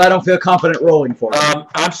Robert, because I don't feel confident rolling for him.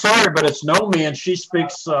 I'm sorry, but it's Nomi, and she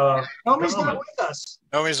speaks. Nomi's not with us.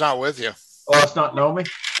 Nomi's not with you. Oh, it's not Nomi?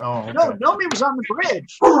 Oh, okay. No, Nomi was on the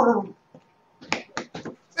bridge.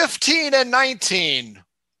 15 and 19.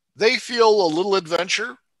 They feel a little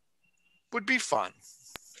adventure would be fun.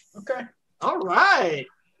 Okay. All right.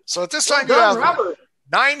 So at this time, Well you done, have Robert.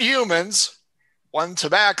 9 humans, 1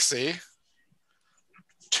 tabaxi,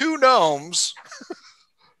 2 gnomes,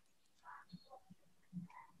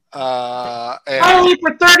 only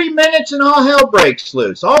for 30 minutes and all hell breaks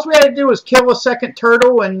loose. All we had to do was kill a second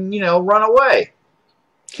turtle and, run away.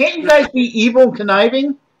 Can't you guys be evil and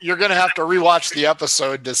conniving? You're going to have to rewatch the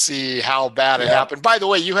episode to see how bad it happened. By the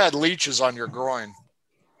way, you had leeches on your groin.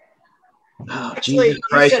 Oh, Actually, Jesus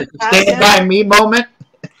Christ. you It's a stand by me moment.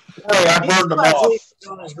 Hey, I burned them off.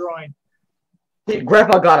 On his groin.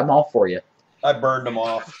 Grandpa got them all for you. I burned them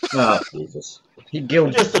off. Oh, Jesus. He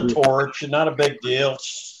gilled Just a torch, not a big deal.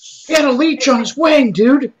 He had a leech on his wing,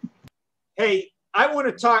 dude. Hey, I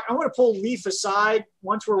want to pull Leaf aside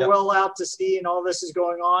once we're well out to sea and all this is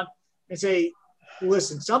going on and say,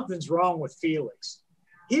 listen, something's wrong with Felix.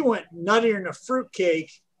 He went nuttier than a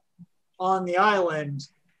fruitcake on the island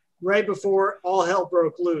right before all hell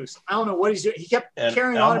broke loose. I don't know what he's doing. He kept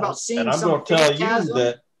carrying on about seeing something. And I'm going to tell you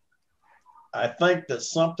that I think that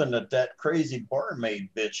something that crazy barmaid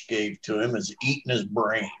bitch gave to him is eating his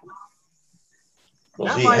brain.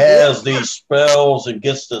 Because he has these spells and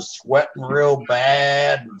gets to sweating real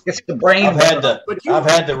bad. It's the brain. I've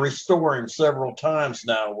had to restore him several times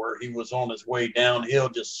now, where he was on his way downhill,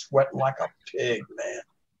 just sweating like a pig, man.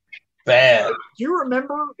 Bad. Do you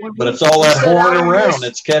remember? But it's all that horn around.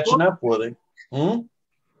 It's catching up with him. Oh,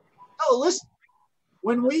 listen.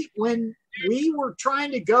 When we were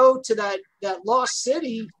trying to go to that lost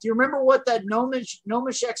city, do you remember what that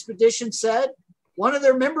gnomish expedition said? One of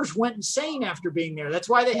their members went insane after being there. That's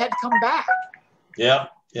why they had to come back. Yeah,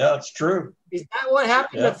 it's true. Is that what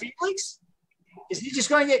happened to Felix? Is he just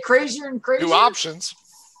going to get crazier and crazier? Two options.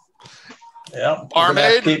 Yeah.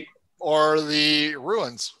 Barmaid or the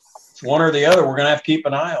ruins. It's one or the other. We're going to have to keep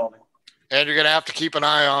an eye on him. And you're going to have to keep an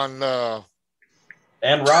eye on...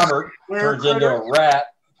 and Robert turns into a rat.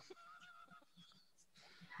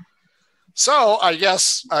 So I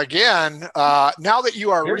guess, again, now that you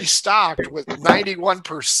are restocked with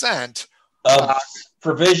 91% of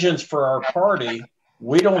provisions for our party,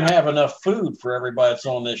 we don't have enough food for everybody that's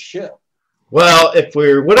on this ship. Well, if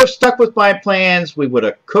we would have stuck with my plans, we would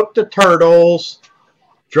have cooked the turtles,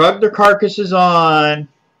 drugged their carcasses on,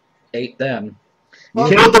 ate them,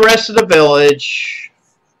 killed the rest of the village,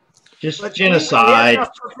 just genocide.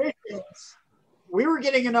 We were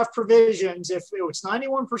getting enough provisions. If it was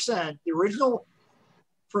 91%, the original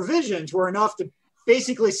provisions were enough to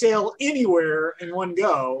basically sail anywhere in one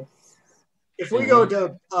go. If we go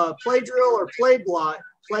to play drill or play bly,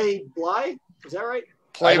 is that right?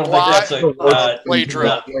 Play bly, play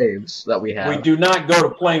drill. That we have. We do not go to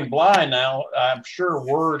plain bly now. I'm sure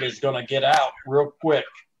word is going to get out real quick.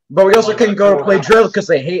 But we also couldn't go to play drill because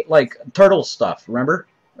they hate like turtle stuff. Remember?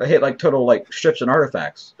 I hate like total like ships and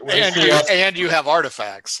artifacts. And you have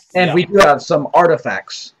artifacts. And we do have some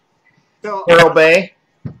artifacts. Pearl Bay.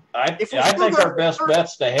 I think our best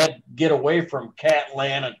bet's to get away from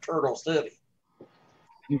Catland and Turtle City.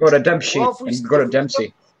 You go to Dempsey. Go to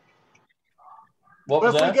Dempsey. What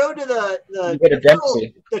was that? If we go to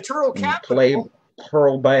the turtle capital, play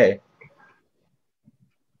Pearl Bay.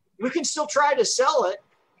 We can still try to sell it.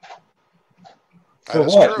 For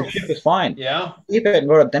what? The ship is fine. Yeah. Keep it and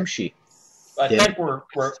go to Dempsey. I think we're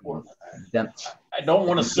I don't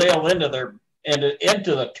want to sail into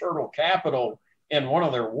the turtle capital in one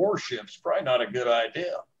of their warships. Probably not a good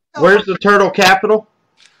idea. Where's the turtle capital?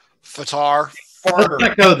 Fatar. Let's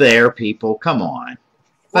not go there, people. Come on.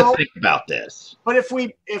 Let's think about this. But if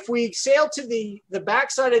we sail to the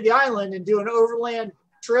backside of the island and do an overland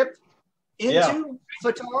trip into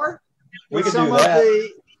Fatar, we could some do that. Of the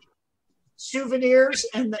souvenirs,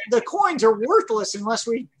 and the coins are worthless unless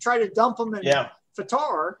we try to dump them in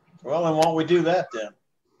Fatar. Well, then why don't we do that then?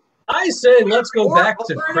 I say let's go back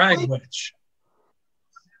to Cragwitch.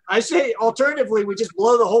 I say alternatively we just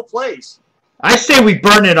blow the whole place. I say we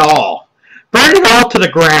burn it all. Burn it all to the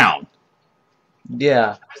ground.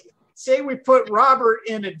 Yeah. Say we put Robert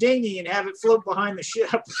in a dinghy and have it float behind the ship.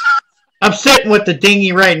 I'm sitting with the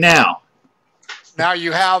dinghy right now. Now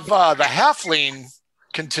you have the halfling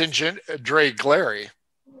contingent, Dre Glary.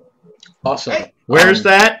 Awesome. Hey, where's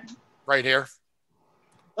that? Right here.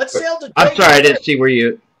 Let's sail to. I'm sorry, I didn't see where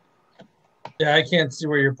you. Yeah, I can't see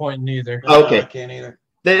where you're pointing either. Okay. No, I can't either.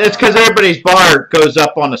 It's because everybody's bar goes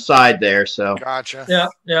up on the side there, so. Gotcha.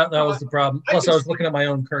 Yeah, that was the problem. Plus, I was looking at my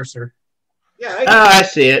own cursor. Yeah. I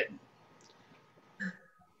see it.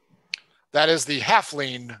 That is the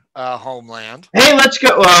halfling homeland. Hey, let's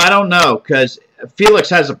go. Well, I don't know, because Felix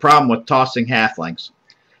has a problem with tossing halflings.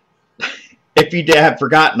 If you have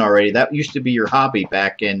forgotten already, that used to be your hobby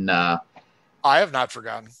back in... I have not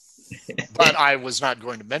forgotten. But I was not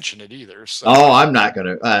going to mention it either. So. Oh, I'm not going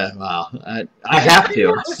to. I have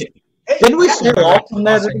to. Didn't we sail off from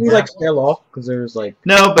there? Didn't we sail off? Because there was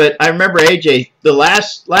No, but I remember AJ, the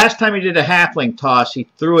last time he did a halfling toss, he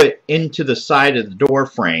threw it into the side of the door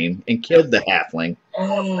frame and killed the halfling.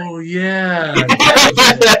 Oh, yeah.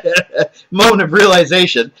 Moment of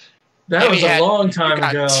realization. That was a long time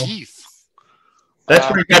ago. Teeth. That's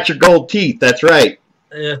where you got your gold teeth. That's right.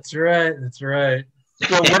 That's right. That's right.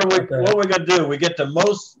 So what are we going to do? We get the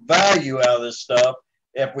most value out of this stuff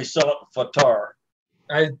if we sell it for Fatar.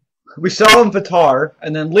 We sell them Fatar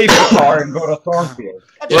and then leave Fatar and go to Thornfield.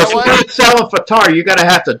 Well, if you're selling Fatar, you got to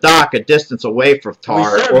have to dock a distance away from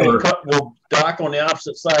Fatar. We'll dock on the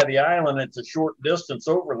opposite side of the island. It's a short distance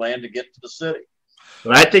overland to get to the city.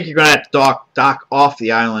 But I think you're going to have to dock off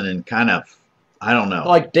the island and kind of, I don't know.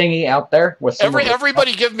 Like dinghy out there? With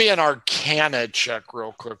everybody give me an Arcana check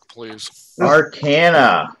real quick, please.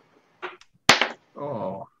 Arcana.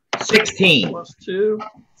 Oh. 16. Plus 2.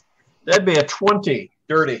 That'd be a 20.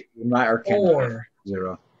 Dirty. My Arcana. 4.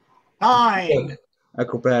 0. 9.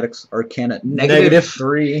 Acrobatics, Arcana,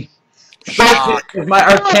 -3. My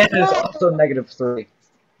Arcana is also -3.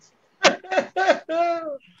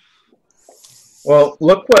 Well,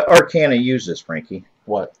 look what Arcana uses, Frankie.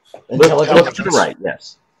 What? Look to the right,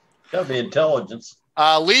 yes. That'd be intelligence.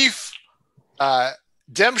 Leaf,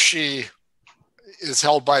 Dempsey is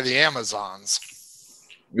held by the Amazons.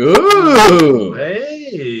 Ooh.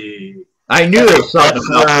 Hey. I knew there was something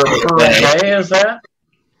about Pearl is that?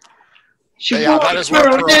 Yeah, that is where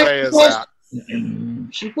Pearl Bay is at.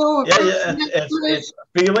 It's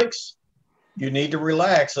Felix. You need to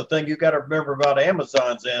relax. The thing you got to remember about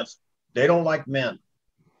Amazons is they don't like men.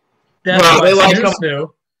 Well, they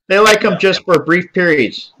like them just for brief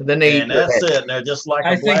periods. And then they and that's it. And they're just like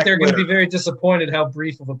I think they're going to be very disappointed how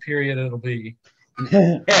brief of a period it'll be.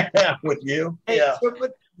 With you. Hey, yeah.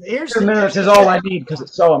 But here's 2 minutes is all I need because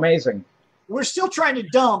it's so amazing. We're still trying to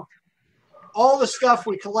dump all the stuff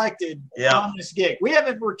we collected on this gig. We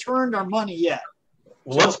haven't returned our money yet.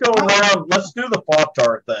 Well, let's go around. Let's do the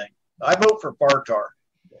Fartar thing. I vote for Fartar.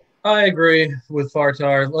 I agree with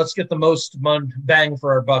Fartar. Let's get the most bang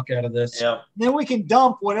for our buck out of this. Yeah. Then we can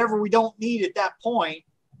dump whatever we don't need at that point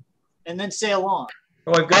and then sail on.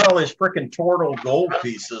 Well, we've got all these freaking Tortle gold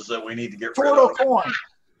pieces that we need to get rid of. Tortle coin.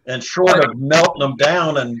 And short of melting them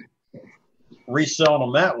down and reselling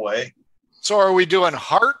them that way. So are we doing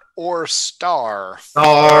heart or star?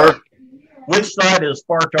 Star. Which side is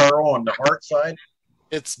Fartar on? The heart side?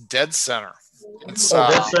 It's dead center. It's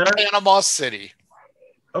dead center? Panama City.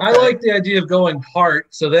 Okay. I like the idea of going heart,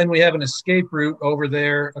 so then we have an escape route over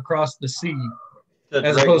there across the sea,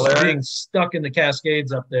 as opposed to being stuck in the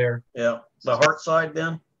Cascades up there. Yeah, the heart side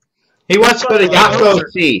then? He wants to go to Yakko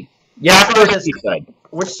Sea. Yakko Sea side.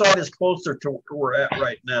 Which side is closer to where we're at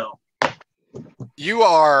right now? You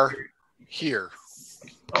are here.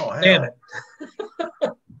 Oh, hell. Damn it.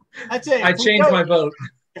 That's it. I changed my vote.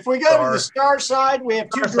 If we go to the star side, we have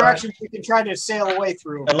two directions we can try to sail away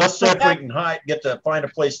through. And let's see if we can find a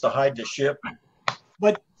place to hide the ship.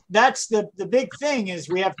 But that's the big thing is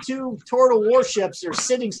we have two Tortle warships that are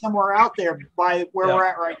sitting somewhere out there by where we're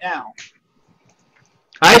at right now.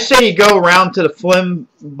 I say you go around to the Flimbio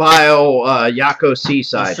Yakko Sea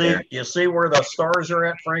side. You see where the stars are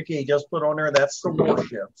at, Frankie? He just put on there. That's the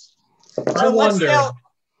warships. I wonder.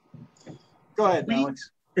 Go ahead,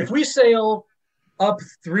 Alex. If we sail up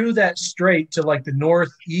through that strait to like the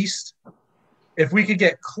northeast, if we could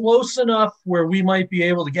get close enough where we might be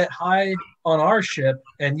able to get high on our ship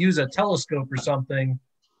and use a telescope or something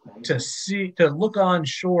to look on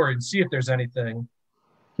shore and see if there's anything.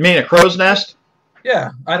 You mean a crow's nest?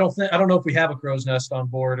 Yeah, I don't know if we have a crow's nest on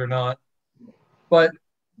board or not, but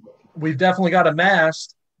we've definitely got a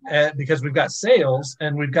mast because we've got sails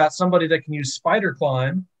and we've got somebody that can use spider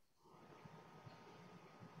climb.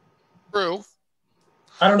 True.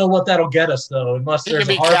 I don't know what that'll get us though, unless there's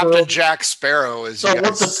a harbor. Captain Jack Sparrow is. So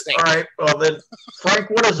what's all right? Well then,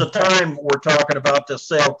 Frank, what is the time we're talking about to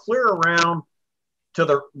sail clear around to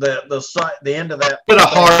the side, the end of that to the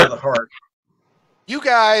heart? The heart. You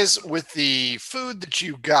guys, with the food that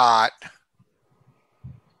you got,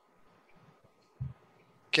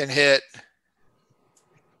 can hit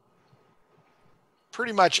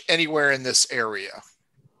pretty much anywhere in this area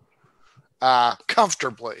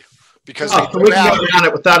comfortably. Because we can go down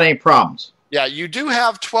it without any problems. Yeah, you do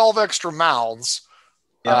have 12 extra mouths,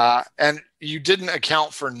 and you didn't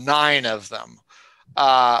account for 9 of them.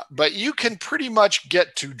 But you can pretty much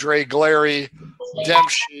get to Dragleri,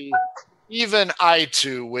 Dempsey, even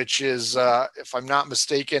I2, which is, if I'm not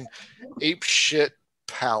mistaken, apeshit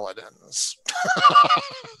paladins.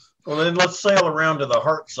 Well, then let's sail around to the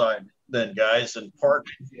heart side then, guys, and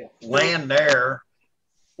land there.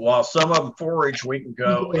 While some of them forage, we can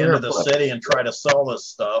go into the city and try to sell this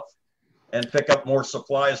stuff and pick up more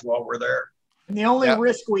supplies while we're there. And the only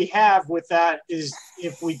risk we have with that is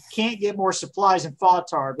if we can't get more supplies in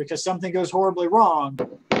Fartar because something goes horribly wrong,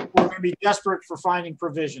 we're going to be desperate for finding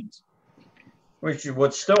provisions. Which you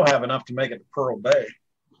would still have enough to make it to Pearl Bay.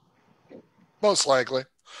 Most likely.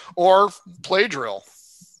 Or play drill.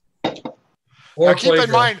 Or keep in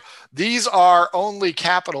mind, these are only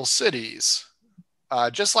capital cities.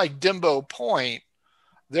 Just like Dimbo Point,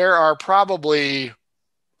 there are probably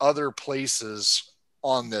other places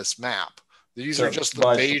on this map. These are just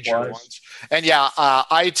the major ones. And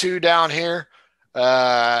I2 down here,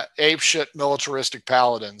 apeshit militaristic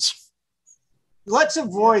paladins. Let's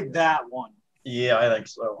avoid that one. Yeah, I think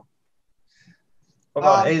so. What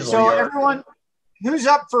about Hazel? So everyone, who's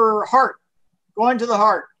up for heart? Going to the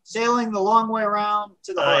heart. Sailing the long way around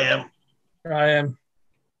to the heart. I am.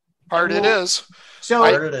 Heart it is. So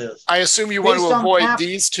it is. I assume you want to avoid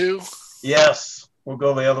these two? Yes. We'll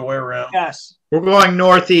go the other way around. Yes. We're going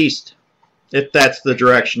northeast, if that's the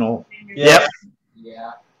directional. Yep.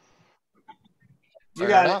 Yeah. You Fair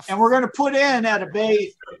got enough. it. And we're going to put in at a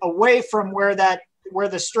bay away from where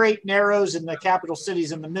the strait narrows and the capital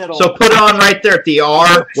city's in the middle. So put on right there at the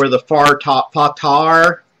R, where the far top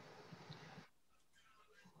Fatar.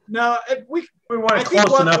 No, We want I it think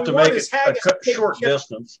close what enough we to want make is it a Haggis to take short the ship-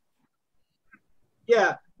 distance.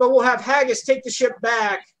 yeah, but we'll have Haggis take the ship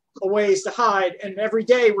back a ways to hide, and every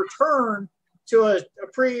day return to a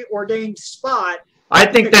preordained spot. I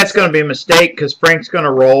think that's going to be a mistake because Frank's going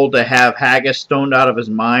to roll to have Haggis stoned out of his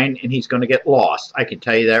mind, and he's going to get lost. I can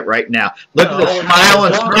tell you that right now. Look at the No, smile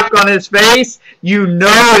and no. smirk on his face. You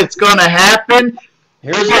know it's going to happen.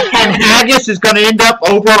 Here's And Haggis is going to end up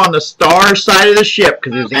over on the star side of the ship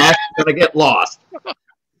because his ass is going to get lost.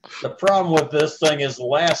 the problem with this thing is the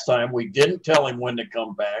last time we didn't tell him when to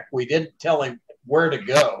come back. We didn't tell him where to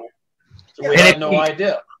go. So we And had if no he-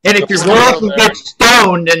 idea. And if you're So going to get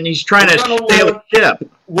stoned and he's trying to We're gonna steal a look.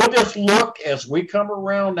 ship, We'll just look as we come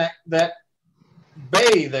around that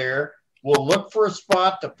bay there. We'll look for a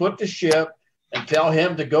spot to put the ship and tell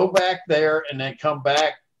him to go back there and then come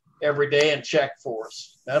back every day and check for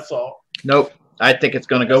us. That's all. nope. I think it's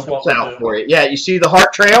going to go That's what we'll south do. for you. Yeah, you see the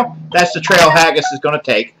Heart Trail? That's the trail Haggis is going to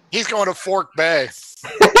take. He's going to Fork Bay.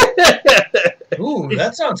 Ooh,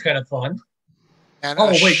 that sounds kind of fun. And Oh,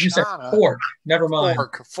 wait, you said Ashana- fork. Never mind.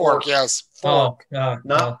 Fork, yes. Oh, Not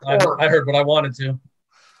well, pork. I heard what I wanted to.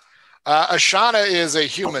 Ashana is a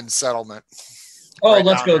human settlement. Oh, Right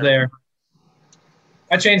let's down go there. there.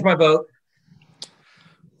 I changed my vote.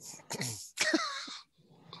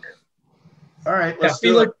 All right, Yeah, let's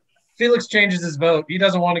do it. Felix changes his vote. He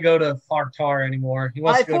doesn't want to go to Fartar anymore. He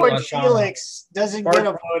wants My to go to point, Ashana. Felix doesn't get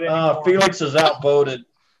a vote anymore. Felix is outvoted.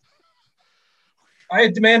 I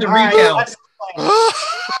demand a All right, recount. that's the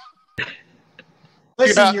plan.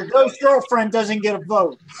 Listen, Yeah. your ghost girlfriend doesn't get a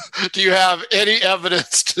vote. Do you have any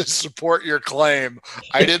evidence to support your claim?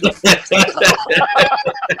 I didn't.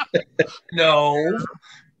 No.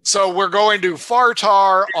 So we're going to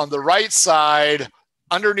Fartar on the right side,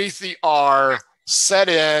 underneath the R, set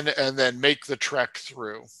in, and then make the trek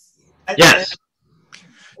through. Yes.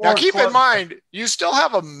 Now Or keep in close. mind, you still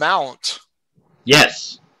have a mount.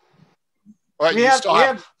 Yes. Well, We you have- still we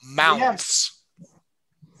have have- mounts.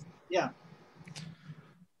 Yeah.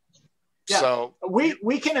 Yeah. So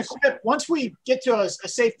We can equip once we get to a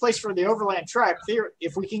safe place for the overland trek.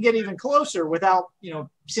 If we can get even closer without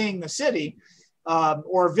seeing the city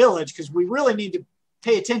or village, because we really need to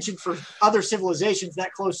pay attention for other civilizations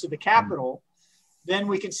that close to the capital, then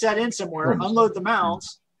we can set in somewhere, unload the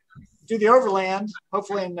mounts, do the overland,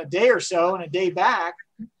 hopefully in a day or so, and a day back,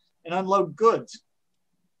 and unload goods.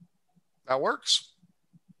 that works.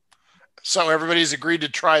 So everybody's agreed to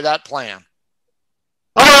try that plan.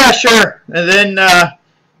 Oh, yeah, sure. And then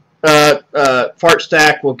Fart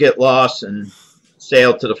Stack will get lost and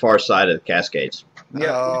sail to the far side of the Cascades.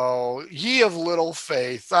 Oh, ye of little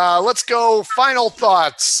faith. Let's go. Final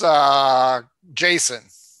thoughts, Jason.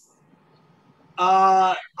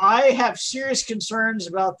 I have serious concerns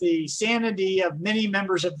about the sanity of many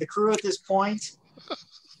members of the crew at this point.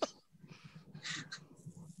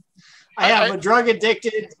 I have a drug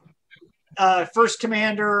addicted first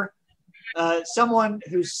commander, someone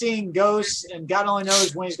who's seeing ghosts and God only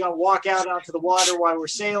knows when he's going to walk out onto the water while we're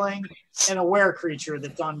sailing, and a were creature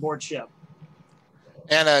that's on board ship.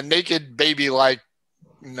 And a naked baby-like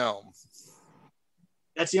gnome.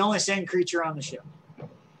 That's the only sane creature on the ship.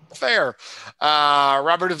 Fair.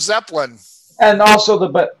 Robert of Zeppelin. And also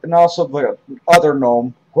the other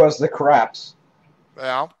gnome who has the craps.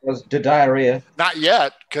 Well, Was the diarrhea. not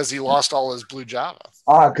yet, because he lost all his blue Java.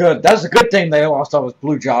 Ah, good. That's a good thing they lost all his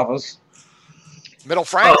blue Javas. Middle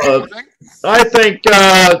Frank, what do you think? I think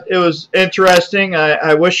it was interesting.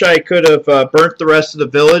 I wish I could have burnt the rest of the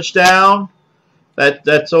village down.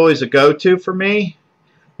 That's always a go-to for me.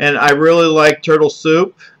 And I really like turtle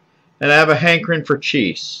soup. And I have a hankering for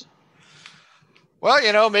cheese.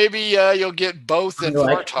 Well, maybe you'll get both in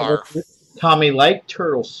Fartar. Tommy liked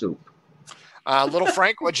turtle soup. Little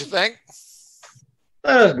Frank, what'd you think?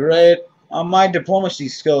 That was great. My diplomacy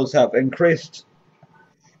skills have increased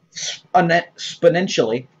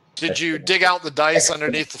exponentially. Did you dig out the dice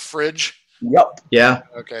underneath the fridge? Yep. Yeah.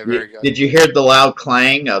 Okay, very good. Did you hear the loud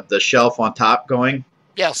clang of the shelf on top going?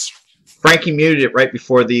 Yes. Frankie muted it right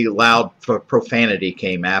before the loud profanity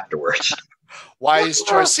came afterwards. Wise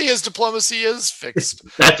choice. See, his diplomacy is fixed.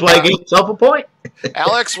 That's why he gave himself a point.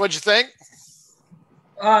 Alex, what'd you think?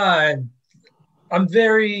 I'm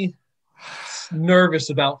very nervous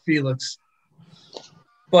about Felix.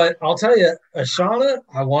 But I'll tell you, Ashana,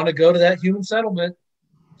 I want to go to that human settlement.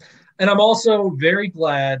 And I'm also very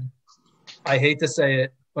glad, I hate to say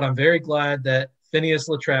it, but I'm very glad that Phineas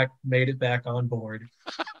Lautrec made it back on board.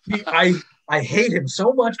 I hate him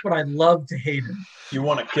so much, but I love to hate him. You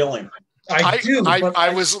want to kill him. I do.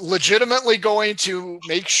 I was legitimately going to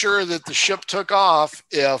make sure that the ship took off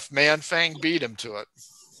if Man-Fang beat him to it.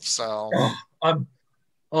 So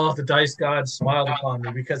the dice gods smiled upon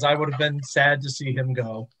me because I would have been sad to see him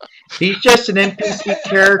go. He's just an NPC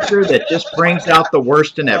character that just brings out the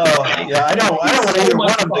worst in everyone. Yeah, I don't either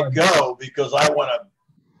want him to go because I want to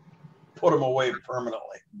put him away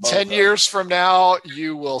permanently. 10 years from now,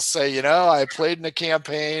 you will say, I played in a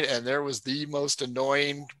campaign and there was the most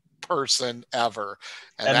annoying person ever.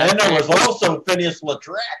 And then there was also Phineas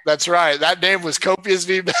Lautrec. That's right. That name was Copious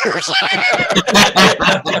V. Bitters.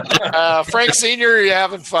 Frank Sr., you're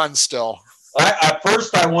having fun still.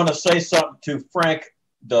 First, I want to say something to Frank,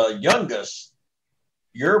 the youngest.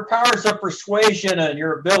 Your powers of persuasion and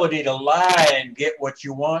your ability to lie and get what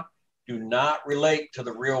you want do not relate to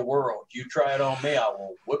the real world. You try it on me, I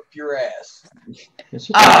will whip your ass.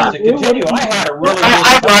 To continue, I had a really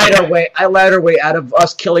I lied our way out of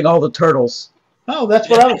us killing all the turtles. Oh, that's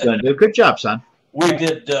what I was going to do. Good job, son. We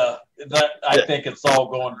did that. I think it's all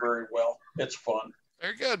going very well. It's fun.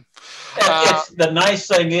 Very good. The nice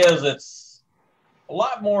thing is it's a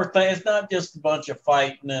lot more things. It's not just a bunch of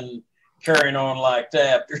fighting and carrying on like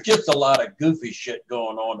that. There's just a lot of goofy shit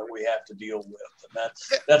going on that we have to deal with, and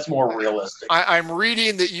that's more realistic. I'm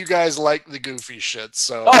reading that you guys like the goofy shit,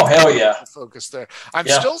 so hell yeah, focus there. I'm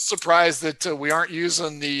still surprised that we aren't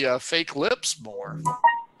using the fake lips more.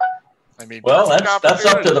 I mean, well, that's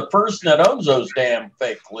up to the person that owns those damn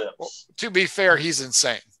fake lips. Well, to be fair, he's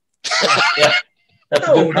insane. Yeah, that's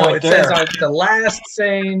a good point. It says I'm the last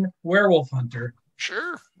sane werewolf hunter.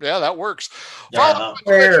 Sure. Yeah, that works. Yeah, Follow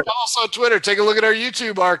us on Twitter. Take a look at our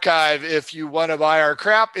YouTube archive. If you want to buy our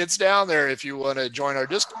crap, it's down there. If you want to join our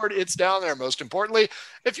Discord, it's down there. Most importantly,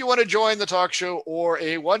 if you want to join the talk show or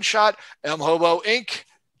a one-shot, mhobo Inc.,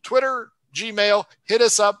 Twitter, Gmail, hit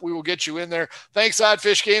us up. We will get you in there. Thanks,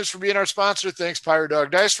 Oddfish Games, for being our sponsor. Thanks, Pirate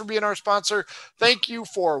Dog Dice, for being our sponsor. Thank you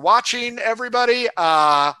for watching, everybody.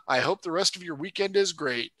 I hope the rest of your weekend is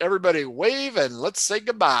great. Everybody wave and let's say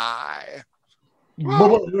goodbye.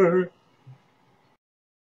 Bye-bye.